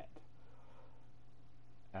 Bet.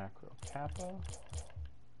 Acro Kappa.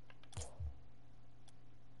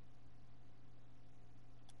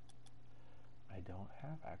 I don't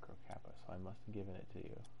have Acro Kappa, so I must have given it to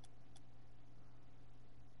you.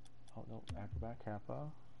 Oh no, Acrobat Kappa.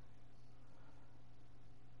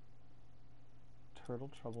 Turtle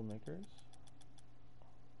Troublemakers.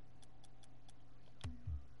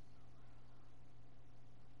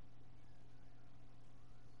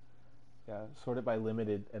 Yeah, sort it by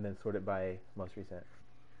limited and then sort it by most recent.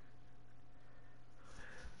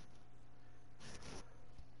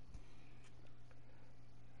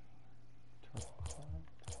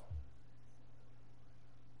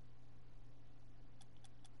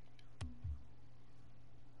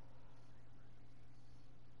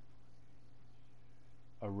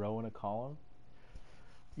 A row and a column.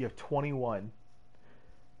 You have 21.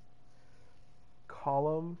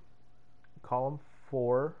 Column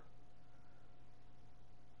 4,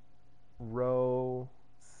 row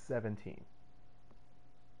 17.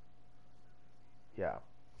 Yeah.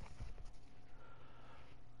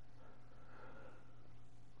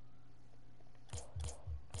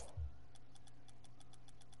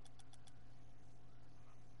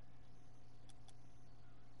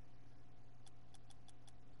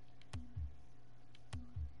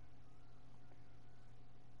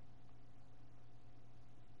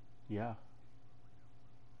 Yeah.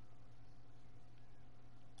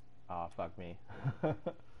 Ah, fuck me.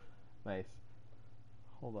 Nice.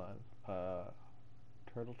 Hold on.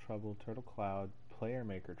 Turtle Trouble, Turtle Cloud, Player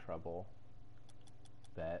Maker Trouble.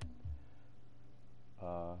 Bet.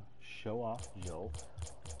 Show Off Jolt.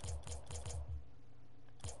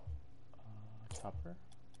 Topper.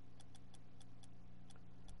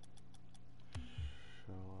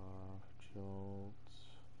 Show Off Jolt.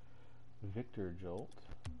 Victor Jolt.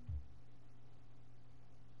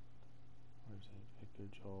 Where's it? Victor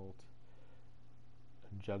Jolt.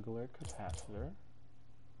 Juggler Capacitor.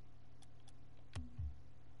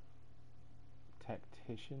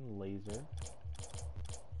 Tactician Laser.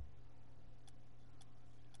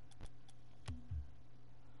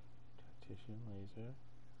 Tactician Laser.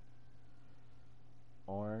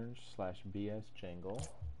 Orange / BS Jangle.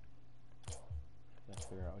 Gotta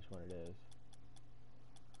figure out which one it is.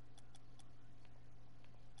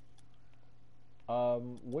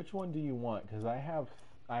 Which one do you want? Because I have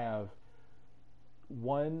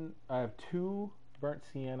two burnt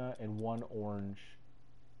sienna and one orange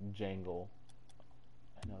jangle.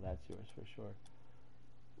 I know that's yours for sure.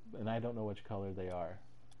 And I don't know which color they are.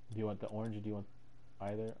 Do you want the orange or do you want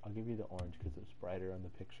either? I'll give you the orange because it's brighter on the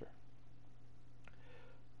picture.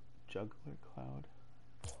 Juggler Cloud?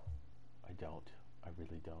 I don't. I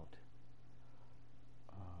really don't.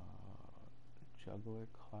 Juggler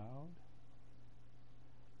Cloud?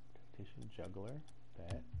 Tactician Juggler?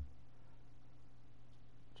 Bet.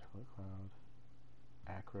 Juggler Cloud.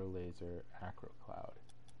 Acro Laser, Acro Cloud.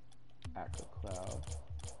 Acro Cloud.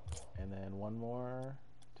 And then one more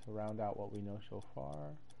to round out what we know so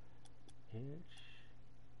far. Itch.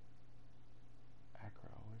 Acro.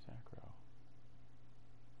 Where's Acro?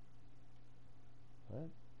 What?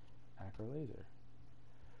 Acro Laser.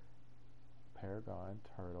 Paragon,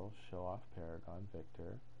 Turtle, Show Off Paragon,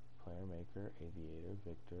 Victor, Player Maker, Aviator,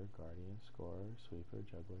 Victor, Guardian, Scorer, Sweeper,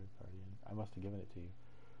 Juggler, Guardian. I must have given it to you.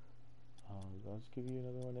 I'll just give you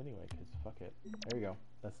another one anyway, because fuck it. There you go.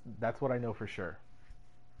 That's what I know for sure.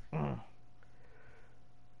 I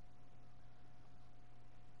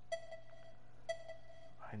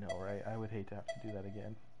know, right? I would hate to have to do that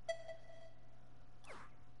again.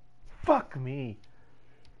 Fuck me!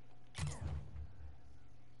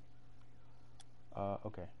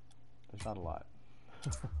 Okay. There's not a lot.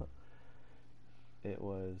 It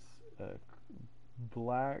was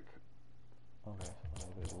black. Okay, so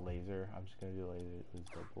let me do laser. I'm just gonna do laser. It was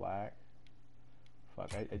the black.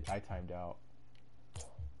 Fuck, I timed out.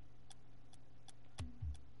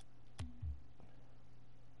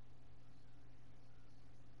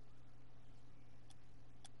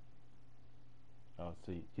 Oh,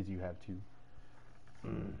 so because you have two.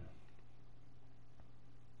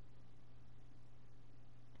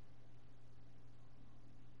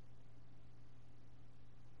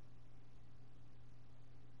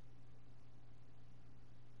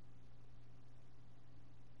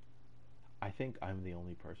 I think I'm the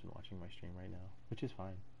only person watching my stream right now, which is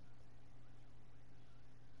fine.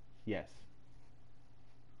 Yes.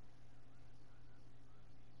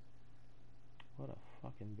 What a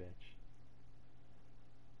fucking bitch.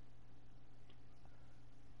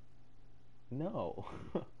 No.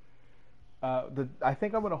 I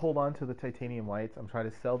think I'm gonna hold on to the titanium lights. I'm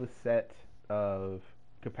trying to sell the set of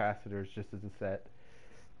capacitors just as a set,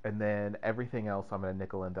 and then everything else I'm gonna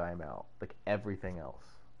nickel and dime out. Like everything else,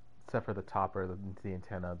 except for the topper, the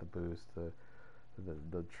antenna, the boost, the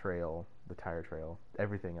trail, the tire trail.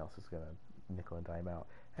 Everything else is gonna nickel and dime out,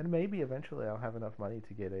 and maybe eventually I'll have enough money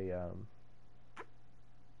to get a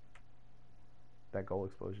that goal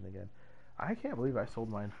explosion again. I can't believe I sold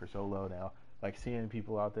mine for so low now. Like seeing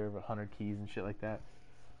people out there with 100 keys and shit like that.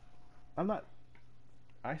 I'm not.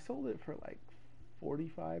 I sold it for like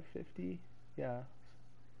 45, 50. Yeah.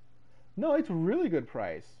 No, it's a really good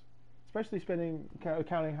price, especially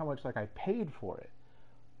counting how much like I paid for it.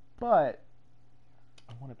 But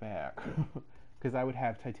I want it back because I would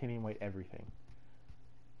have titanium white everything.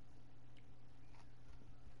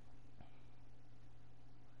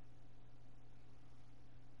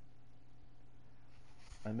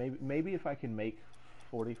 And maybe if I can make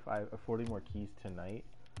 45 or 40 more keys tonight,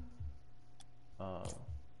 um,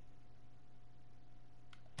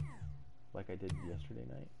 like I did yesterday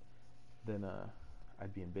night, then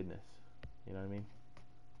I'd be in business. You know what I mean?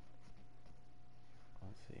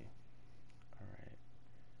 Let's see. All right.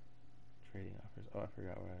 Trading offers. Oh, I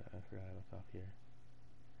forgot I left off here.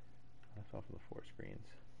 I left off of the 4 screens.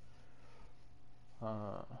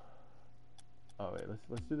 Oh wait,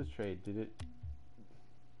 let's do this trade. Did it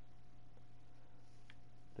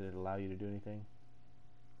allow you to do anything?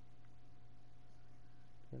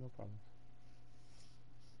 Yeah, no problems.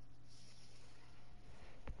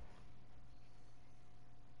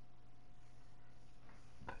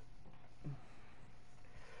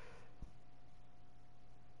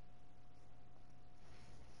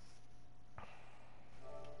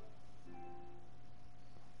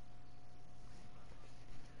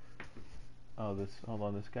 Oh, hold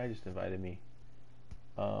on, this guy just invited me.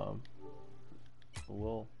 No,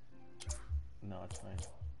 it's fine.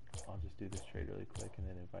 I'll just do this trade really quick and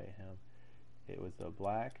then invite him. It was the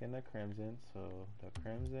black and the crimson, so the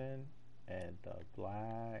crimson and the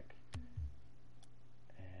black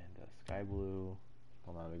and the sky blue.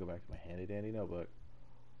 Hold on, let me go back to my handy dandy notebook.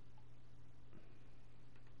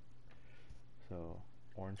 So,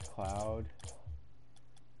 orange cloud,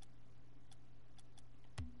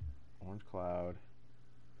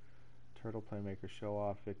 turtle playmaker, show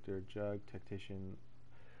off, Victor, jug, tactician,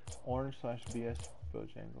 orange / BS,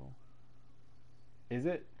 Bojangle. Is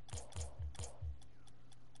it?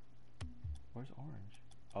 Where's orange?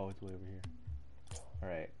 Oh, it's way over here.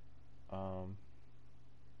 Alright.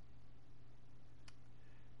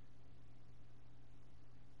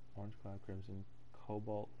 Orange cloud, crimson,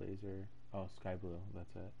 cobalt, laser. Oh, sky blue.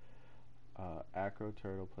 That's it. Acro,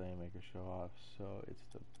 turtle, playmaker, show off. So it's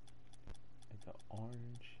the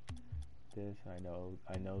orange. This I know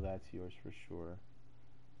that's yours for sure.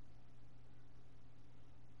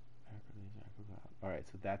 Acro, laser, acro, cloud. All right,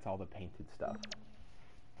 so that's all the painted stuff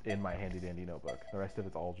in my handy dandy notebook. The rest of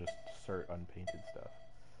it's all just cert unpainted stuff.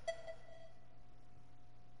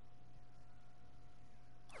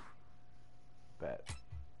 Bet.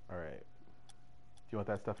 All right. Do you want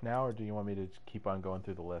that stuff now, or do you want me to just keep on going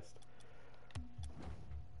through the list?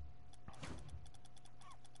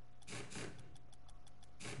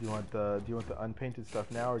 Do you want the unpainted stuff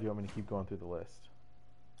now, or do you want me to keep going through the list?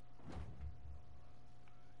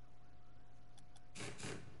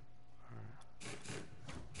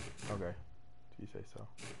 Okay. Do you say so?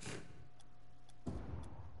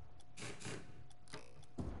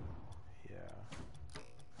 Yeah.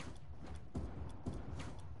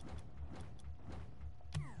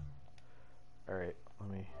 All right. Let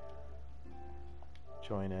me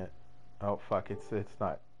join it. Oh fuck! It's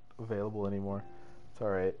not available anymore. It's all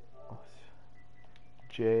right.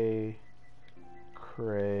 J.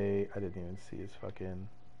 Cray. I didn't even see his fucking.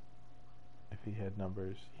 If he had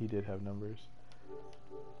numbers, he did have numbers.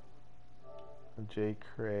 J.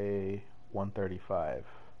 Cray 135.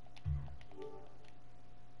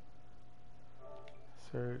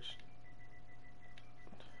 Search.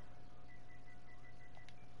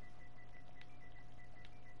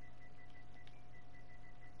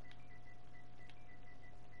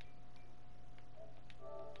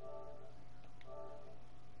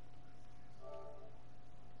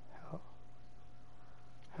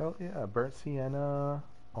 Hell yeah, burnt sienna,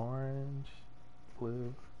 orange,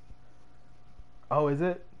 blue. Oh, is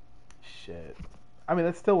it? Shit. I mean,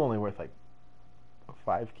 that's still only worth like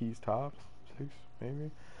 5 keys tops, 6 maybe.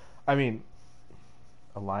 I mean,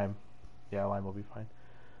 a lime. Yeah, a lime will be fine.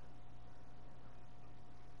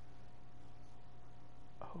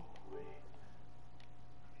 Oh wait.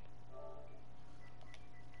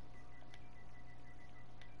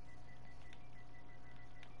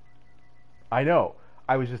 I know.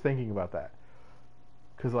 I was just thinking about that.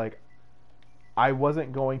 Cause like, I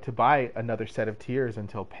wasn't going to buy another set of tiers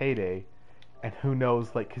until payday, and who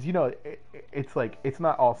knows, like, because it's like it's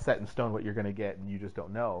not all set in stone what you're gonna get, and you just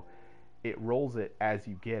don't know. It rolls it as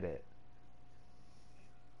you get it.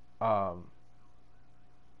 Saffron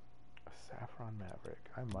Maverick.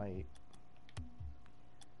 I might.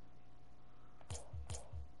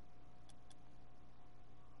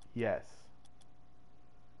 Yes.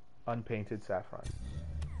 Unpainted saffron.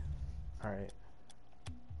 All right.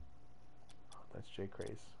 Oh, that's J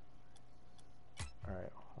Craze. All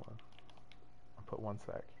right. Hold on. I'll put 1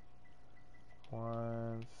 sec.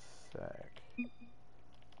 1 sec.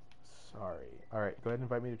 Sorry. All right. Go ahead and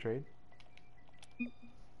invite me to trade.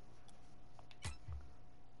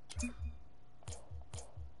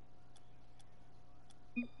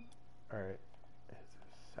 All right.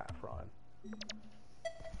 It's saffron.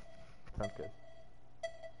 Sounds good.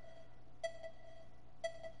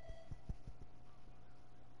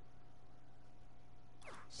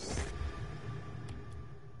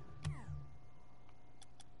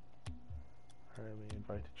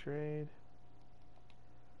 trade.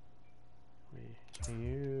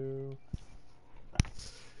 You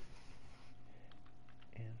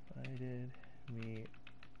invited me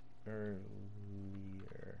earlier.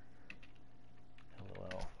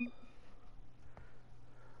 LOL.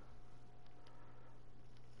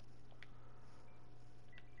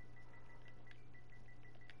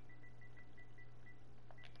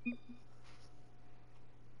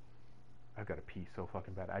 I've got to pee so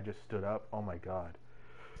fucking bad. I just stood up. Oh my god.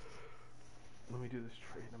 Let me do this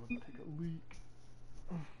trade. I'm gonna take a leak.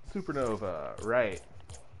 Supernova, right.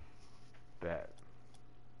 Bet.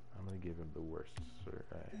 I'm gonna give him the worst sir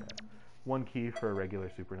I had. 1 key for a regular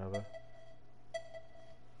supernova.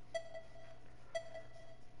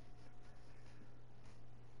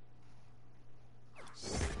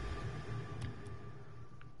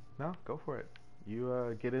 No, go for it.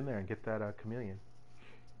 You get in there and get that chameleon.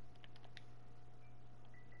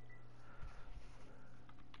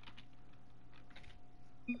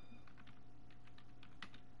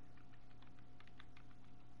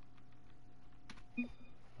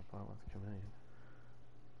 I thought it was chameleon.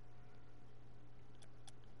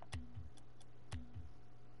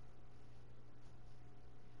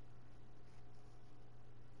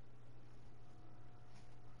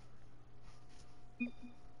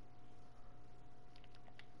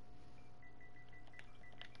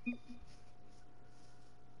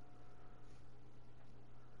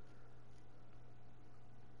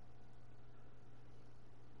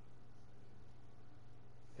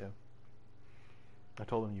 Yeah. I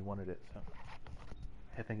told him you wanted it, so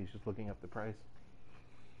I think he's just looking up the price.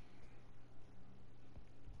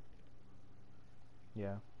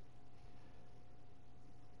 Yeah.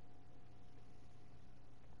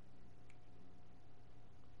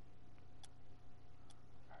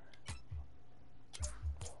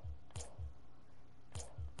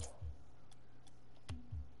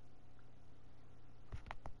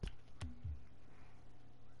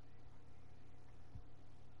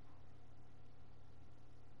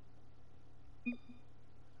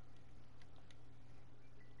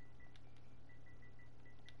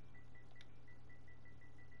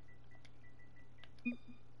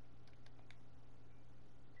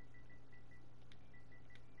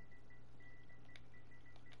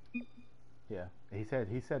 Yeah.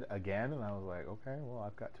 He said again, and I was like, okay, well,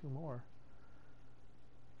 I've got 2 more.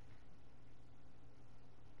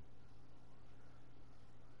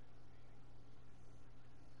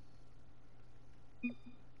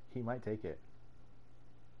 He might take it.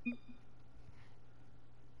 He'll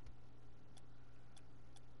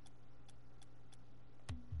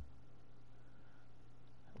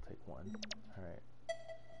take 1. All right.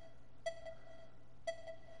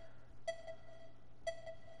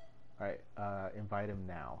 All right. Invite him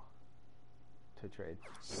now to trade.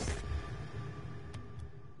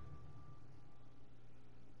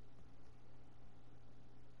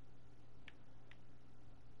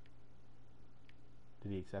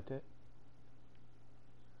 Did he accept it?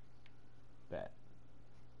 Bet.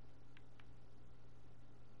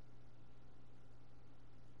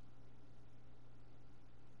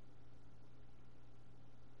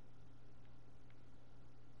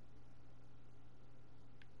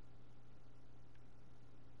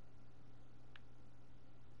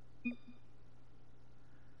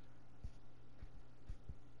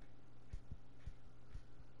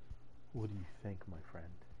 What do you think, my friend?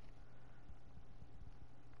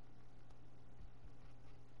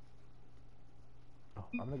 Oh,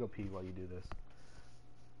 I'm gonna go pee while you do this.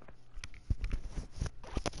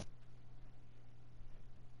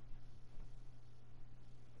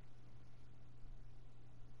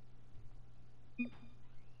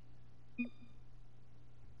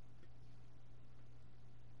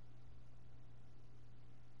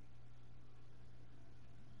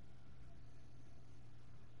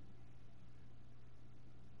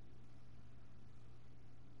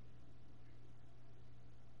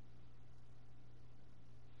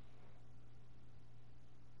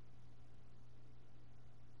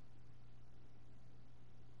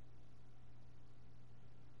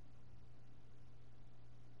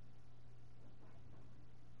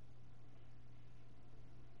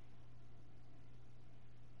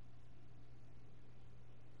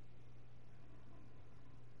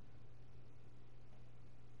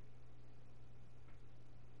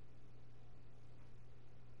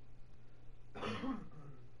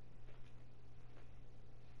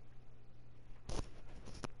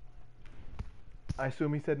 I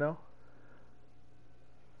assume he said no.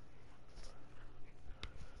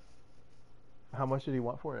 How much did he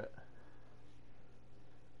want for it?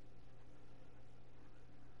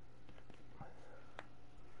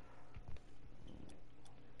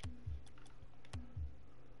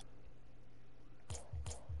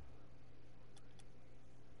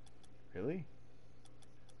 Really?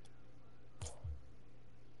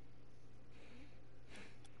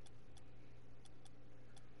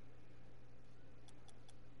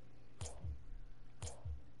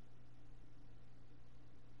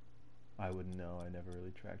 I wouldn't know. I never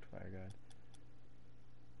really tracked Fire God.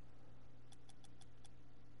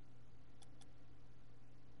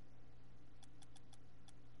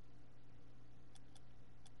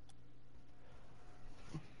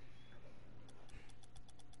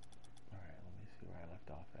 Alright, let me see where I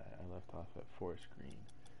left off at. I left off at Forest Green.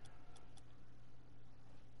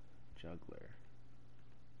 Juggler.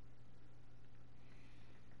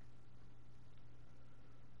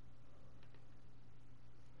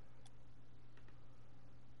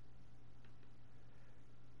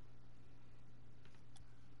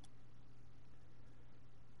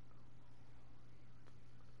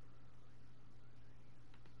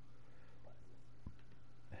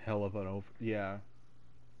 Hell of an over. Yeah.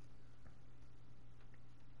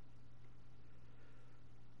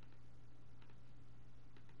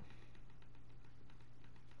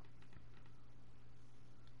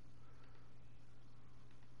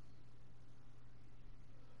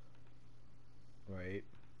 Right.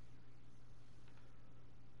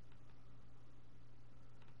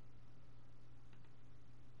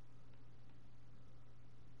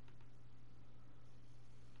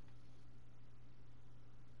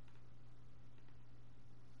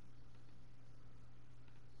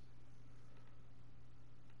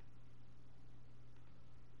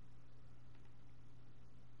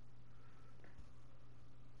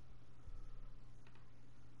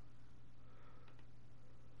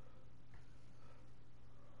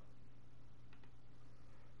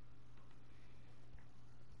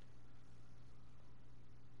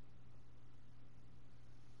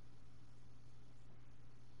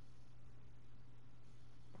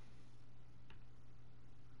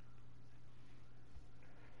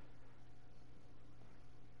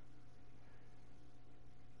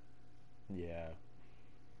 Yeah.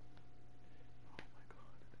 Oh my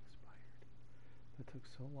god, it expired. That took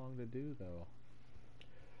so long to do, though.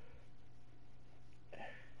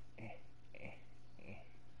 Alright,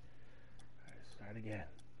 start again.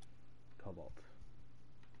 Cobalt.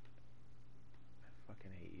 I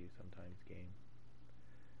fucking hate you sometimes, game.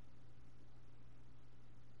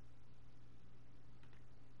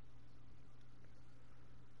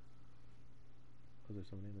 Was there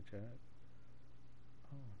somebody in the chat?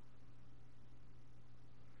 Oh.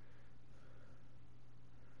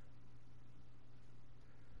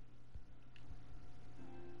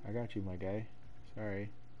 I got you, my guy. Sorry.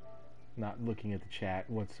 Not looking at the chat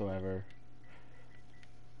whatsoever.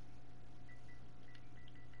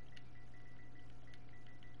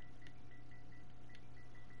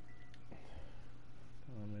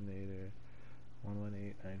 Dominator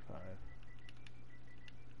 11895.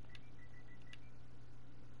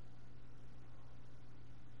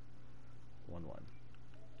 1-1.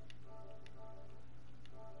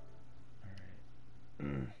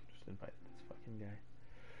 Alright. Just invited this fucking guy.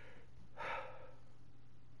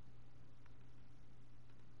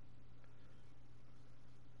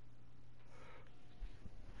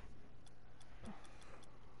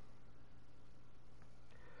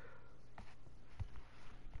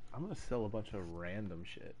 I'm gonna sell a bunch of random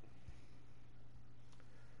shit.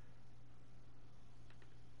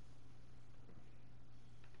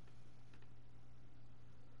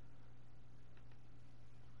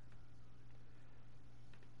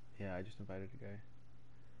 Yeah, I just invited a guy.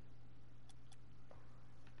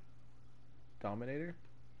 Dominator?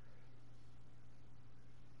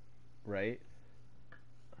 Right?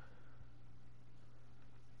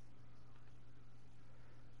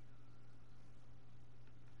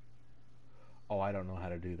 Oh, I don't know how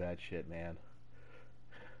to do that shit, man.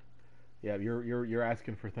 Yeah, you're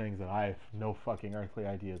asking for things that I have no fucking earthly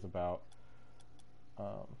ideas about.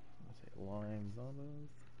 Let's see, lime zombos.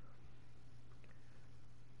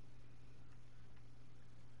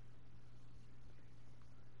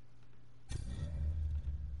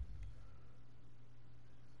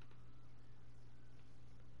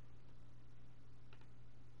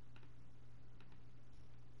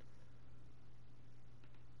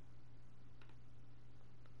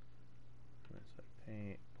 It's like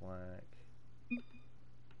paint, black.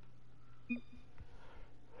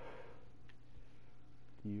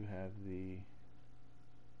 You have the.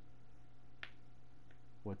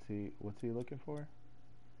 What's he looking for?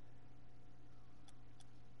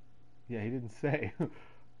 Yeah, he didn't say.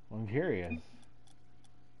 I'm curious.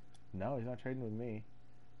 No, he's not trading with me.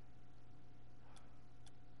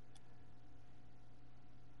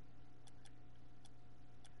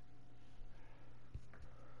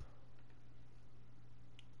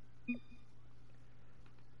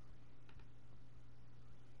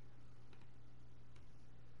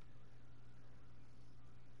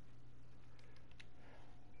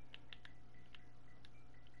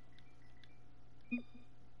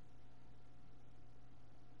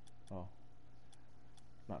 Oh,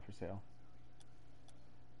 not for sale.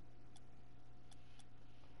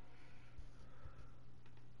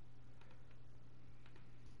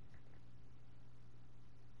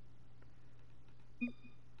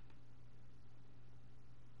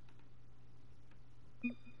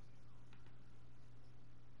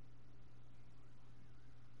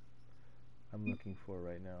 I'm looking for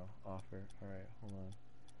right now. Offer. Alright, hold on.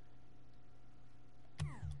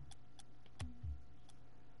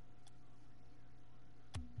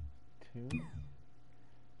 Tune?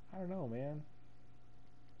 I don't know, man.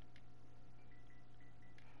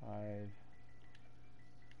 5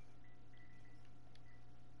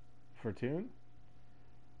 for tune?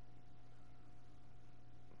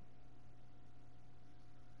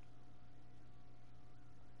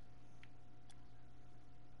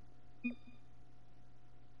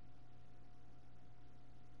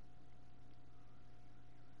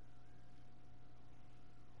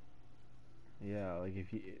 Yeah, like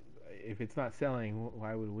if it's not selling,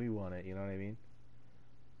 why would we want it? You know what I mean?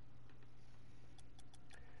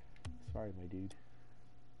 Sorry, my dude.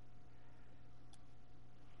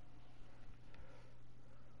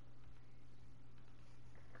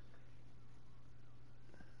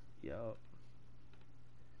 Yup.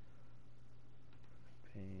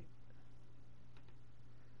 Paint.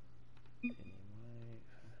 White.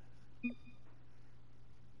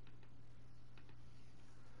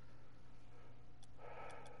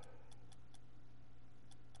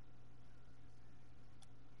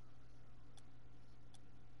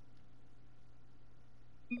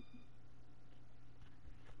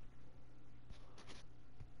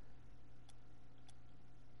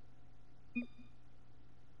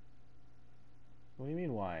 What do you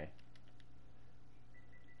mean why?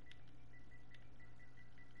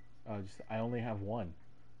 Oh, just I only have one.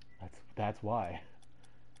 That's why.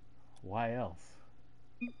 Why else?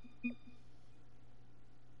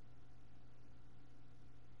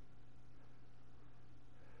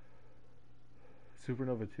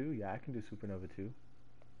 Supernova 2? Yeah, I can do Supernova 2.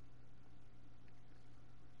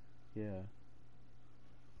 Yeah.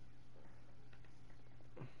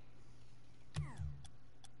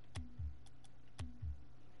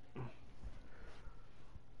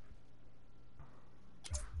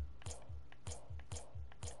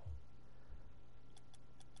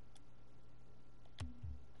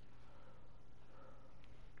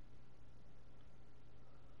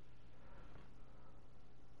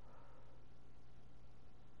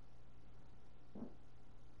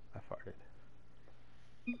 I farted.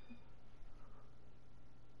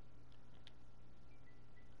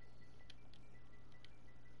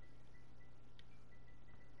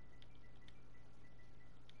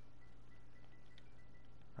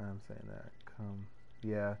 I'm saying that. Come.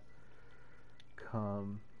 Yeah.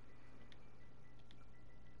 Come.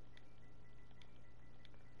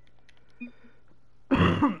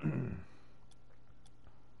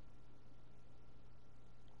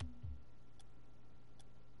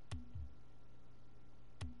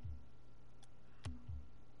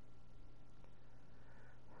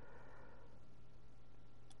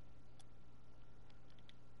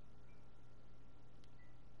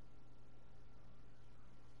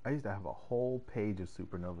 I used to have a whole page of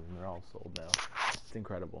supernovas and they're all sold now. It's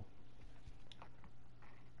incredible.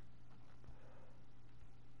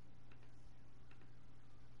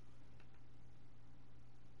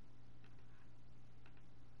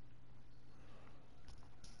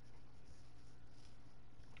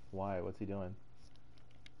 Why? What's he doing?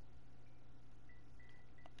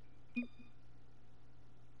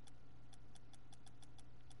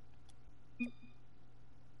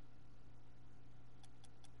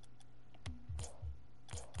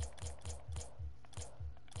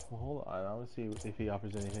 Well, hold on. I want to see if he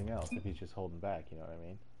offers anything else. If he's just holding back, you know what I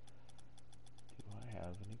mean? Do I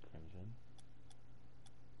have any crimson?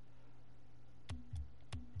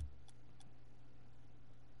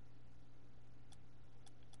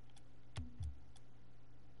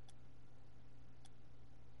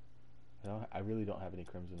 I really don't have any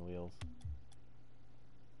crimson wheels.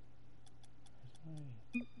 Where's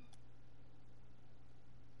my...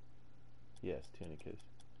 Yes, tunicas.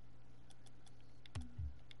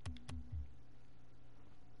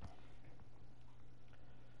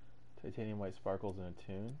 Titanium white sparkles in a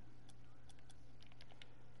tune.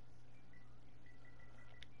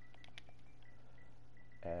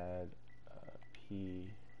 Add P.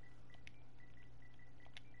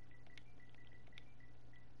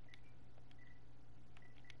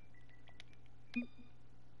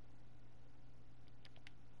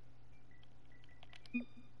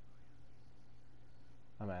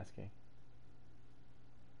 I'm asking.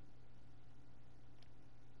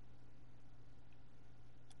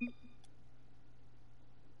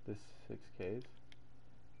 6Ks. It's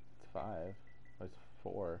 5. It's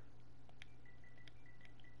 4.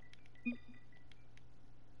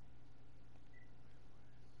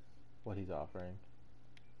 What he's offering.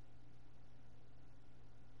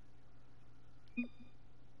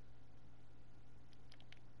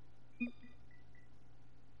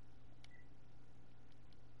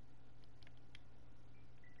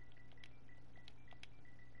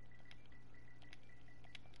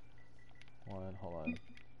 Hold on.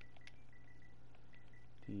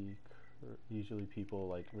 Usually people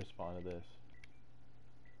like respond to this.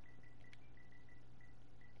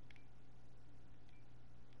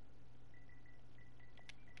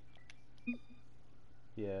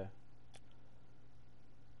 Yeah.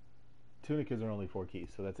 Tunicas are only 4 keys,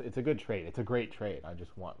 so it's a good trade. It's a great trade. I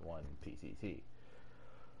just want one PCC.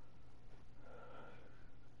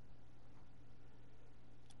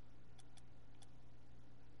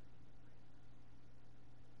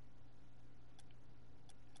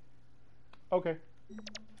 Okay.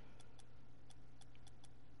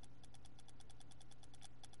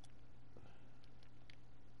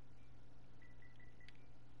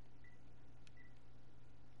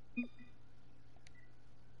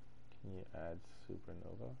 Can you add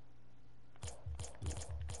Supernova?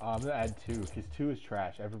 I'm gonna add 2 because 2 is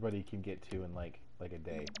trash. Everybody can get 2 in like a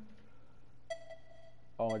day.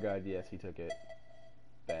 Oh my god, yes, he took it.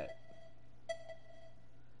 Bet.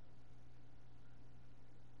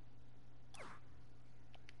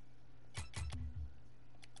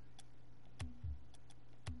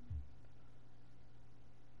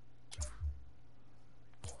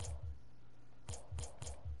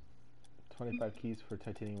 $25 keys for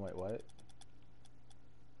titanium white what?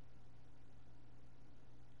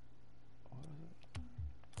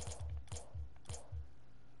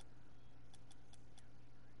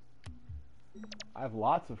 I have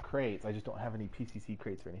lots of crates. I just don't have any PCC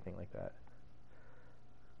crates or anything like that.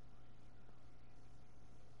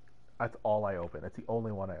 That's all I open. That's the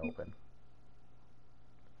only one I open.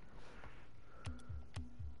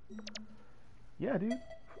 Yeah, dude.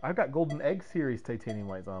 I've got Golden Egg Series Titanium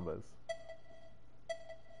White Zombas.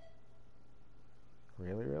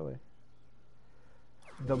 Really, really?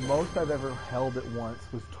 The most I've ever held at once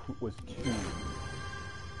was 2.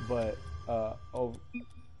 But, oh,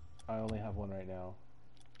 I only have 1 right now.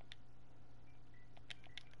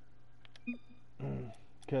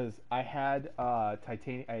 Because I had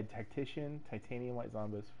Tactician Titanium White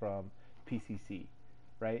Zombas from PCC,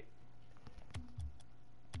 right?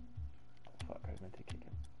 Fuck, I meant to kick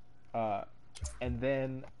him. And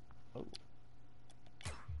then,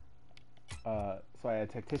 so I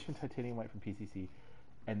had Tactician Titanium White from PCC,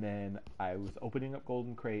 and then I was opening up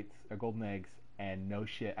golden crates, or golden eggs, and no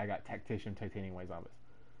shit, I got Tactician Titanium White Zombas.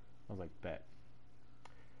 I was like, bet.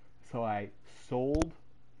 So I sold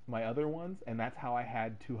my other ones, and that's how I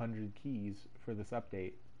had 200 keys for this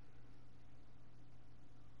update.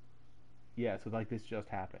 Yeah, so like this just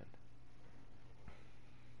happened.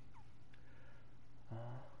 Okay,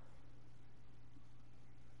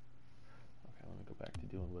 let me go back to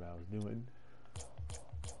doing what I was doing.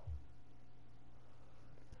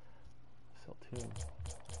 Sell tune.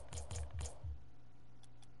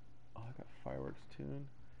 Oh, I got fireworks tune.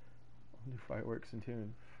 I'll do fireworks and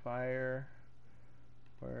tune. Fireworks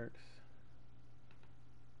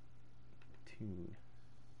tune.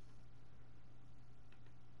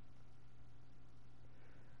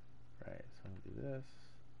 Right, so I'm gonna do this.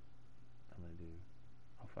 I'm gonna do.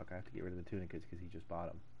 Oh fuck! I have to get rid of the tunicas because he just bought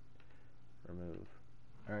them. Remove.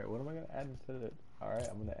 All right, what am I gonna add instead of it? All right,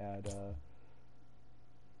 I'm gonna add.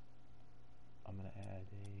 I'm gonna add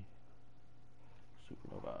a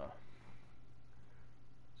supernova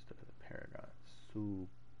instead of the paragon.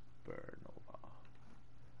 Supernova.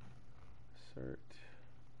 Insert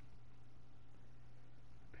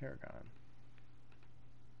paragon.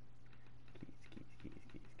 Keys.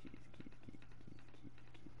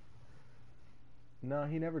 No,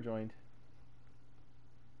 he never joined.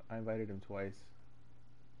 I invited him twice.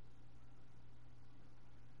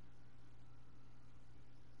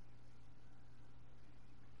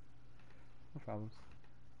 No problems.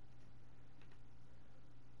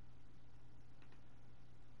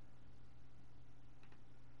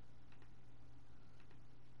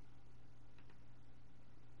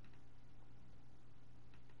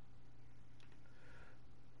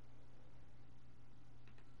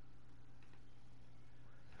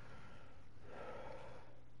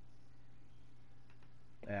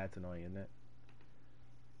 Yeah, it's annoying, isn't it?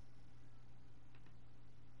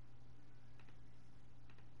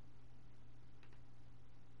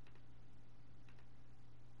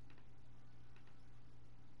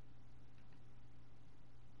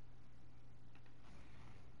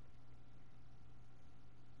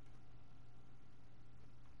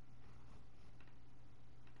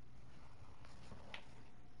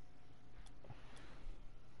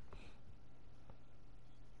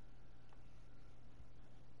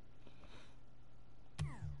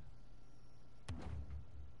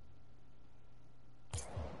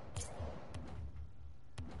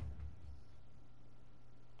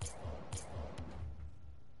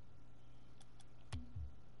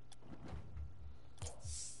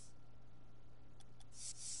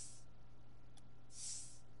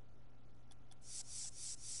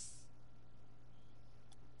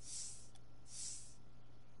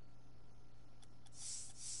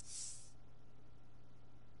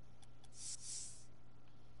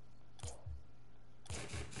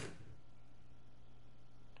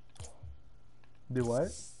 Do what?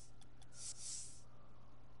 It's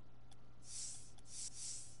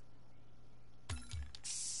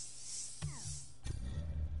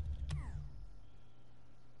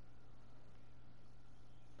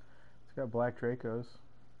got black Dracos.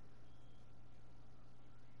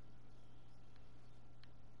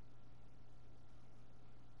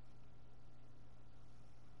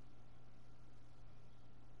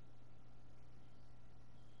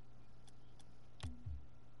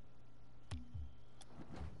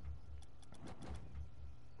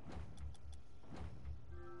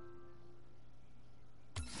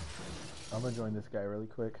 I'm gonna join this guy really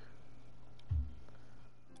quick.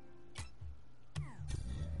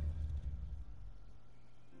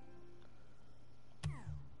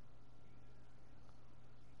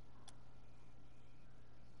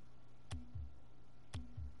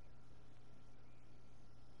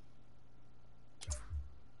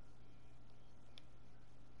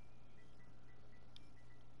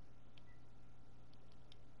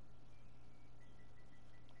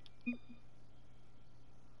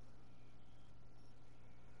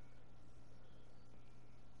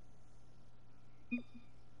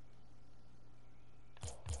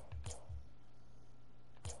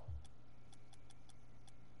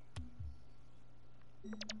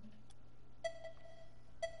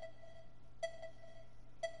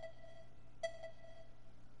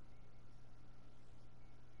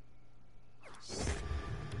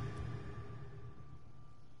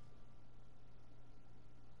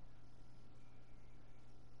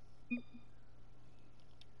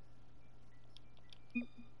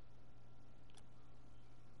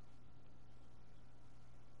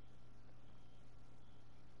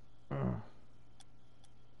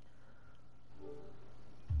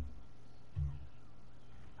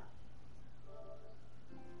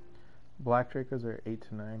 Black Dracos are 8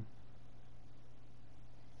 to 9.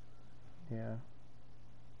 Yeah.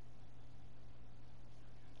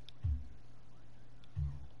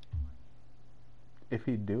 If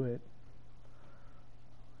he'd do it.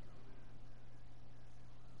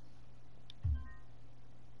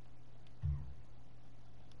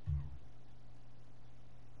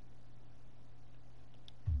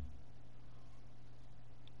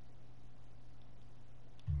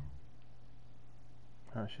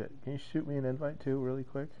 Oh shit. Can you shoot me an invite too, really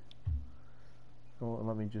quick? Oh,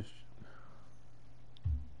 let me just.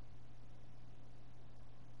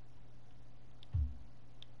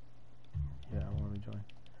 Yeah, let me join.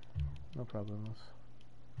 No problemos.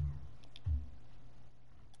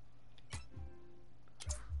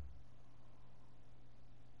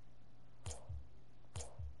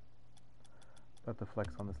 About to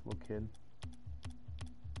flex on this little kid.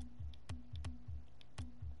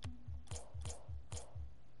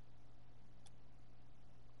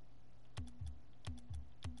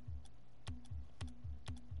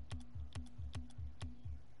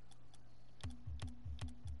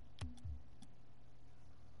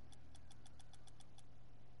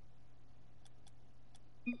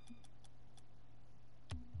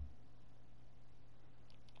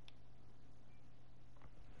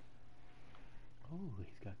 Oh,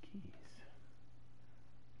 he's got keys.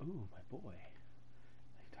 Ooh, my boy.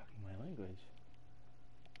 He's talking my language.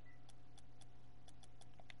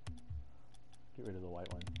 Get rid of the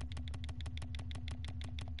white one.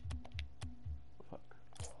 Fuck.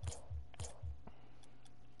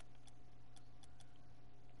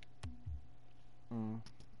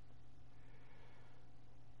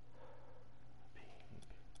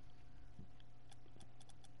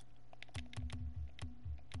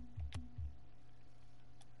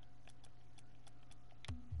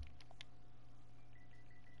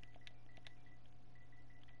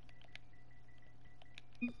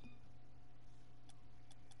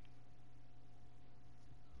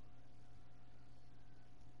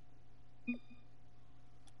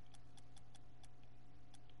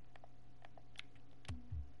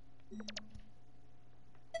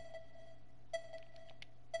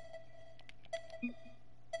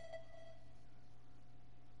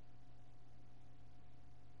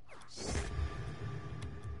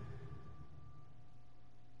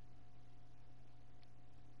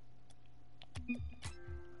 Pink.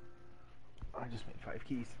 I just made 5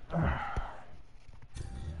 keys.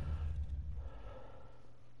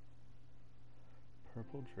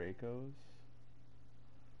 Purple Dracos.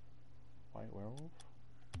 White Werewolf?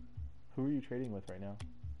 Who are you trading with right now?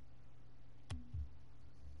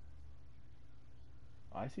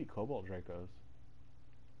 I see Cobalt Dracos.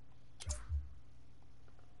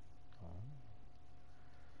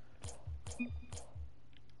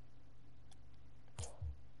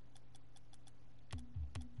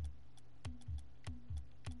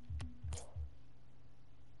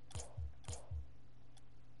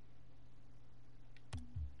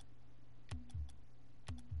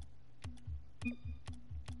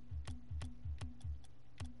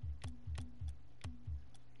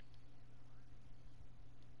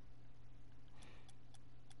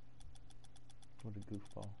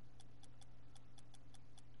 goofball.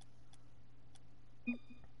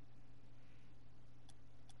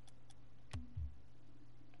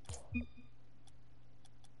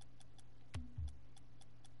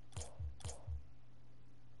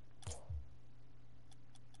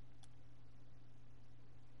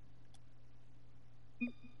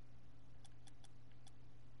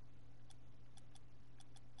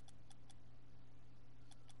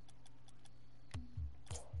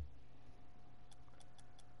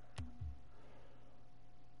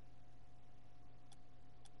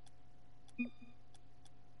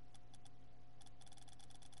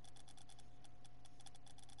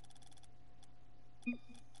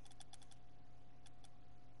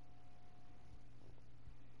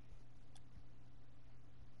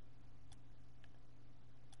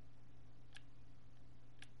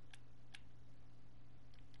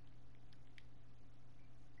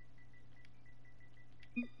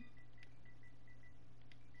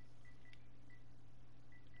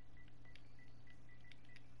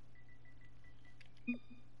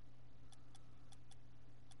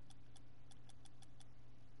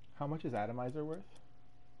 How much is atomizer worth?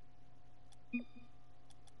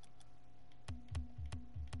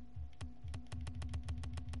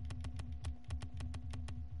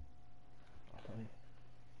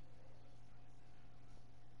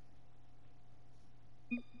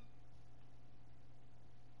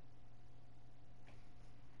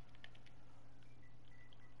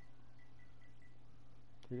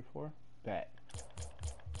 Three to four? Bet.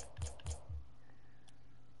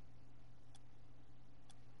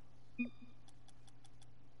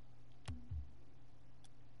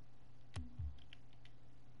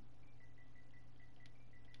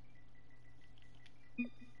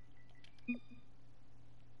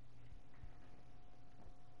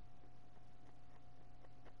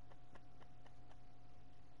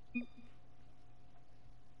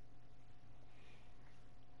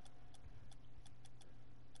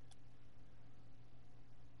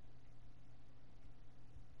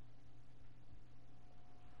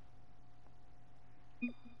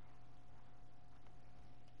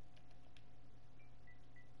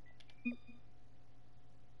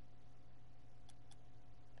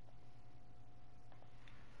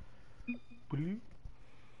 Blue.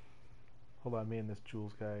 Hold on, me and this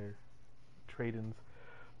Jules guy are trading.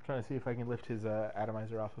 Trying to see if I can lift his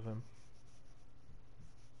atomizer off of him.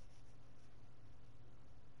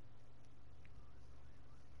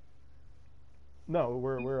 No,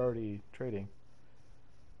 we're already trading.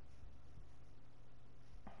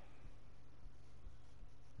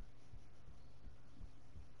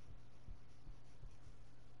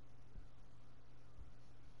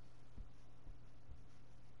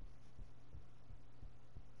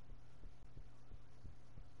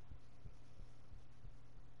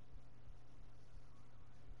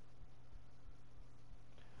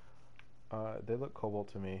 They look cobalt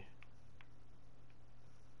to me.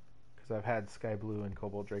 Because I've had sky blue and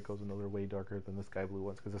cobalt Dracos and those are way darker than the sky blue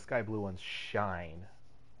ones. Because the sky blue ones shine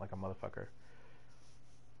like a motherfucker.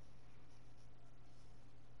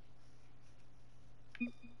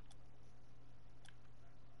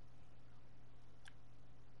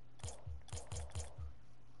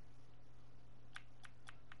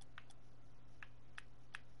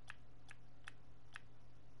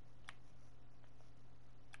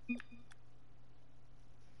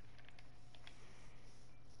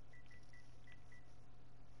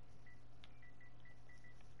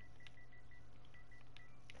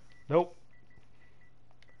 Nope.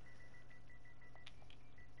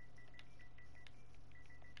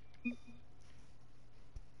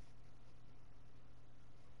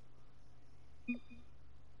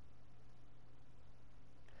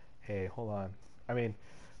 Hey, hold on. I mean,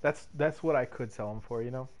 that's what I could sell him for,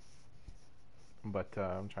 you know. But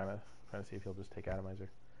I'm trying to see if he'll just take atomizer.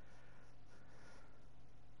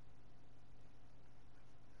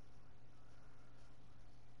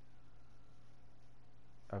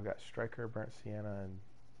 I've got striker, burnt sienna, and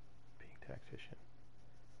pink tactician.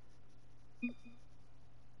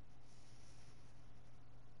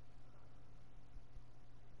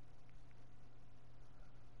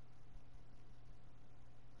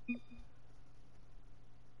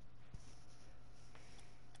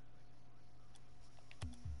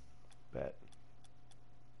 Bet.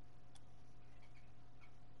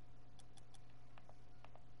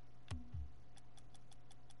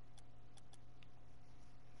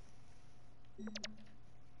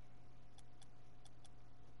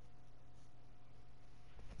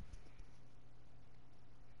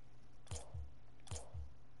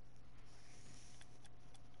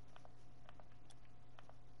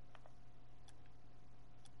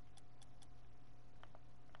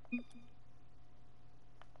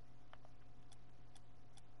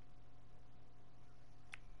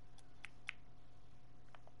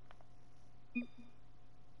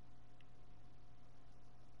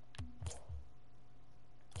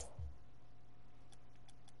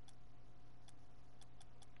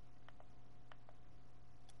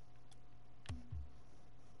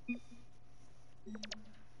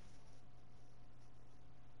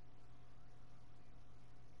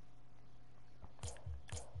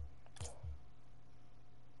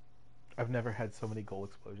 I've never had so many gold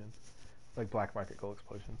explosions, like black market gold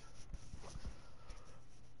explosions.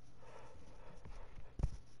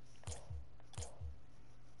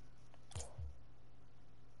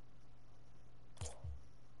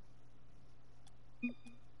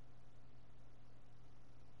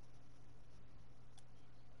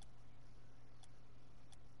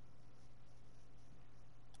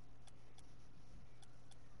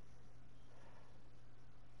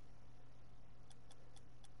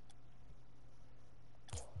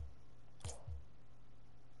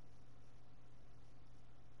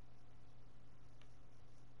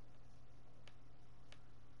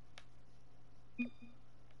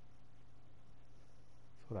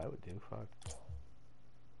 That's what I would do. Fuck.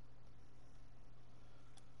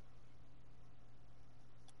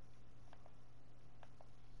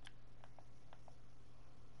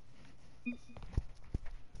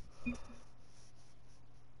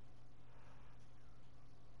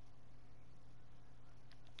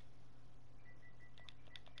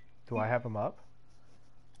 Do I have them up?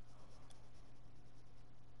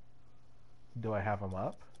 Do I have them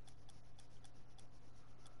up?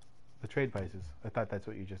 The trade prices. I thought that's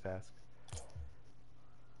what you just asked.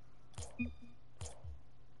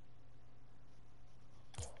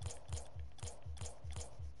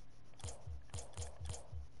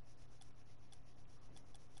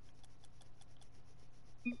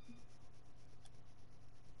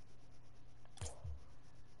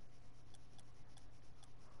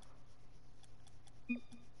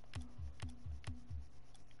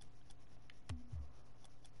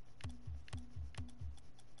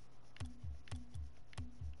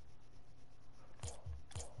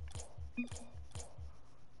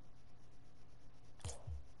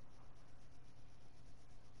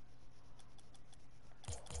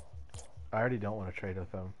 I already don't want to trade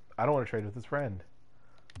with him. I don't want to trade with his friend.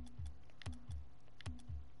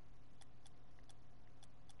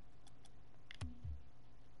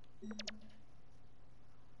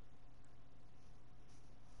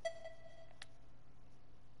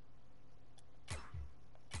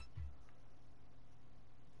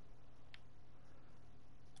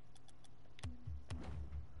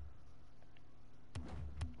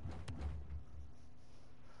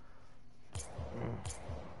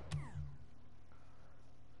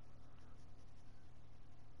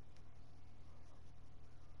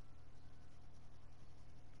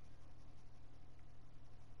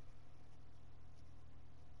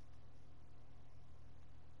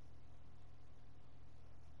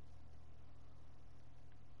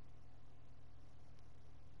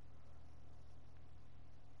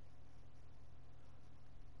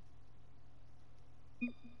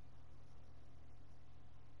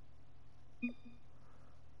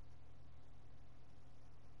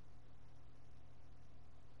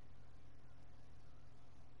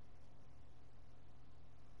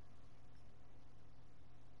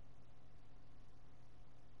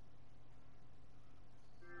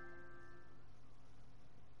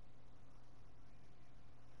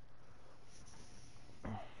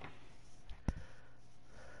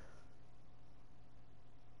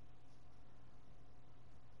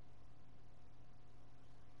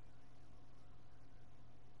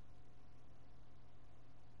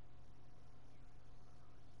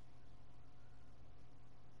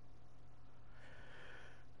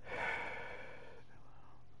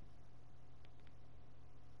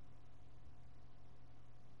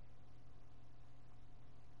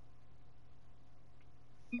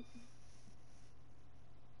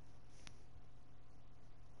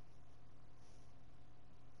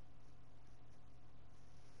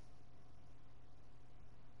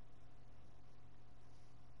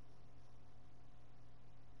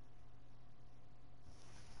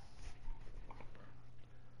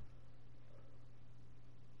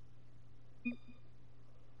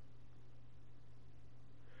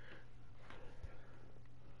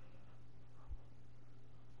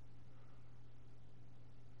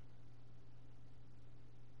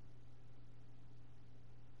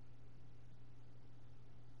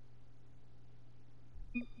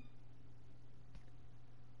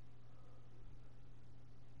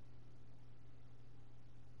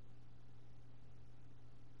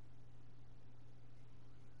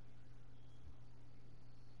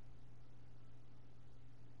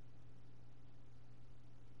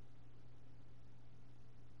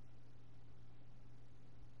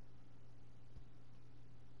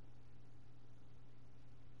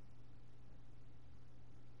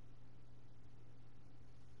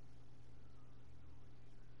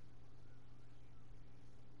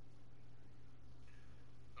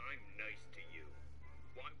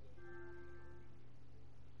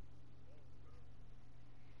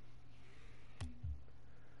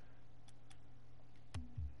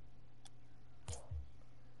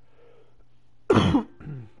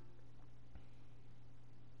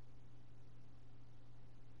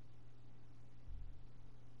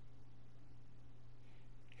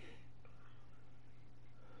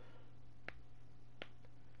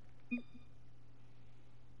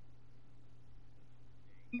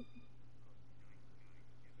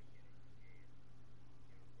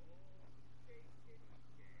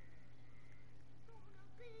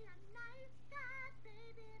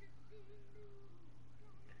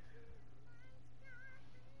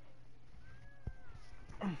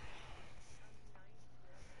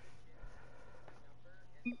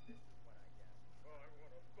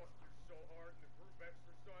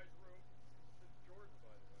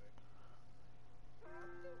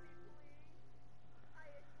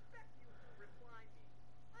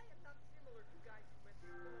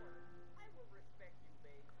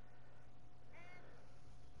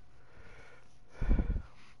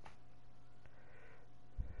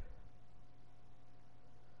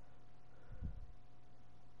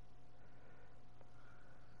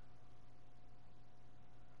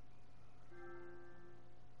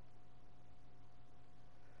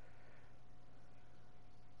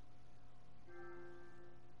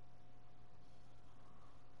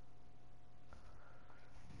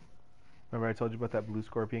 Remember I told you about that blue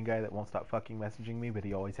scorpion guy that won't stop fucking messaging me, but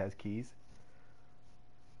he always has keys?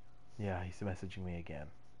 Yeah, he's messaging me again.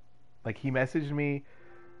 Like, he messaged me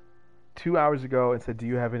 2 hours ago and said, "Do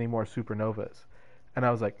you have any more supernovas?" And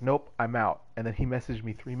I was like, "Nope, I'm out." And then he messaged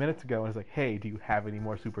me 3 minutes ago and was like, "Hey, do you have any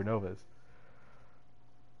more supernovas?"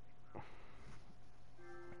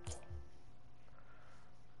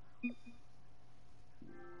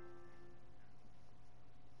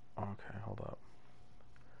 Okay, hold up.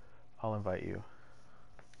 I'll invite you.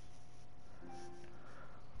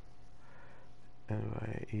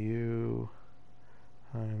 Invite you.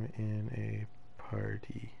 I'm in a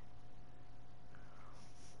party.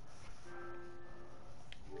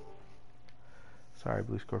 Sorry,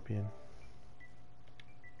 Blue Scorpion.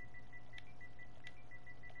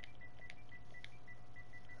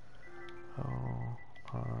 O-R-P-I-O-N.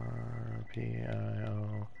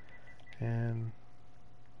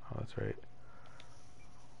 Oh, that's right.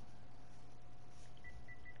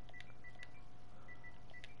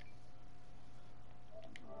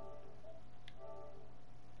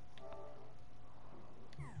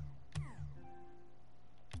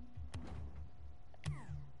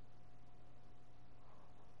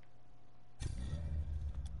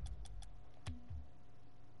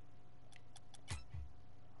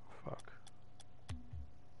 Fuck.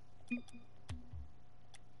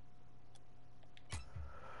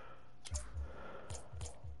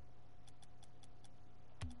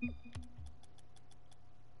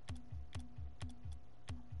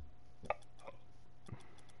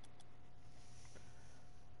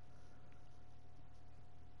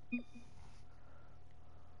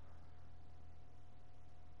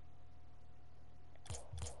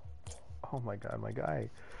 Oh my god, my guy.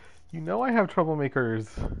 You know I have troublemakers.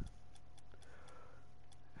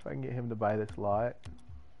 If I can get him to buy this lot.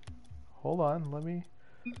 Hold on, let me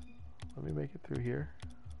make it through here.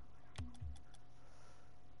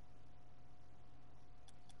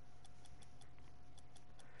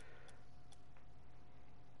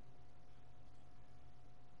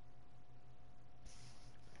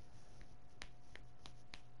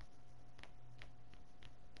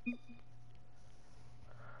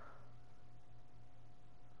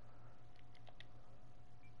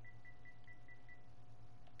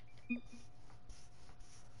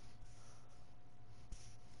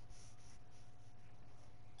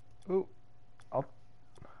 Ooh, I'll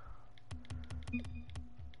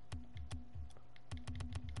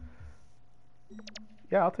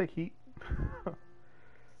yeah, I'll take heat.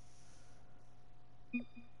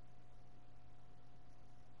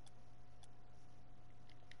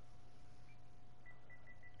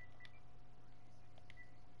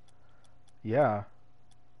 Yeah.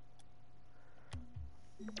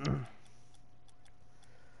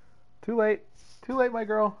 Too late. Too late, my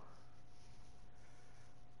girl.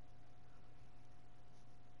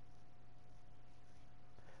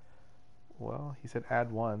 Well, he said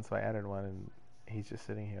add one, so I added one, and he's just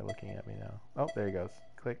sitting here looking at me now. Oh, there he goes.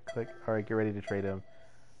 Click, click. All right, get ready to trade him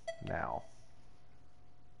now.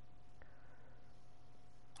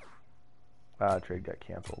 Trade got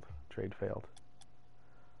canceled. Trade failed.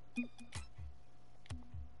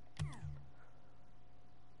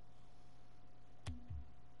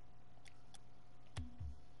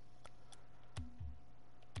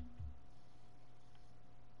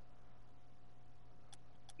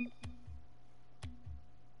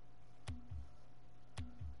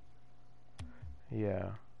 Yeah.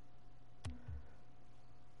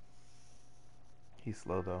 He's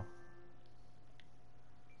slow, though.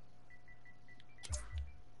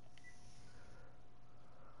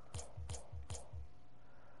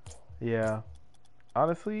 Yeah.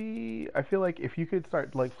 Honestly, I feel like if you could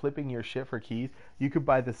start like flipping your shit for keys, you could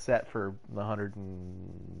buy the set for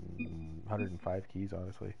 105 keys,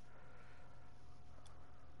 honestly.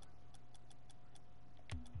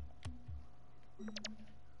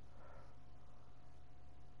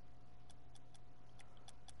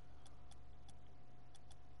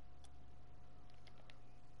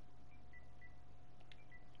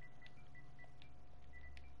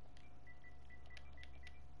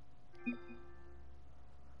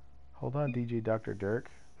 Hold on, DJ Dr. Dirk.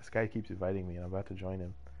 This guy keeps inviting me, and I'm about to join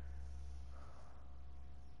him.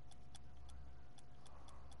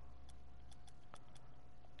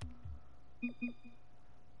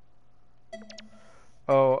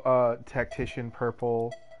 Oh, Tactician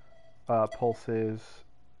Purple, Pulses,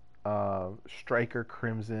 Striker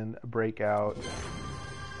Crimson, Breakout,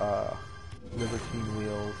 uh, Libertine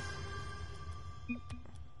Wheels.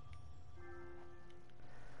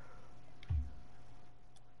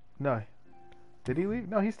 No. Did he leave?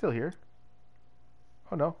 No, he's still here.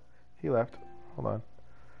 Oh, no. He left. Hold on.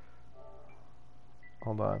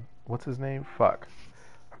 Hold on. What's his name? Fuck.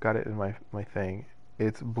 I've got it in my thing.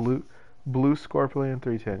 It's Blue Scorpion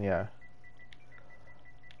 310. Yeah.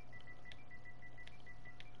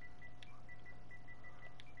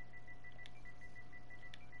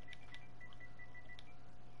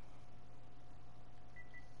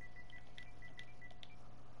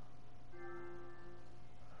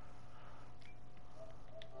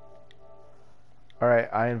 All right.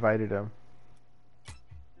 I invited him.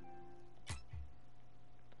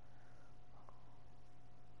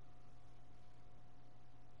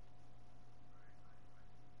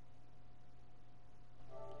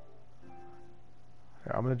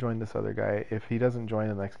 Here, I'm gonna join this other guy. If he doesn't join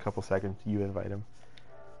in the next couple seconds, you invite him.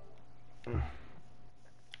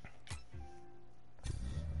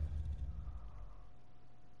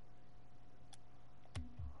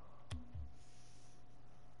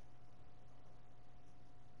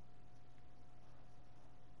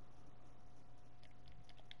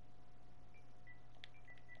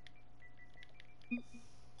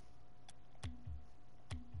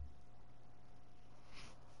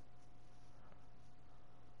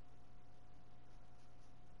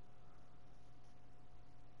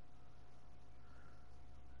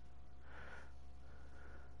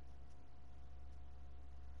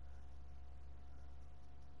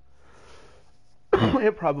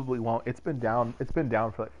 It probably won't. It's been down. It's been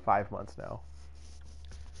down for like 5 months now.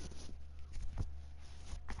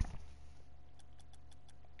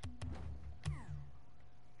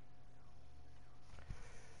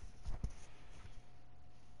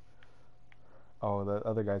 Oh, the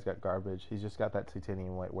other guy's got garbage. He's just got that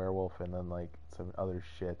titanium white werewolf and then like some other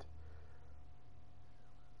shit.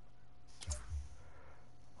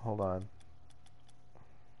 Hold on.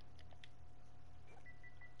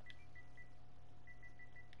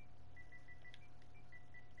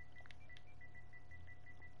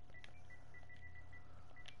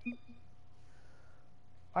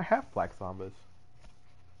 I have black zombas.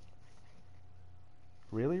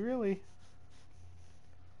 Really, really?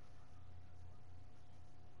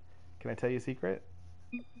 Can I tell you a secret?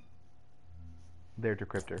 They're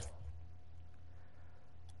decryptor.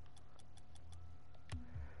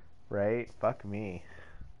 Right? Fuck me.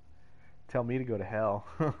 Tell me to go to hell.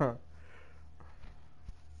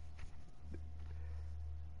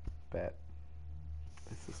 Bet.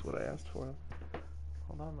 This is what I asked for.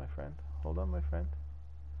 Hold on, my friend. Hold on, my friend.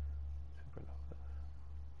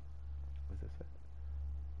 Was this it?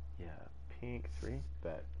 Yeah. Pink 3.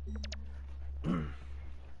 Bet.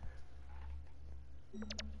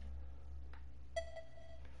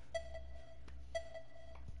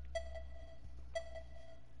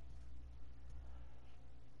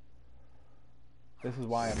 This is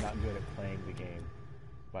why I'm not good at playing the game,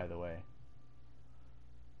 by the way.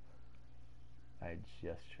 I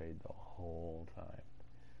just trade the whole time.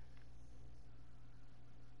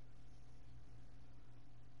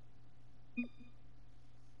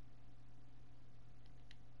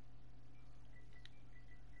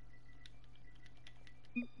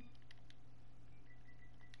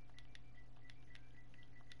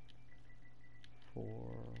 Four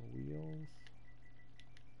wheels.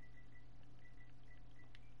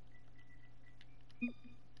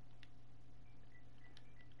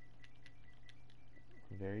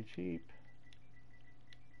 Very cheap.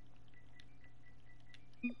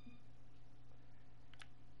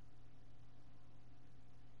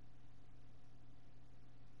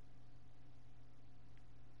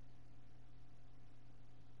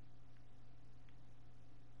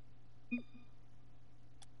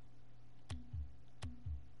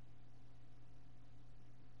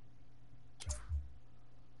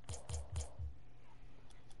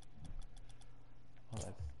 Oh,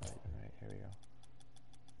 that's not even right. Here we go.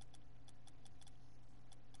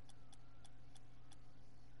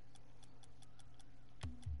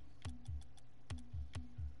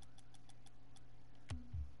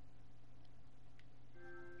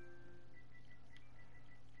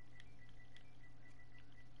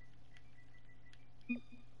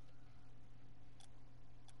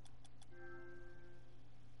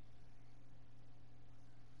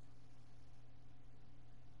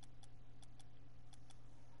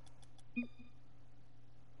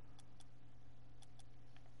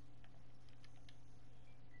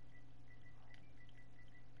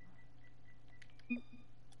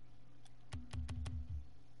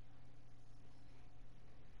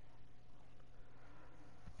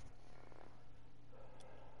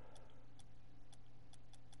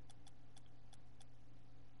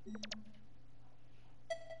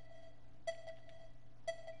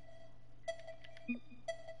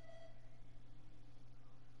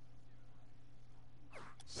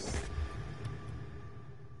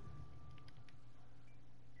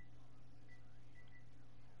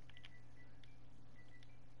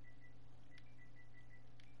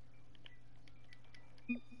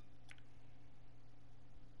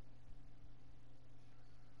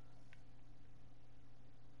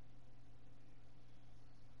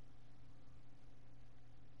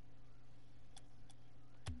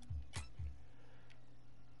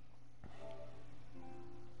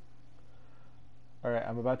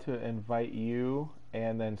 I'm about to invite you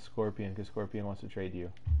and then Scorpion, because Scorpion wants to trade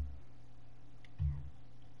you.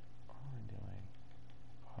 What am I doing?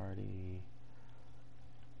 Party.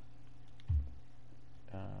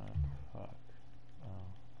 Fuck. Oh,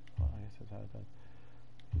 well, I guess that's how it's done.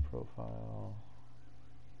 Profile.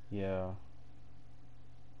 Yeah.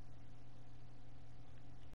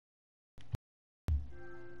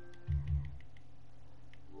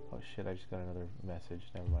 Oh shit, I just got another message.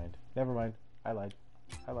 Never mind. Never mind. I lied.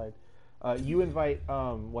 I lied. You invite,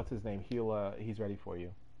 what's his name? He's ready for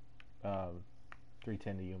you.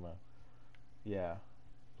 310 to Yuma. Yeah.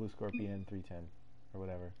 Blue Scorpion 310. Or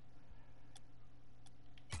whatever.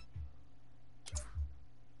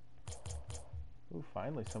 Ooh,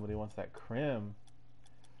 finally somebody wants that crim.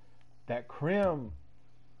 That crim!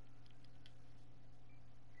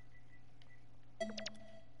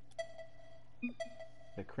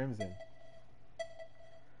 The crimson.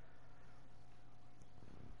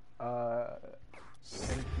 Uh, 10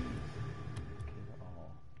 keys. Okay,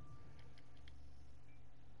 all.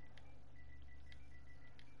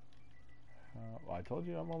 Well, I told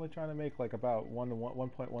you I'm only trying to make like about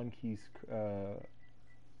 1.1 keys per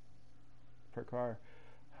car.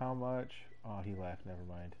 How much? Oh, he left. Never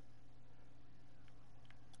mind.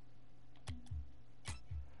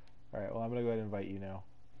 All right. Well, I'm gonna go ahead and invite you now,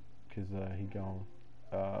 cause he gone.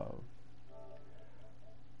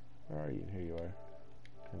 Where are you? Here you are.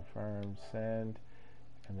 Confirm. Send.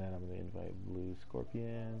 And then I'm gonna invite Blue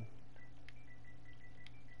Scorpion.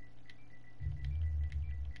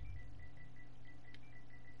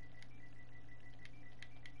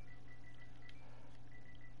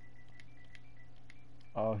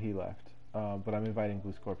 Oh, he left. But I'm inviting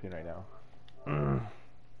Blue Scorpion right now.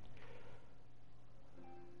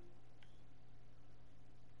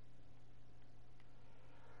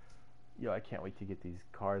 Yo, I can't wait to get these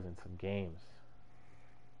cars in some games.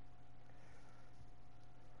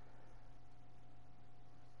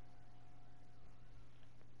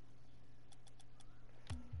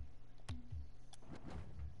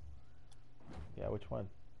 Yeah, which one?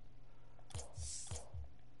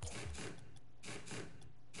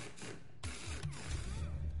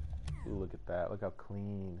 Ooh, look at that. Look how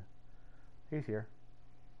clean. He's here.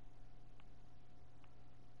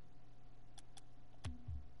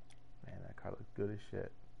 Man, that car looks good as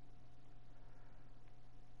shit.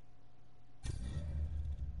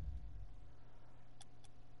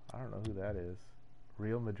 I don't know who that is.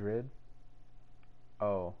 Real Madrid?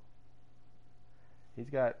 Oh. He's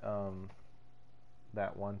got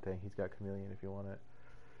that one thing. He's got Chameleon if you want it.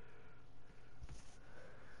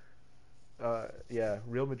 Yeah,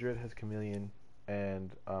 Real Madrid has Chameleon,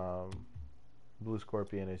 and Blue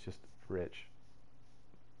Scorpion is just rich.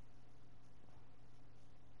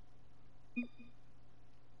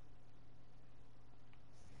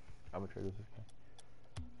 I'm gonna trade with this guy.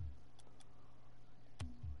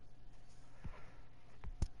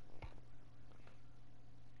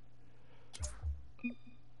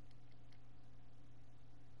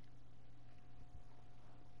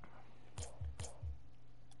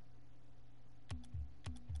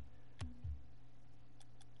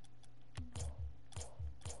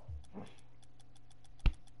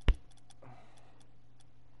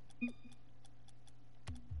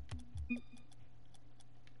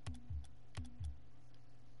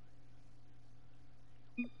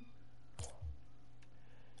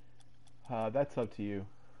 That's up to you.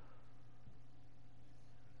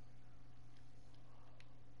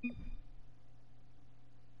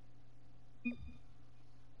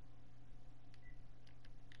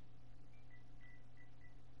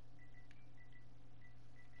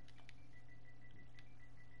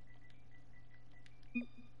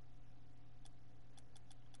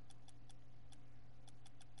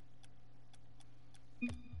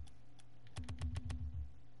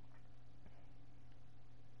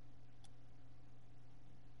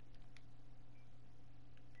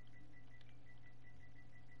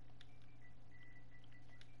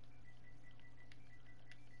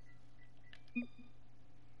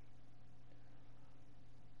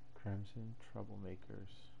 Crimson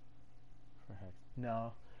Troublemakers for hex.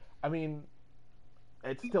 No, I mean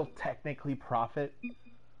it's still technically profit,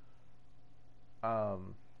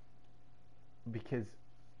 um, because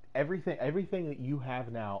everything that you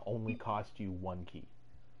have now only cost you one key.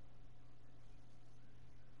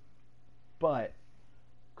 But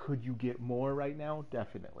could you get more right now?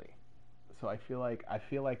 Definitely. So I feel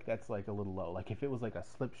like that's like a little low. Like if it was like a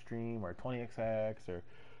Slipstream or 20XX or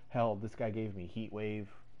hell, this guy gave me Heat Wave.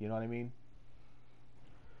 You know what I mean?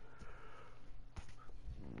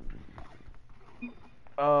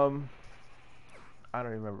 Um, I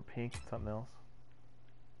don't remember pink. Something else.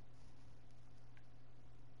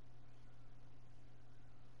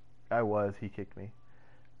 I was. He kicked me.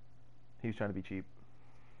 He was trying to be cheap.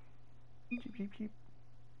 Cheap, cheap, cheap.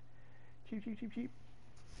 Cheap, cheap, cheap, cheap.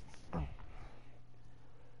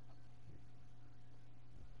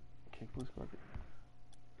 Kick blue scorpion.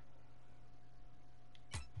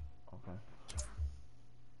 Okay.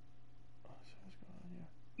 Oh, so what's going on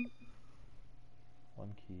here?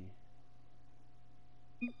 One key.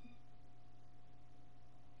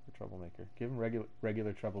 The troublemaker. Give him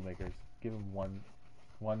regular troublemakers. Give him one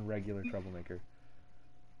regular troublemaker.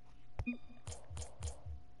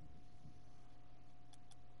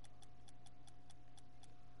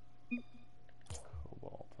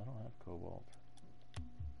 Cobalt. I don't have cobalt.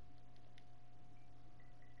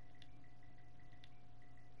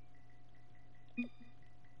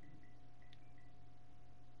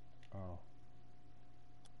 Oh.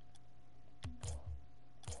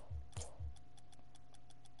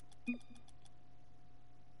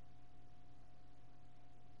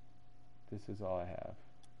 This is all I have.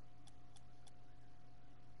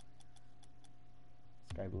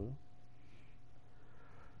 Sky blue.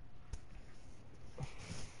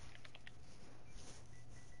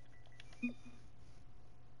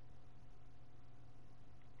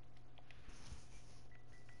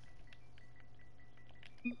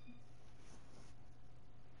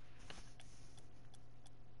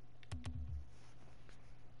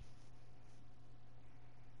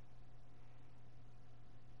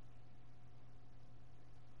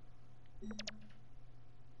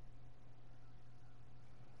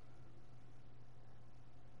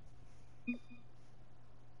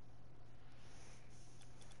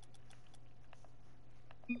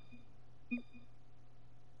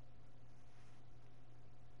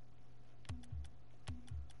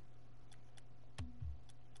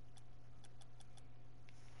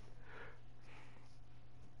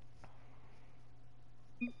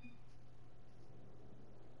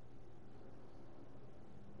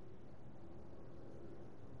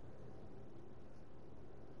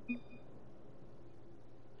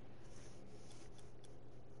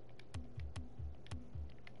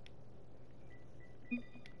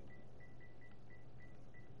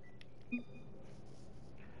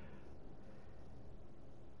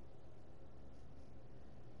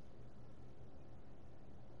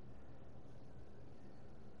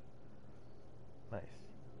 Nice.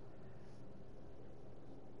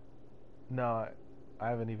 No, I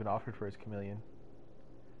haven't even offered for his chameleon.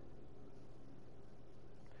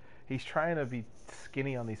 He's trying to be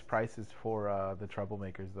skinny on these prices for the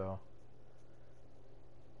troublemakers, though.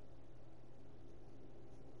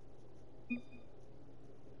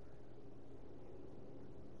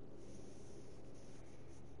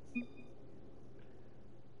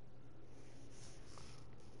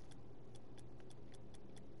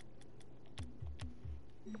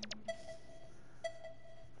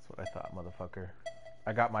 That's what I thought, motherfucker.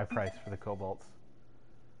 I got my price for the cobalts.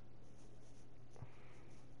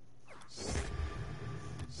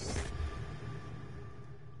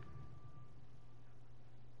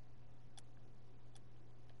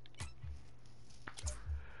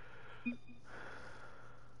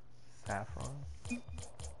 Saffron.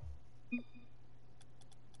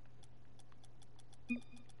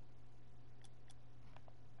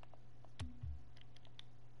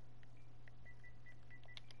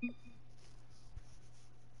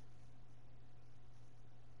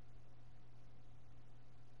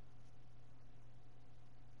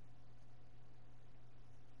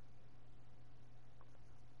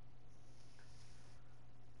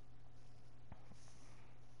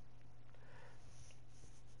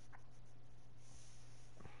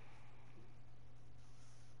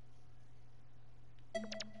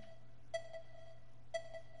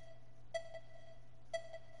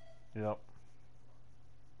 Yep.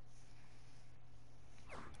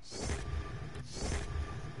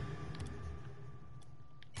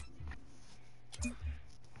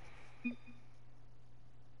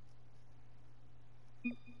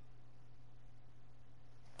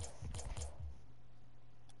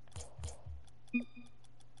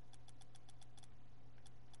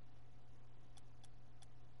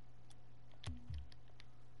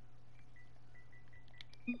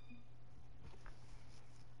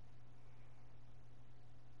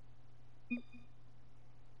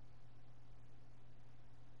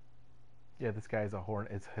 Yeah, this guy is a horn.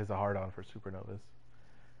 It's has a hard on for supernovas.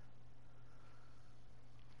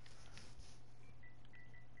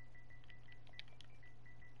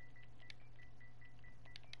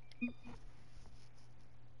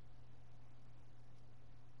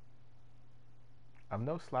 I'm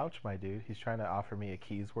no slouch, my dude. He's trying to offer me a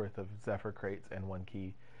key's worth of Zephyr crates and one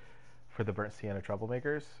key for the Burnt Sienna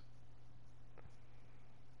troublemakers.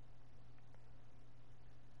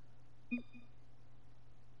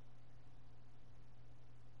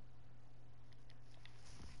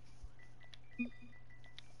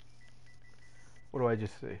 What do I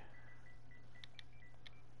just see?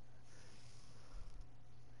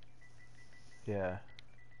 Yeah.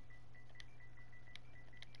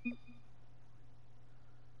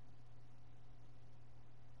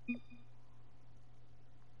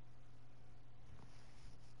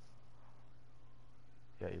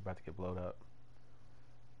 Yeah, you're about to get blowed up.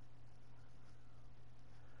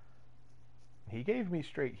 He gave me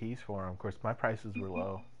straight keys for him. Of course, my prices were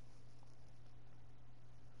low.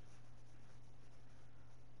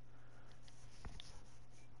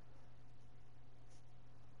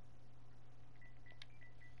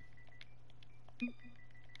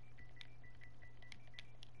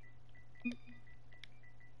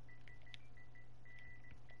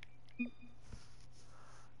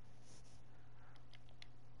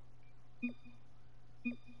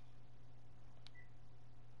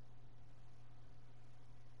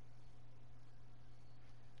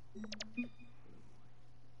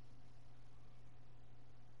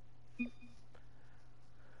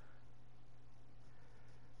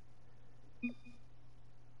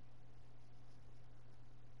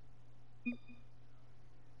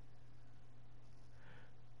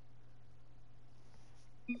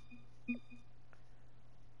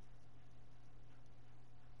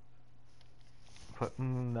 Put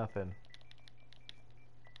nothing.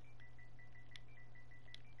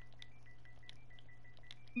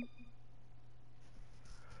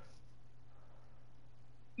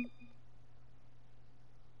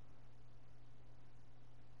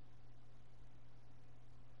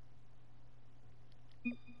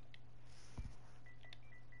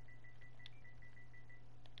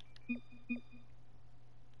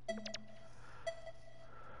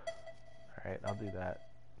 All right, I'll do that.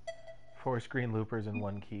 4 screen loopers and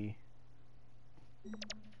 1 key.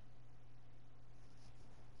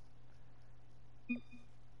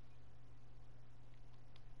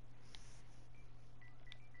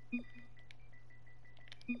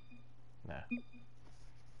 Nah.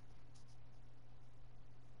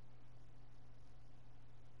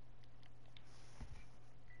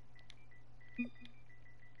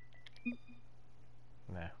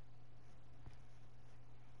 Nah.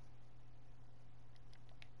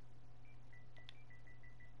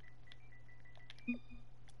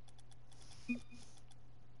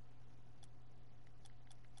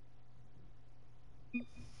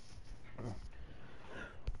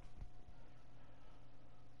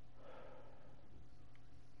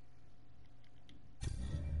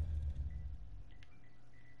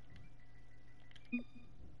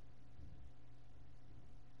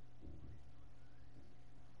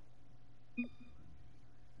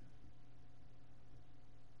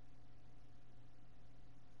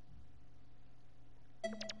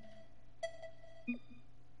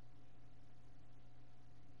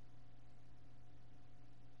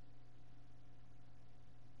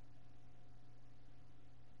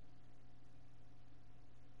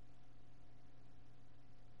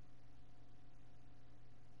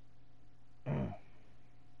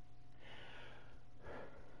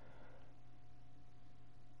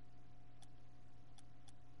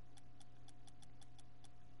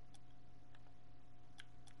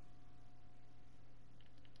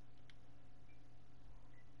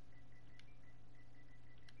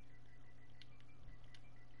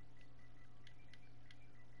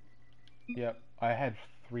 Yep, I had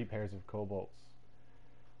 3 pairs of cobalts.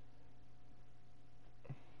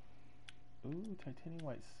 Ooh, titanium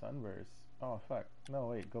white sunburst. Oh, fuck. No,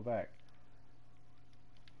 wait, go back.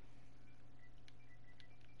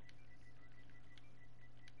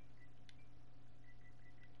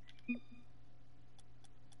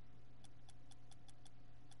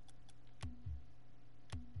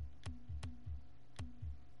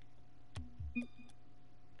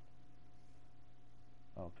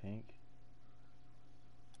 Oh, pink.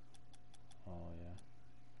 Oh,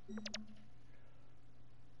 yeah.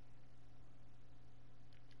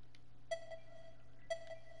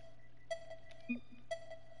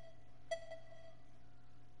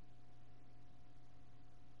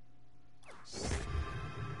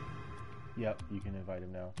 Yep, you can invite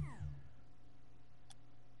him now.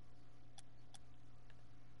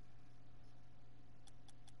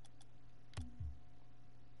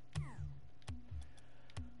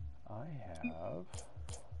 I have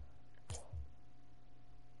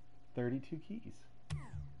 32 keys.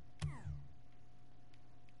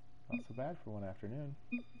 Not so bad for one afternoon.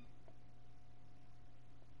 I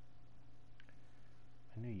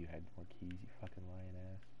knew you had more keys, you fucking lying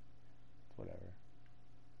ass. It's whatever.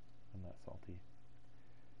 I'm not salty.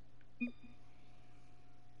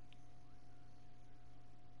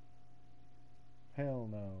 Hell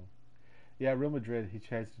no. Yeah, Real Madrid. He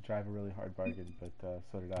tries to drive a really hard bargain, but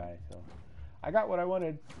so did I. So I got what I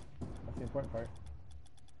wanted. That's the important part.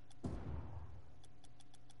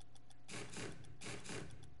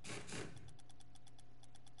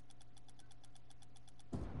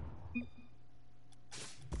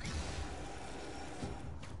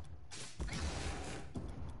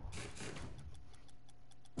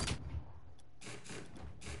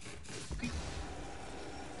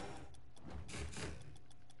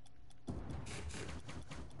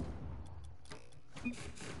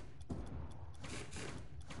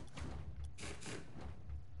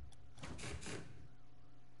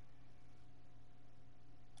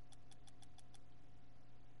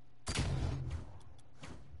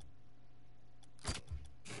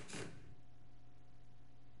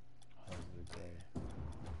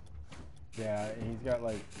 Yeah, he's got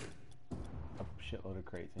like a shitload of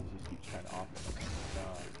crates, and he just keeps trying to offer them.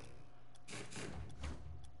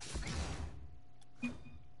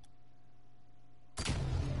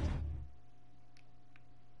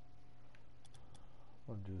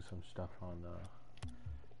 We'll do some stuff on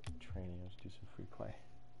training. Let's do some free play.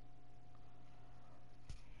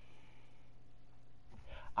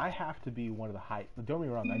 I have to be one of the high. Don't get me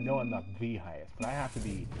wrong. I know I'm not the highest, but I have to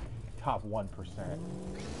be top 1%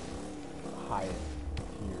 highest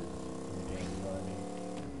tier in the game. You know what I mean?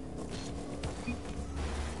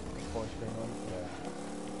 Four string one,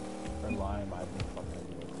 yeah. Or lime. I've been fucking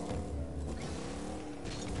idea what it's called.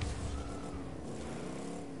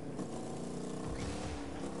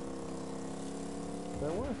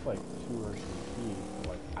 There was like 2 or 3 keys,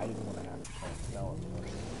 but like I didn't want to have to try and sell them. You know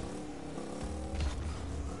what I mean?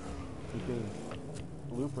 Because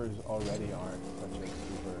loopers already aren't such a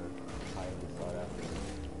super highly sought after.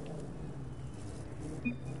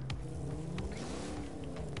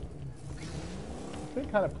 This thing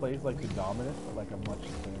kind of plays like the Dominus, but like a much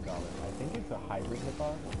cleaner Dominus. I think it's a hybrid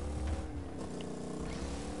Mythos.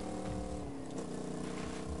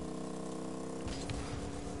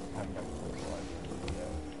 I haven't got to play the large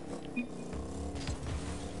yet.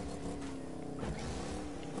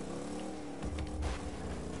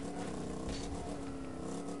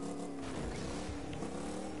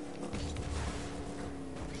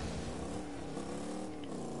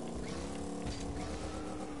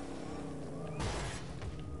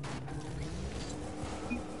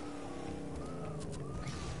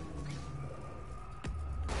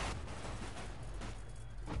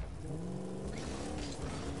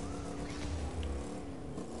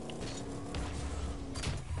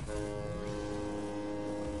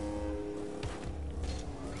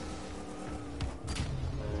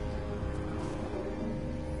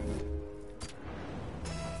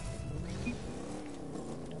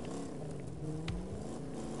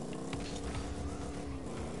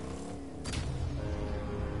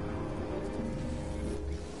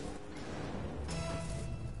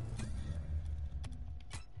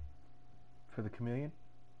 For the chameleon?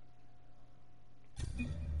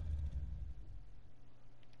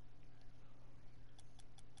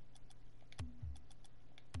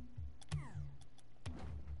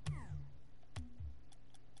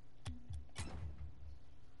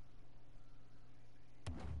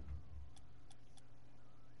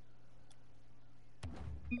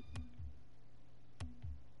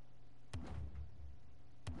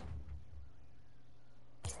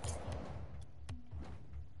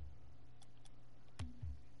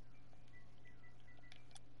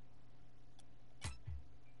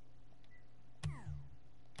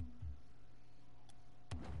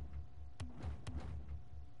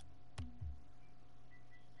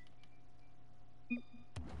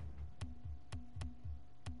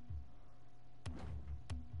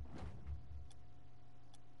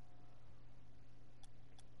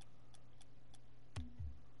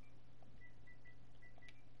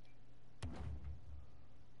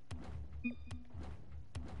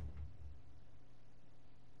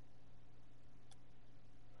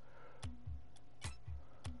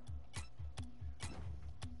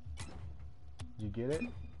 You get it?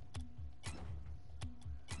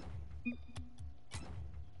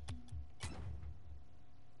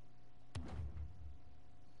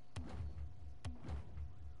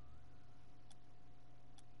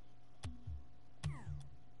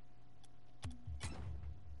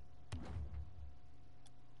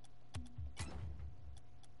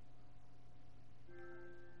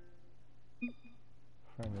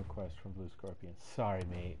 Friend request from Blue Scorpion. Sorry,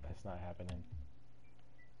 mate. That's not happening.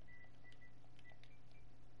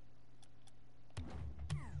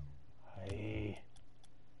 Hey.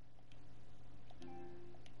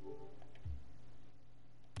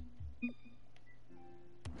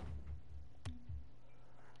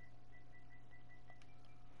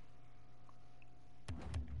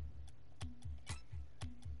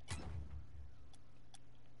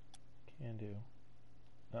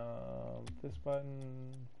 This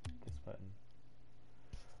button, this button.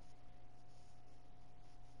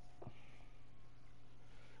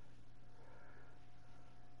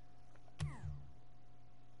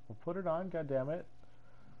 We'll put it on, goddammit.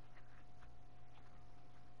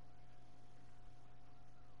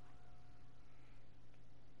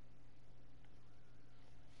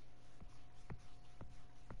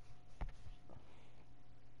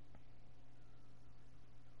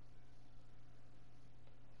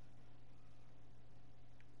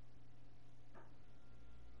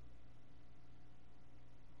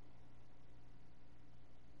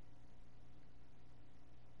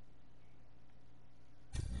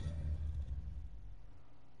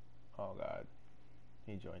 Oh god,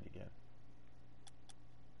 he joined again.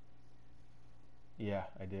 Yeah,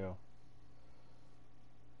 I do.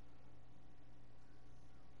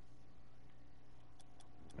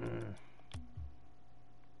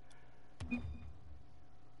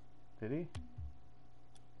 Did he?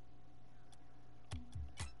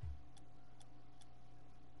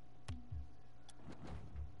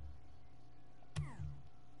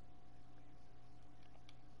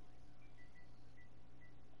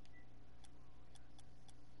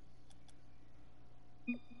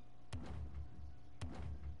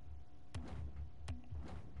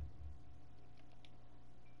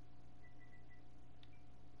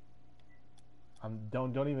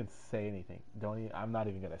 Don't even say anything. I'm not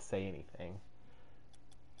even gonna say anything.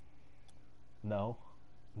 No,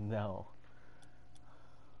 no.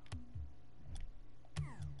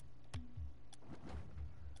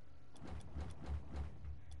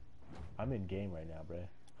 I'm in game right now, bruh.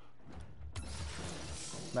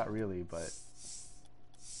 Not really, but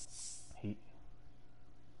he.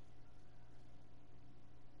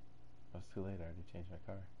 Oh, it's too late. I already changed my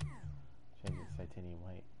car. Changed it to titanium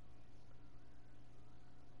white.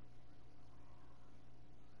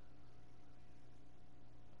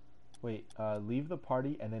 Wait, leave the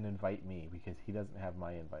party and then invite me because he doesn't have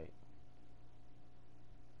my invite.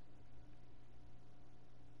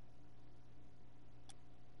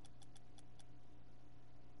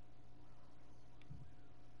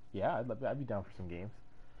 Yeah, I'd be down for some games.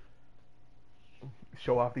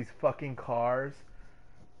 Show off these fucking cars.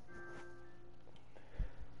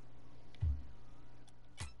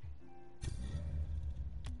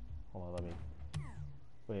 Hold on, let me.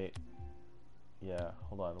 Wait. Yeah,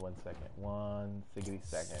 hold on 1 second. 1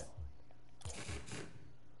 second.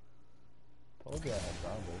 Told you I had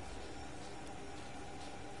zombies.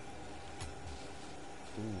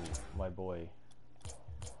 Ooh, my boy.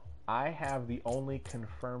 I have the only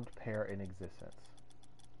confirmed pair in existence.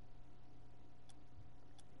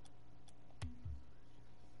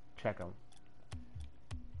 Check them.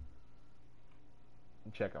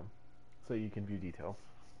 Check them. So you can view details.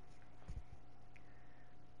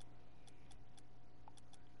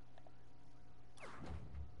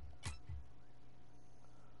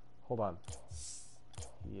 Hold on.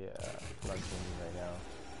 Yeah, that's what I'm thinking right now.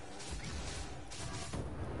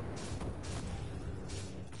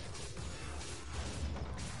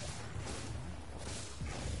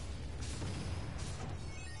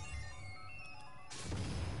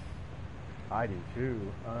 I do too.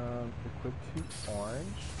 Equip to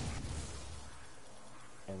orange.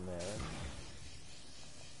 And then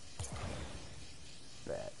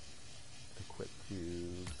that. Equip to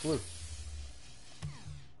blue.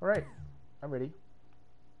 Alright, I'm ready.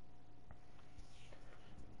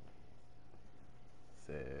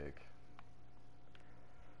 Sick.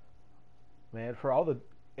 Man, for all the...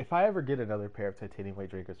 If I ever get another pair of titanium white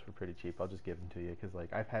Dracos for pretty cheap, I'll just give them to you, because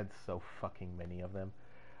like I've had so fucking many of them.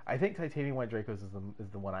 I think titanium white Dracos is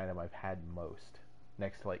the one item I've had most,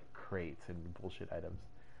 next to like crates and bullshit items.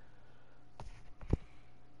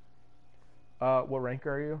 What rank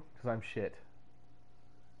are you? Because I'm shit.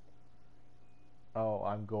 Oh,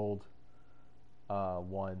 I'm gold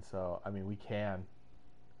 1, so I mean we can.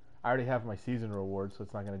 I already have my season reward, so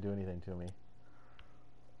it's not going to do anything to me.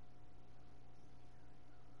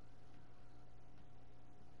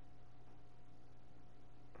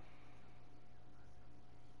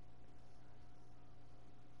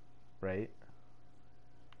 Right?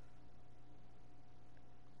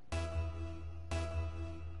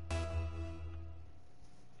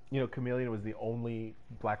 You know, Chameleon was the only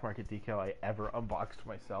black market decal I ever unboxed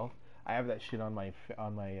myself. I have that shit on my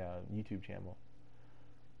YouTube channel.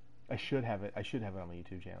 I should have it. I should have it on my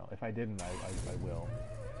YouTube channel. If I didn't, I will.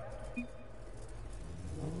 You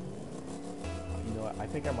know what? I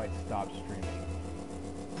think I might stop streaming.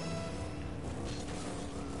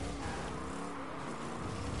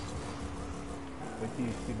 Wait till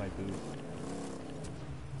you see my booth.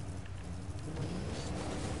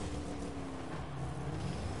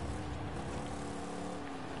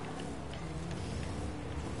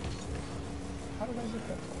 did I get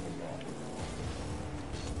that fucking ball?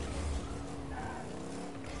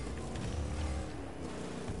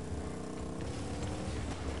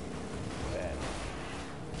 Bad.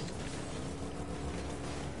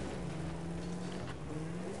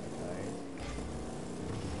 Nice.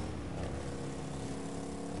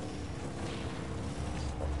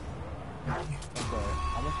 That's alright.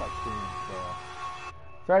 I missed that queen, so.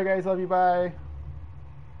 Sorry guys, love you, bye.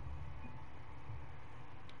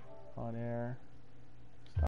 On air.